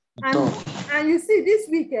 And you see, this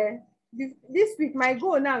week, my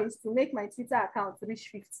goal now is to make my Twitter account reach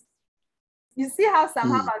 50. You see how Sam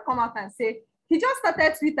Harvard come out and say, he just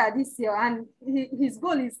started Twitter this year and his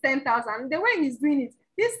goal is 10,000. The way he's doing it,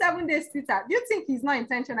 this 7 days Twitter, do you think he's not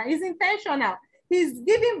intentional? He's intentional. He's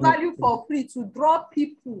giving value for free to draw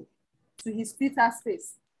people to his Twitter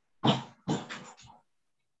space.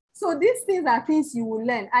 So these things are things you will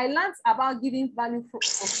learn. I learned about giving value for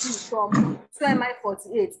free from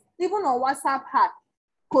 2MI48. Even on WhatsApp hack,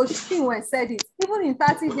 Coach Chinwe said it. Even in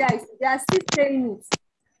 30 days, they are still paying it.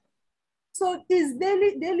 So it's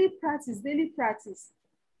daily practice.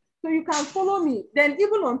 So you can follow me. Then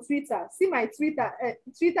even on Twitter, see my Twitter.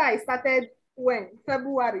 Twitter I started when?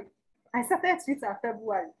 February. I started Twitter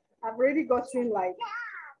February. I've already gotten like,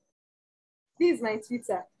 this is my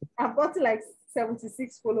Twitter. I've gotten like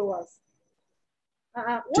 76 followers.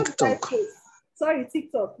 What did I post? Sorry,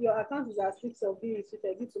 TikTok. Your account is at risk of being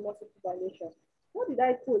retweeted due to multiple violations. What did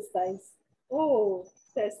I post, guys? Oh,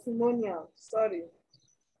 testimonial. Sorry.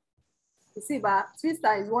 You see, but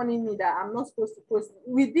Twitter is warning me that I'm not supposed to post.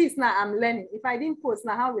 With this now, I'm learning. If I didn't post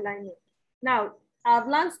now, how will I know? Now, I've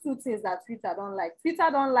learned 2 things that Twitter don't like. Twitter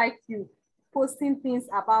don't like you posting things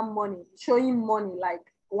about money, showing money like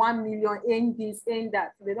 1 million, ain't this, ain't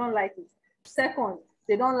that. They don't like it. Second,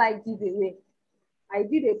 they don't like giveaway. I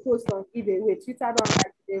did a post on giveaway. Twitter don't like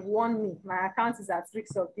it. They've warned me. My account is at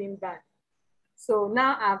risk of being banned. So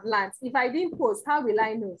now I've learned. If I didn't post, how will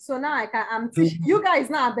I know? So now I'm teaching. You guys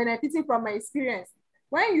now are benefiting from my experience.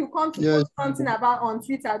 When you come to post something about on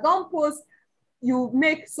Twitter, don't post you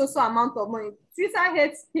make so amount of money. Twitter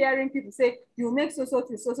hates hearing people say you make so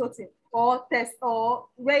thing, or test, or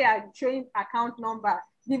where you're showing account number,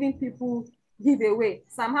 giving people giveaway.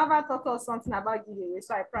 Sam Harvard taught us something about giveaway,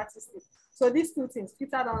 so I practiced it. So these 2 things,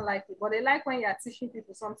 Twitter don't like it, but they like when you're teaching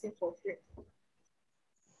people something for free.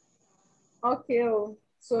 Okay,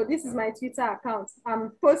 so this is my Twitter account.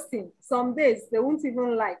 I'm posting. Some days they won't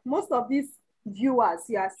even like. Most of these viewers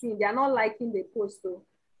you are seeing, they are not liking the post. So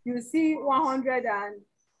you see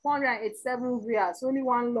 187 viewers, only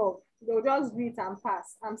 1 love. They'll just read and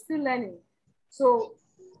pass. I'm still learning. So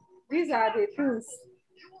these are the things.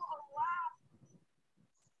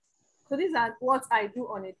 So these are what I do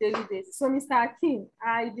on a daily basis. So Mr. Akin,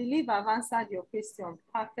 I believe I've answered your question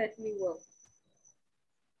perfectly well.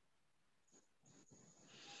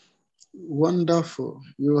 Wonderful.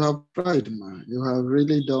 You have tried, man. You have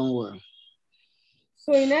really done well.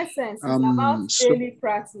 So in essence, it's about daily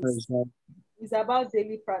practice. It's about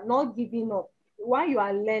daily practice, not giving up. While you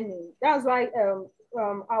are learning, that's why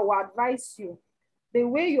I will advise you. The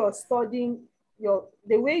way you're studying your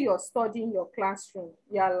classroom,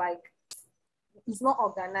 you're like, it's not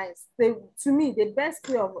organized. To me, the best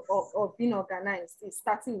way of being organized is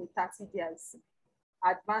starting with 30 days,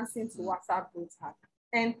 advancing to WhatsApp growth hack.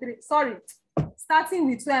 Starting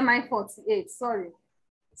with 2MI48,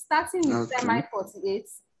 starting with 2MI48,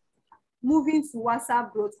 moving to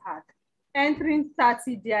WhatsApp growth hack, entering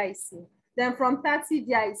 30 DIC, Then from 30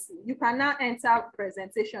 DIC, you can now enter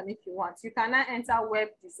presentation if you want. You can now enter web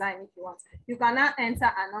design if you want. You can now enter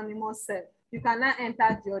anonymous sell. You can now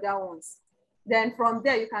enter the other ones. Then from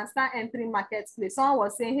there, you can start entering marketplace. Someone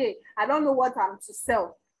was saying, hey, I don't know what I'm to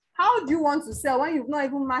sell. How do you want to sell when you've not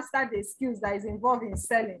even mastered the skills that is involved in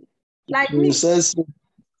selling? Like me. You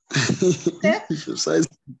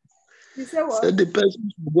say what? So the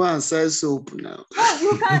person should go and sell soap now. No,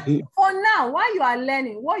 you can. For now, while you are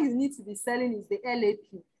learning, what you need to be selling is the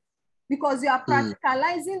LAP. Because you are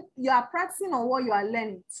practicalizing, you are practicing on what you are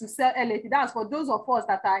learning to sell LAP. That's for those of us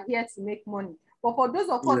that are here to make money. But for those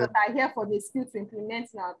of us that are here for the skill to implement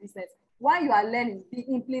in our business, while you are learning, be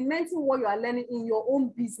implementing what you are learning in your own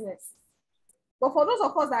business. But for those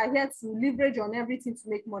of us that are here to leverage on everything to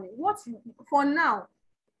make money, for now,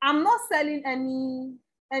 I'm not selling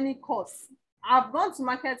any course. I've gone to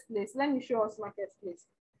marketplace. Let me show us marketplace.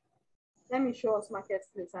 Let me show us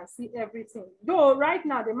marketplace and see everything. Though right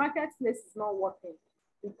now the marketplace is not working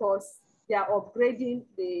because they are upgrading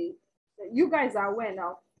you guys are aware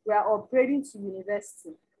now, we are upgrading to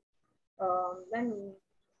university.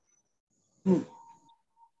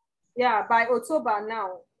 Yeah, by October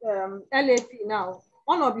now, LAP now,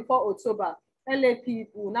 on or before October, LAP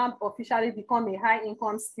will now officially become a high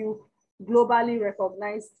income skill globally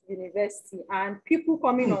recognized university, and people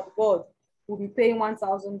coming on board will be paying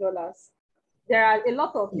 $1,000. There are a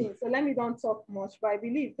lot of things, so let me don't talk much, but I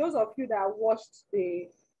believe those of you that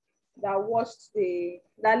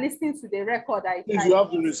listened to the record, you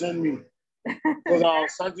have to resend me. Because I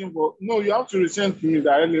was searching for, no, you have to resend to me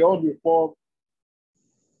directly all the 4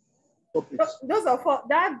 topics. Those of us,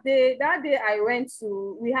 that day I went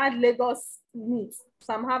to, we had Lagos meet.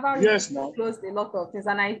 Sam Harvard closed a lot of things,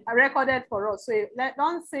 and I recorded for us. So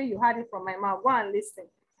don't say you had it from my mouth. Go and listen.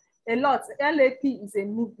 A lot. LAP is a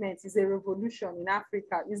movement, is a revolution in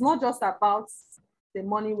Africa. It's not just about the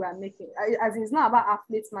money we are making. As it's not about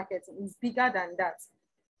affiliate marketing. It's bigger than that.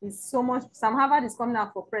 It's so much. Sam Harvard is coming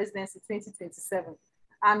out for presidency 2027,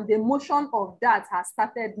 and the motion of that has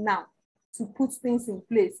started now to put things in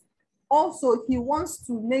place. Also, he wants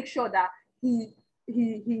to make sure that he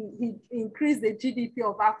increased the GDP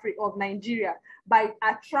of Nigeria by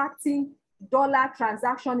attracting dollar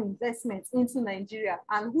transaction investments into Nigeria.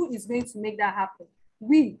 And who is going to make that happen?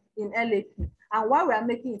 We in LAP. And while we are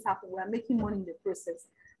making it happen, we are making money in the process.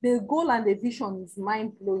 The goal and the vision is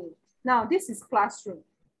mind-blowing. Now, this is classroom.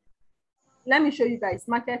 Let me show you guys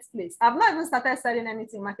marketplace. I've not even started selling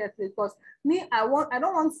anything marketplace because me, I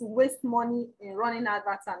don't want to waste money in running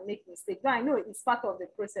adverts and make mistakes. Though I know it's part of the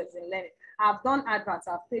process in learning. I've done adverts,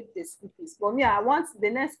 I've paid the school fees. But me, I want the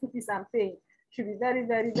next school fees I'm paying should be very,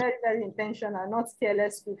 very, very, very intentional, not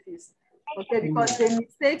careless school fees. Okay, because the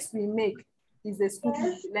mistakes we make is the school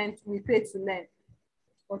fees we pay to learn.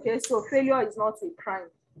 Okay, so failure is not a crime,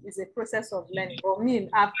 it's a process of learning. But me,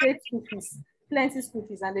 I've paid school fees, plenty school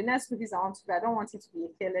fees, and the next school fees I want to pay, I don't want it to be a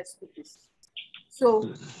careless school fees.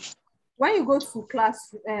 So when you go to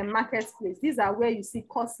class marketplace, these are where you see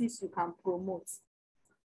courses you can promote.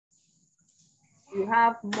 You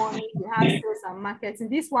have money, you have sales and marketing.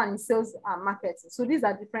 This one is sales and marketing. So these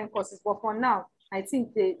are different courses. But for now, I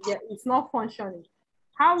think it's not functioning.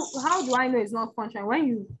 How do I know it's not functioning? When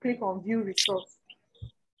you click on view results,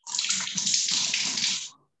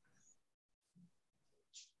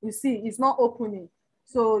 you see it's not opening.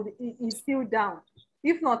 So it's still down.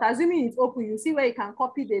 If not, assuming it's open, you see where you can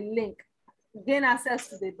copy the link, gain access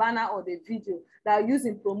to the banner or the video that are used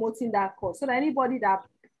in promoting that course. So that anybody that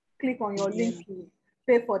click on your link to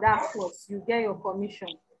pay for that course, you get your commission.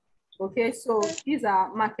 Okay, so these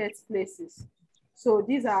are marketplaces. So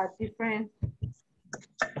these are different.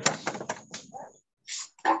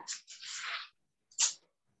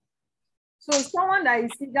 So someone that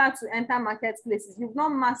is eager to enter marketplaces, you've not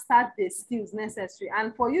mastered the skills necessary.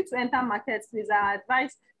 And for you to enter marketplace, I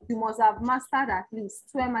advise you must have mastered at least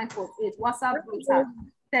 12.48 WhatsApp group,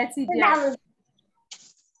 30 days.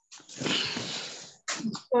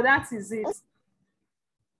 So that is it.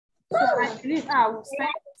 So I believe I will spend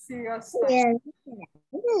serious time.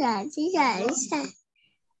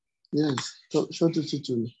 Yes, show it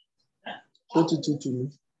to me. Show it to me.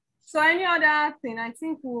 So any other thing? I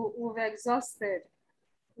think we've exhausted.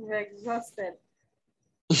 We've exhausted.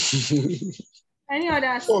 Any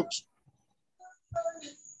other thing?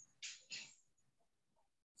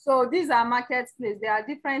 So these are marketplaces. There are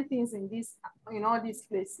different things in all these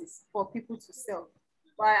places for people to sell.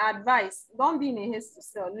 But I advise, don't be in a haste to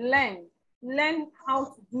sell. Learn how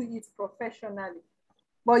to do it professionally.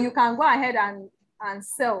 But you can go ahead and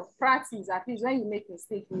sell, practice. At least when you make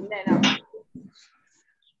mistakes, you learn how.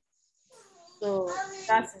 So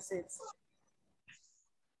that is it.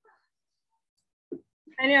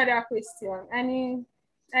 Any other question?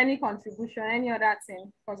 Any contribution? Any other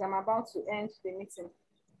thing? Because I'm about to end the meeting.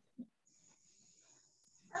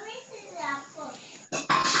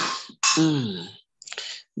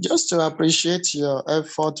 Just to appreciate your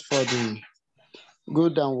effort for the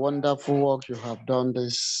good and wonderful work you have done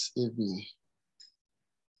this evening.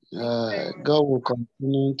 God will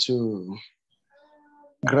continue to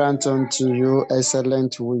grant unto you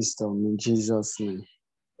excellent wisdom in Jesus' name.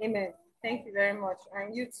 Amen. Thank you very much.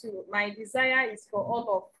 And you too. My desire is for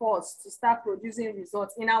all of us to start producing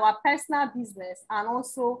results in our personal business and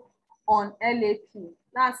also on LAP.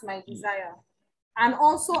 That's my desire. And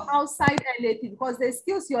also outside LAP, because the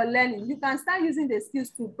skills you're learning, you can start using the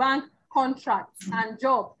skills to bank contracts and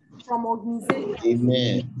job from organizations.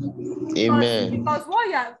 Amen. Amen. Because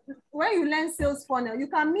when you learn sales funnel, you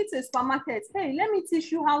can meet a supermarket. Hey, let me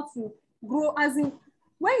teach you how to grow. As in,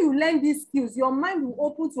 when you learn these skills, your mind will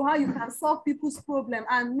open to how you can solve people's problem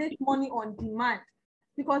and make money on demand.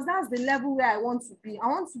 Because that's the level where I want to be. I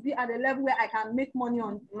want to be at the level where I can make money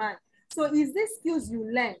on demand. So it's these skills you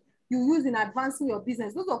learn, you use in advancing your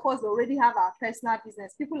business. Those of us that already have our personal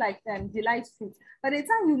business, people like Delight Food. By the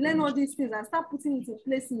time you learn all these things and start putting it in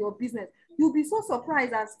place in your business, you'll be so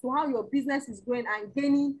surprised as to how your business is growing and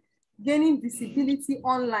gaining visibility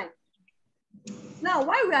online. Now,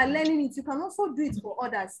 while we are learning it, you can also do it for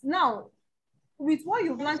others. Now, with what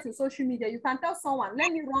you've learned in social media, you can tell someone,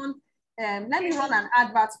 let me run an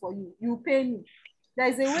advert for you. You pay me.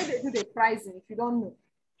 There's a way they do the pricing if you don't know.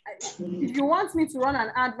 If you want me to run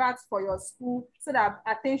an advert for your school so that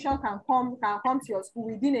attention can come to your school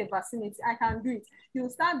within a vicinity, I can do it. You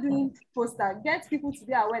start doing poster, get people to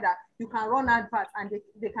be aware that you can run adverts and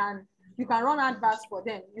you can run adverts for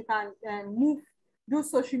them. You can do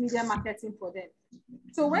social media marketing for them.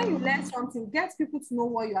 So when you learn something, get people to know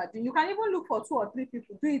what you are doing. You can even look for 2 or 3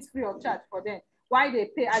 people, do it free of charge for them. Why they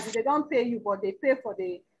pay, as if they don't pay you, but they pay for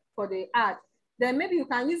the ad. Then maybe you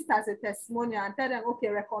can use it as a testimonial and tell them, okay,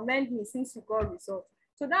 recommend me since you got results.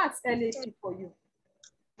 So that's LAP for you.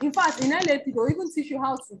 In fact, in LAP, they'll even teach you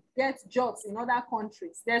how to get jobs in other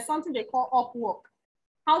countries. There's something they call Upwork.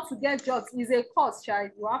 How to get jobs is a course,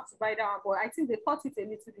 child. You have to buy that one, but I think they cut it a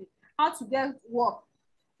little bit. How to get work.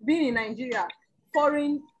 Being in Nigeria,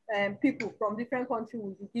 foreign people from different countries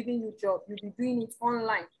will be giving you jobs. You'll be doing it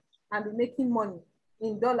online and be making money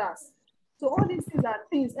in dollars. So all these things are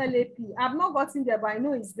things LAP. I've not gotten there, but I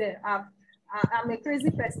know it's there. I'm a crazy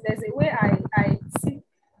person. There's a way I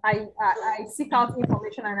seek out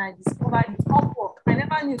information and I discover it. Upwork. I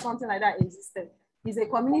never knew something like that existed. It's a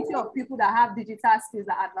community of people that have digital skills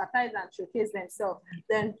that advertise and showcase themselves.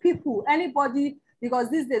 Then people, anybody, because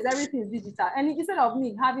these days everything is digital. And instead of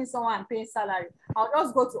me having someone paying salary, I'll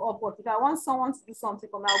just go to Upwork. If I want someone to do something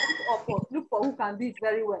for me, I'll go to Upwork, look for who can do it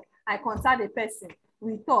very well. I contact the person.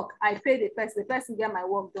 We talk, I pay the person get my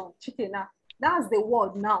work done. Chicken now. That's the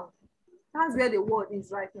world now. That's where the world is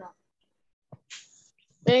right now.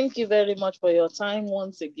 Thank you very much for your time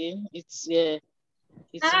once again. It's really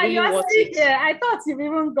you're worth still it. here. I thought you've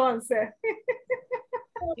even gone, sir.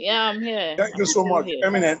 Yeah, I'm here. Thank you so much,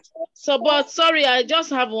 Eminent. So, but sorry, I just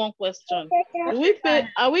have one question.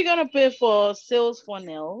 Are we gonna pay for sales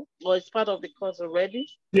funnel, or it's part of the course already?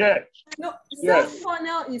 Yeah. No, sales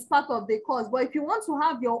funnel is part of the course, but if you want to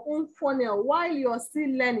have your own funnel while you're still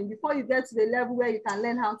learning, before you get to the level where you can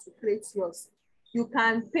learn how to create yours, you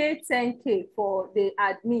can pay 10K for the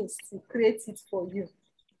admins to create it for you.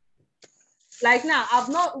 Like now,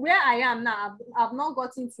 where I am now, I've not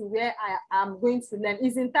gotten to where I am going to learn.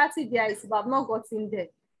 It's in 30 days, but I've not gotten there.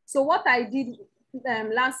 So what I did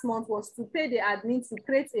last month was to pay the admin to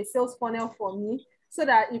create a sales funnel for me so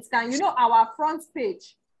that it can, our front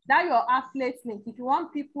page, that your affiliate link, if you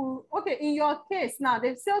want people, okay, in your case now,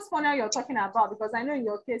 the sales funnel you're talking about, because I know in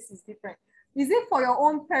your case is different. Is it for your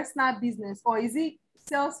own personal business or is it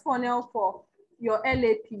sales funnel for your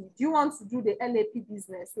LAP? Do you want to do the LAP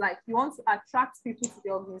business? Like you want to attract people to the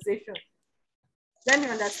organization? Let me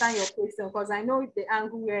understand your question because I know the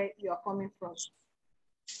angle where you're coming from.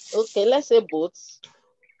 Okay, let's say both.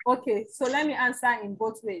 Okay, so let me answer in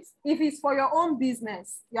both ways. If it's for your own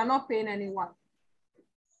business, you're not paying anyone.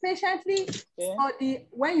 Patiently study.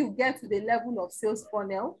 When you get to the level of sales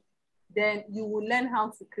funnel, then you will learn how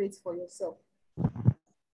to create for yourself.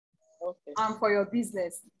 Okay. And for your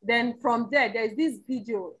business. Then from there's this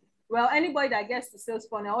video. Well, anybody that gets to sales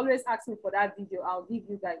funnel always ask me for that video. I'll give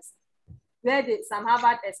you guys where Sam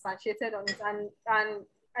Harvard expatiated on it, and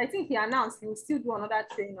I think he announced he will still do another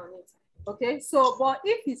training on it. Okay, so but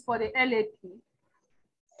if it's for the LAP,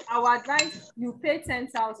 our advice, you pay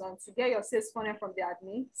 10,000 to get your sales funnel from the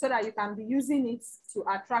admin so that you can be using it to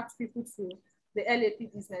attract people to the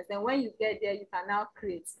LAP business. Then when you get there, you can now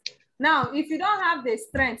create. Now, if you don't have the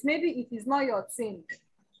strength, maybe if it's not your thing,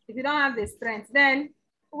 if you don't have the strength, then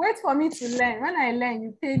wait for me to learn. When I learn,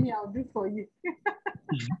 you pay me, I'll do for you.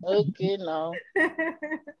 Okay, now.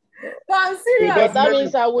 So I'm serious. But that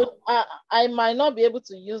means I might not be able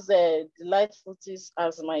to use Delight Fruities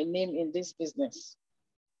as my name in this business.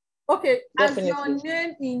 Okay, Definitely. as your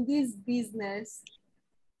name in this business,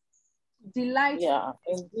 Delight. Yeah,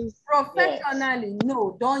 in this, professionally, yes.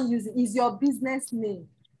 No, don't use it. It's your business name.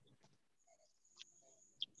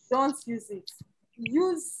 Don't use it.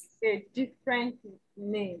 Use a different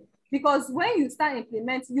name, because when you start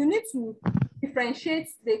implementing, you need to differentiate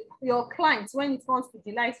your clients when it comes to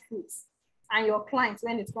Delight Fruits and your clients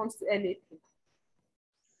when it comes to LAP.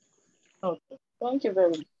 Okay, thank you very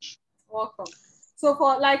much. Welcome. So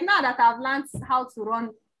for like now that I've learned how to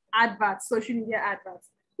run adverts, social media adverts,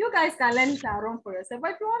 you guys can learn it and run for yourself.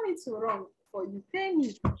 But if you want me to run for you, pay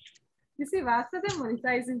me. You see, I started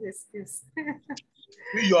monetizing the skills.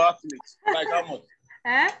 Be your affiliate. Like how much?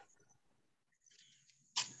 Eh?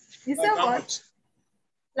 You like say how what? Much?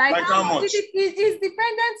 Like how much? It's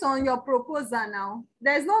dependent on your proposal now.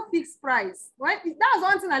 There's no fixed price. That's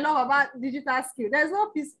one thing I love about digital skill. There's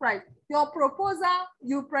no fixed price. Your proposal,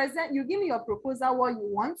 you give me your proposal, what you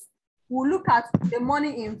want. We'll look at the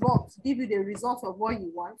money involved to give you the result of what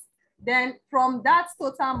you want. Then from that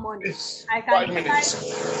total money, I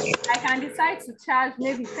can decide to charge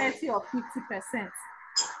maybe 30 or 50%.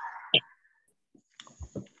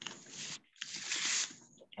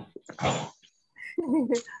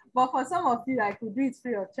 But for some of you, I could do it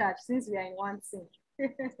free of charge since we are in one team.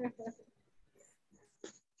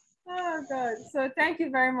 Oh God. So thank you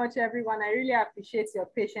very much, everyone. I really appreciate your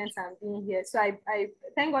patience and being here. So I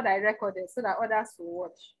thank God I recorded so that others will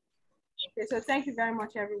watch. Okay, so thank you very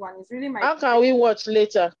much, everyone. It's really my How can we watch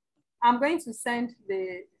later? I'm going to send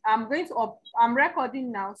I'm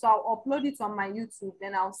recording now, so I'll upload it on my YouTube,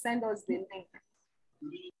 then I'll send us the link.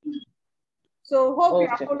 So hope you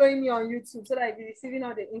are following me on YouTube so that I'll be receiving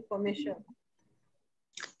all the information.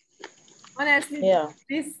 Honestly, yeah.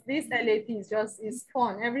 This LAP is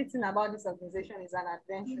fun. Everything about this organization is an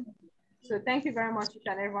adventure. So thank you very much, each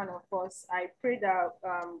and every one of us. I pray that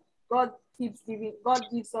God gives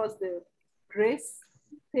us the grace,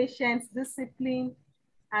 patience, discipline,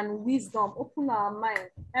 and wisdom. Open our mind.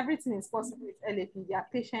 Everything is possible with LAP. They are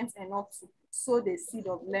patient enough to sow the seed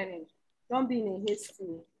of learning. Don't be in a haste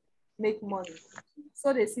to make money.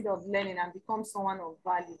 Sow the seed of learning and become someone of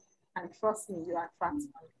value. And trust me, you attract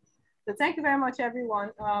money. So thank you very much,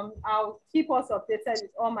 everyone. I'll keep us updated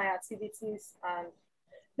with all my activities. And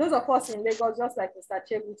those of us in Lagos, just like Mr.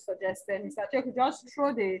 Chegu suggested, Mr. Chegu, just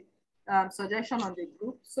throw the suggestion on the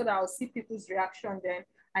group so that I'll see people's reaction then.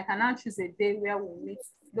 I can now choose a day where we'll meet,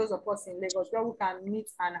 those of us in Lagos, where we can meet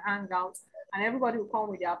and hang out, and everybody will come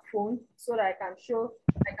with their phone so that I can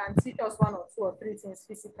teach us 1 or 2 or 3 things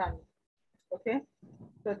physically. Okay?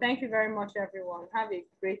 So thank you very much, everyone. Have a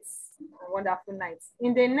great, wonderful night.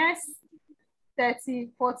 In the next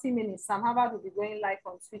 30-40 minutes, Sam Harvard will be going live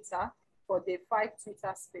on Twitter for the 5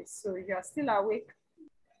 Twitter space. So if you're still awake,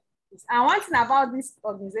 and one thing about this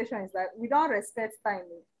organization is that we don't respect time.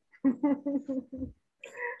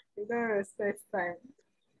 We don't respect time.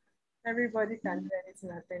 Everybody can do anything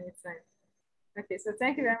at any time. Okay, so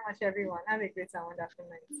thank you very much, everyone. Have a great and wonderful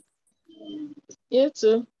night. You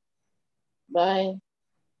too. Bye.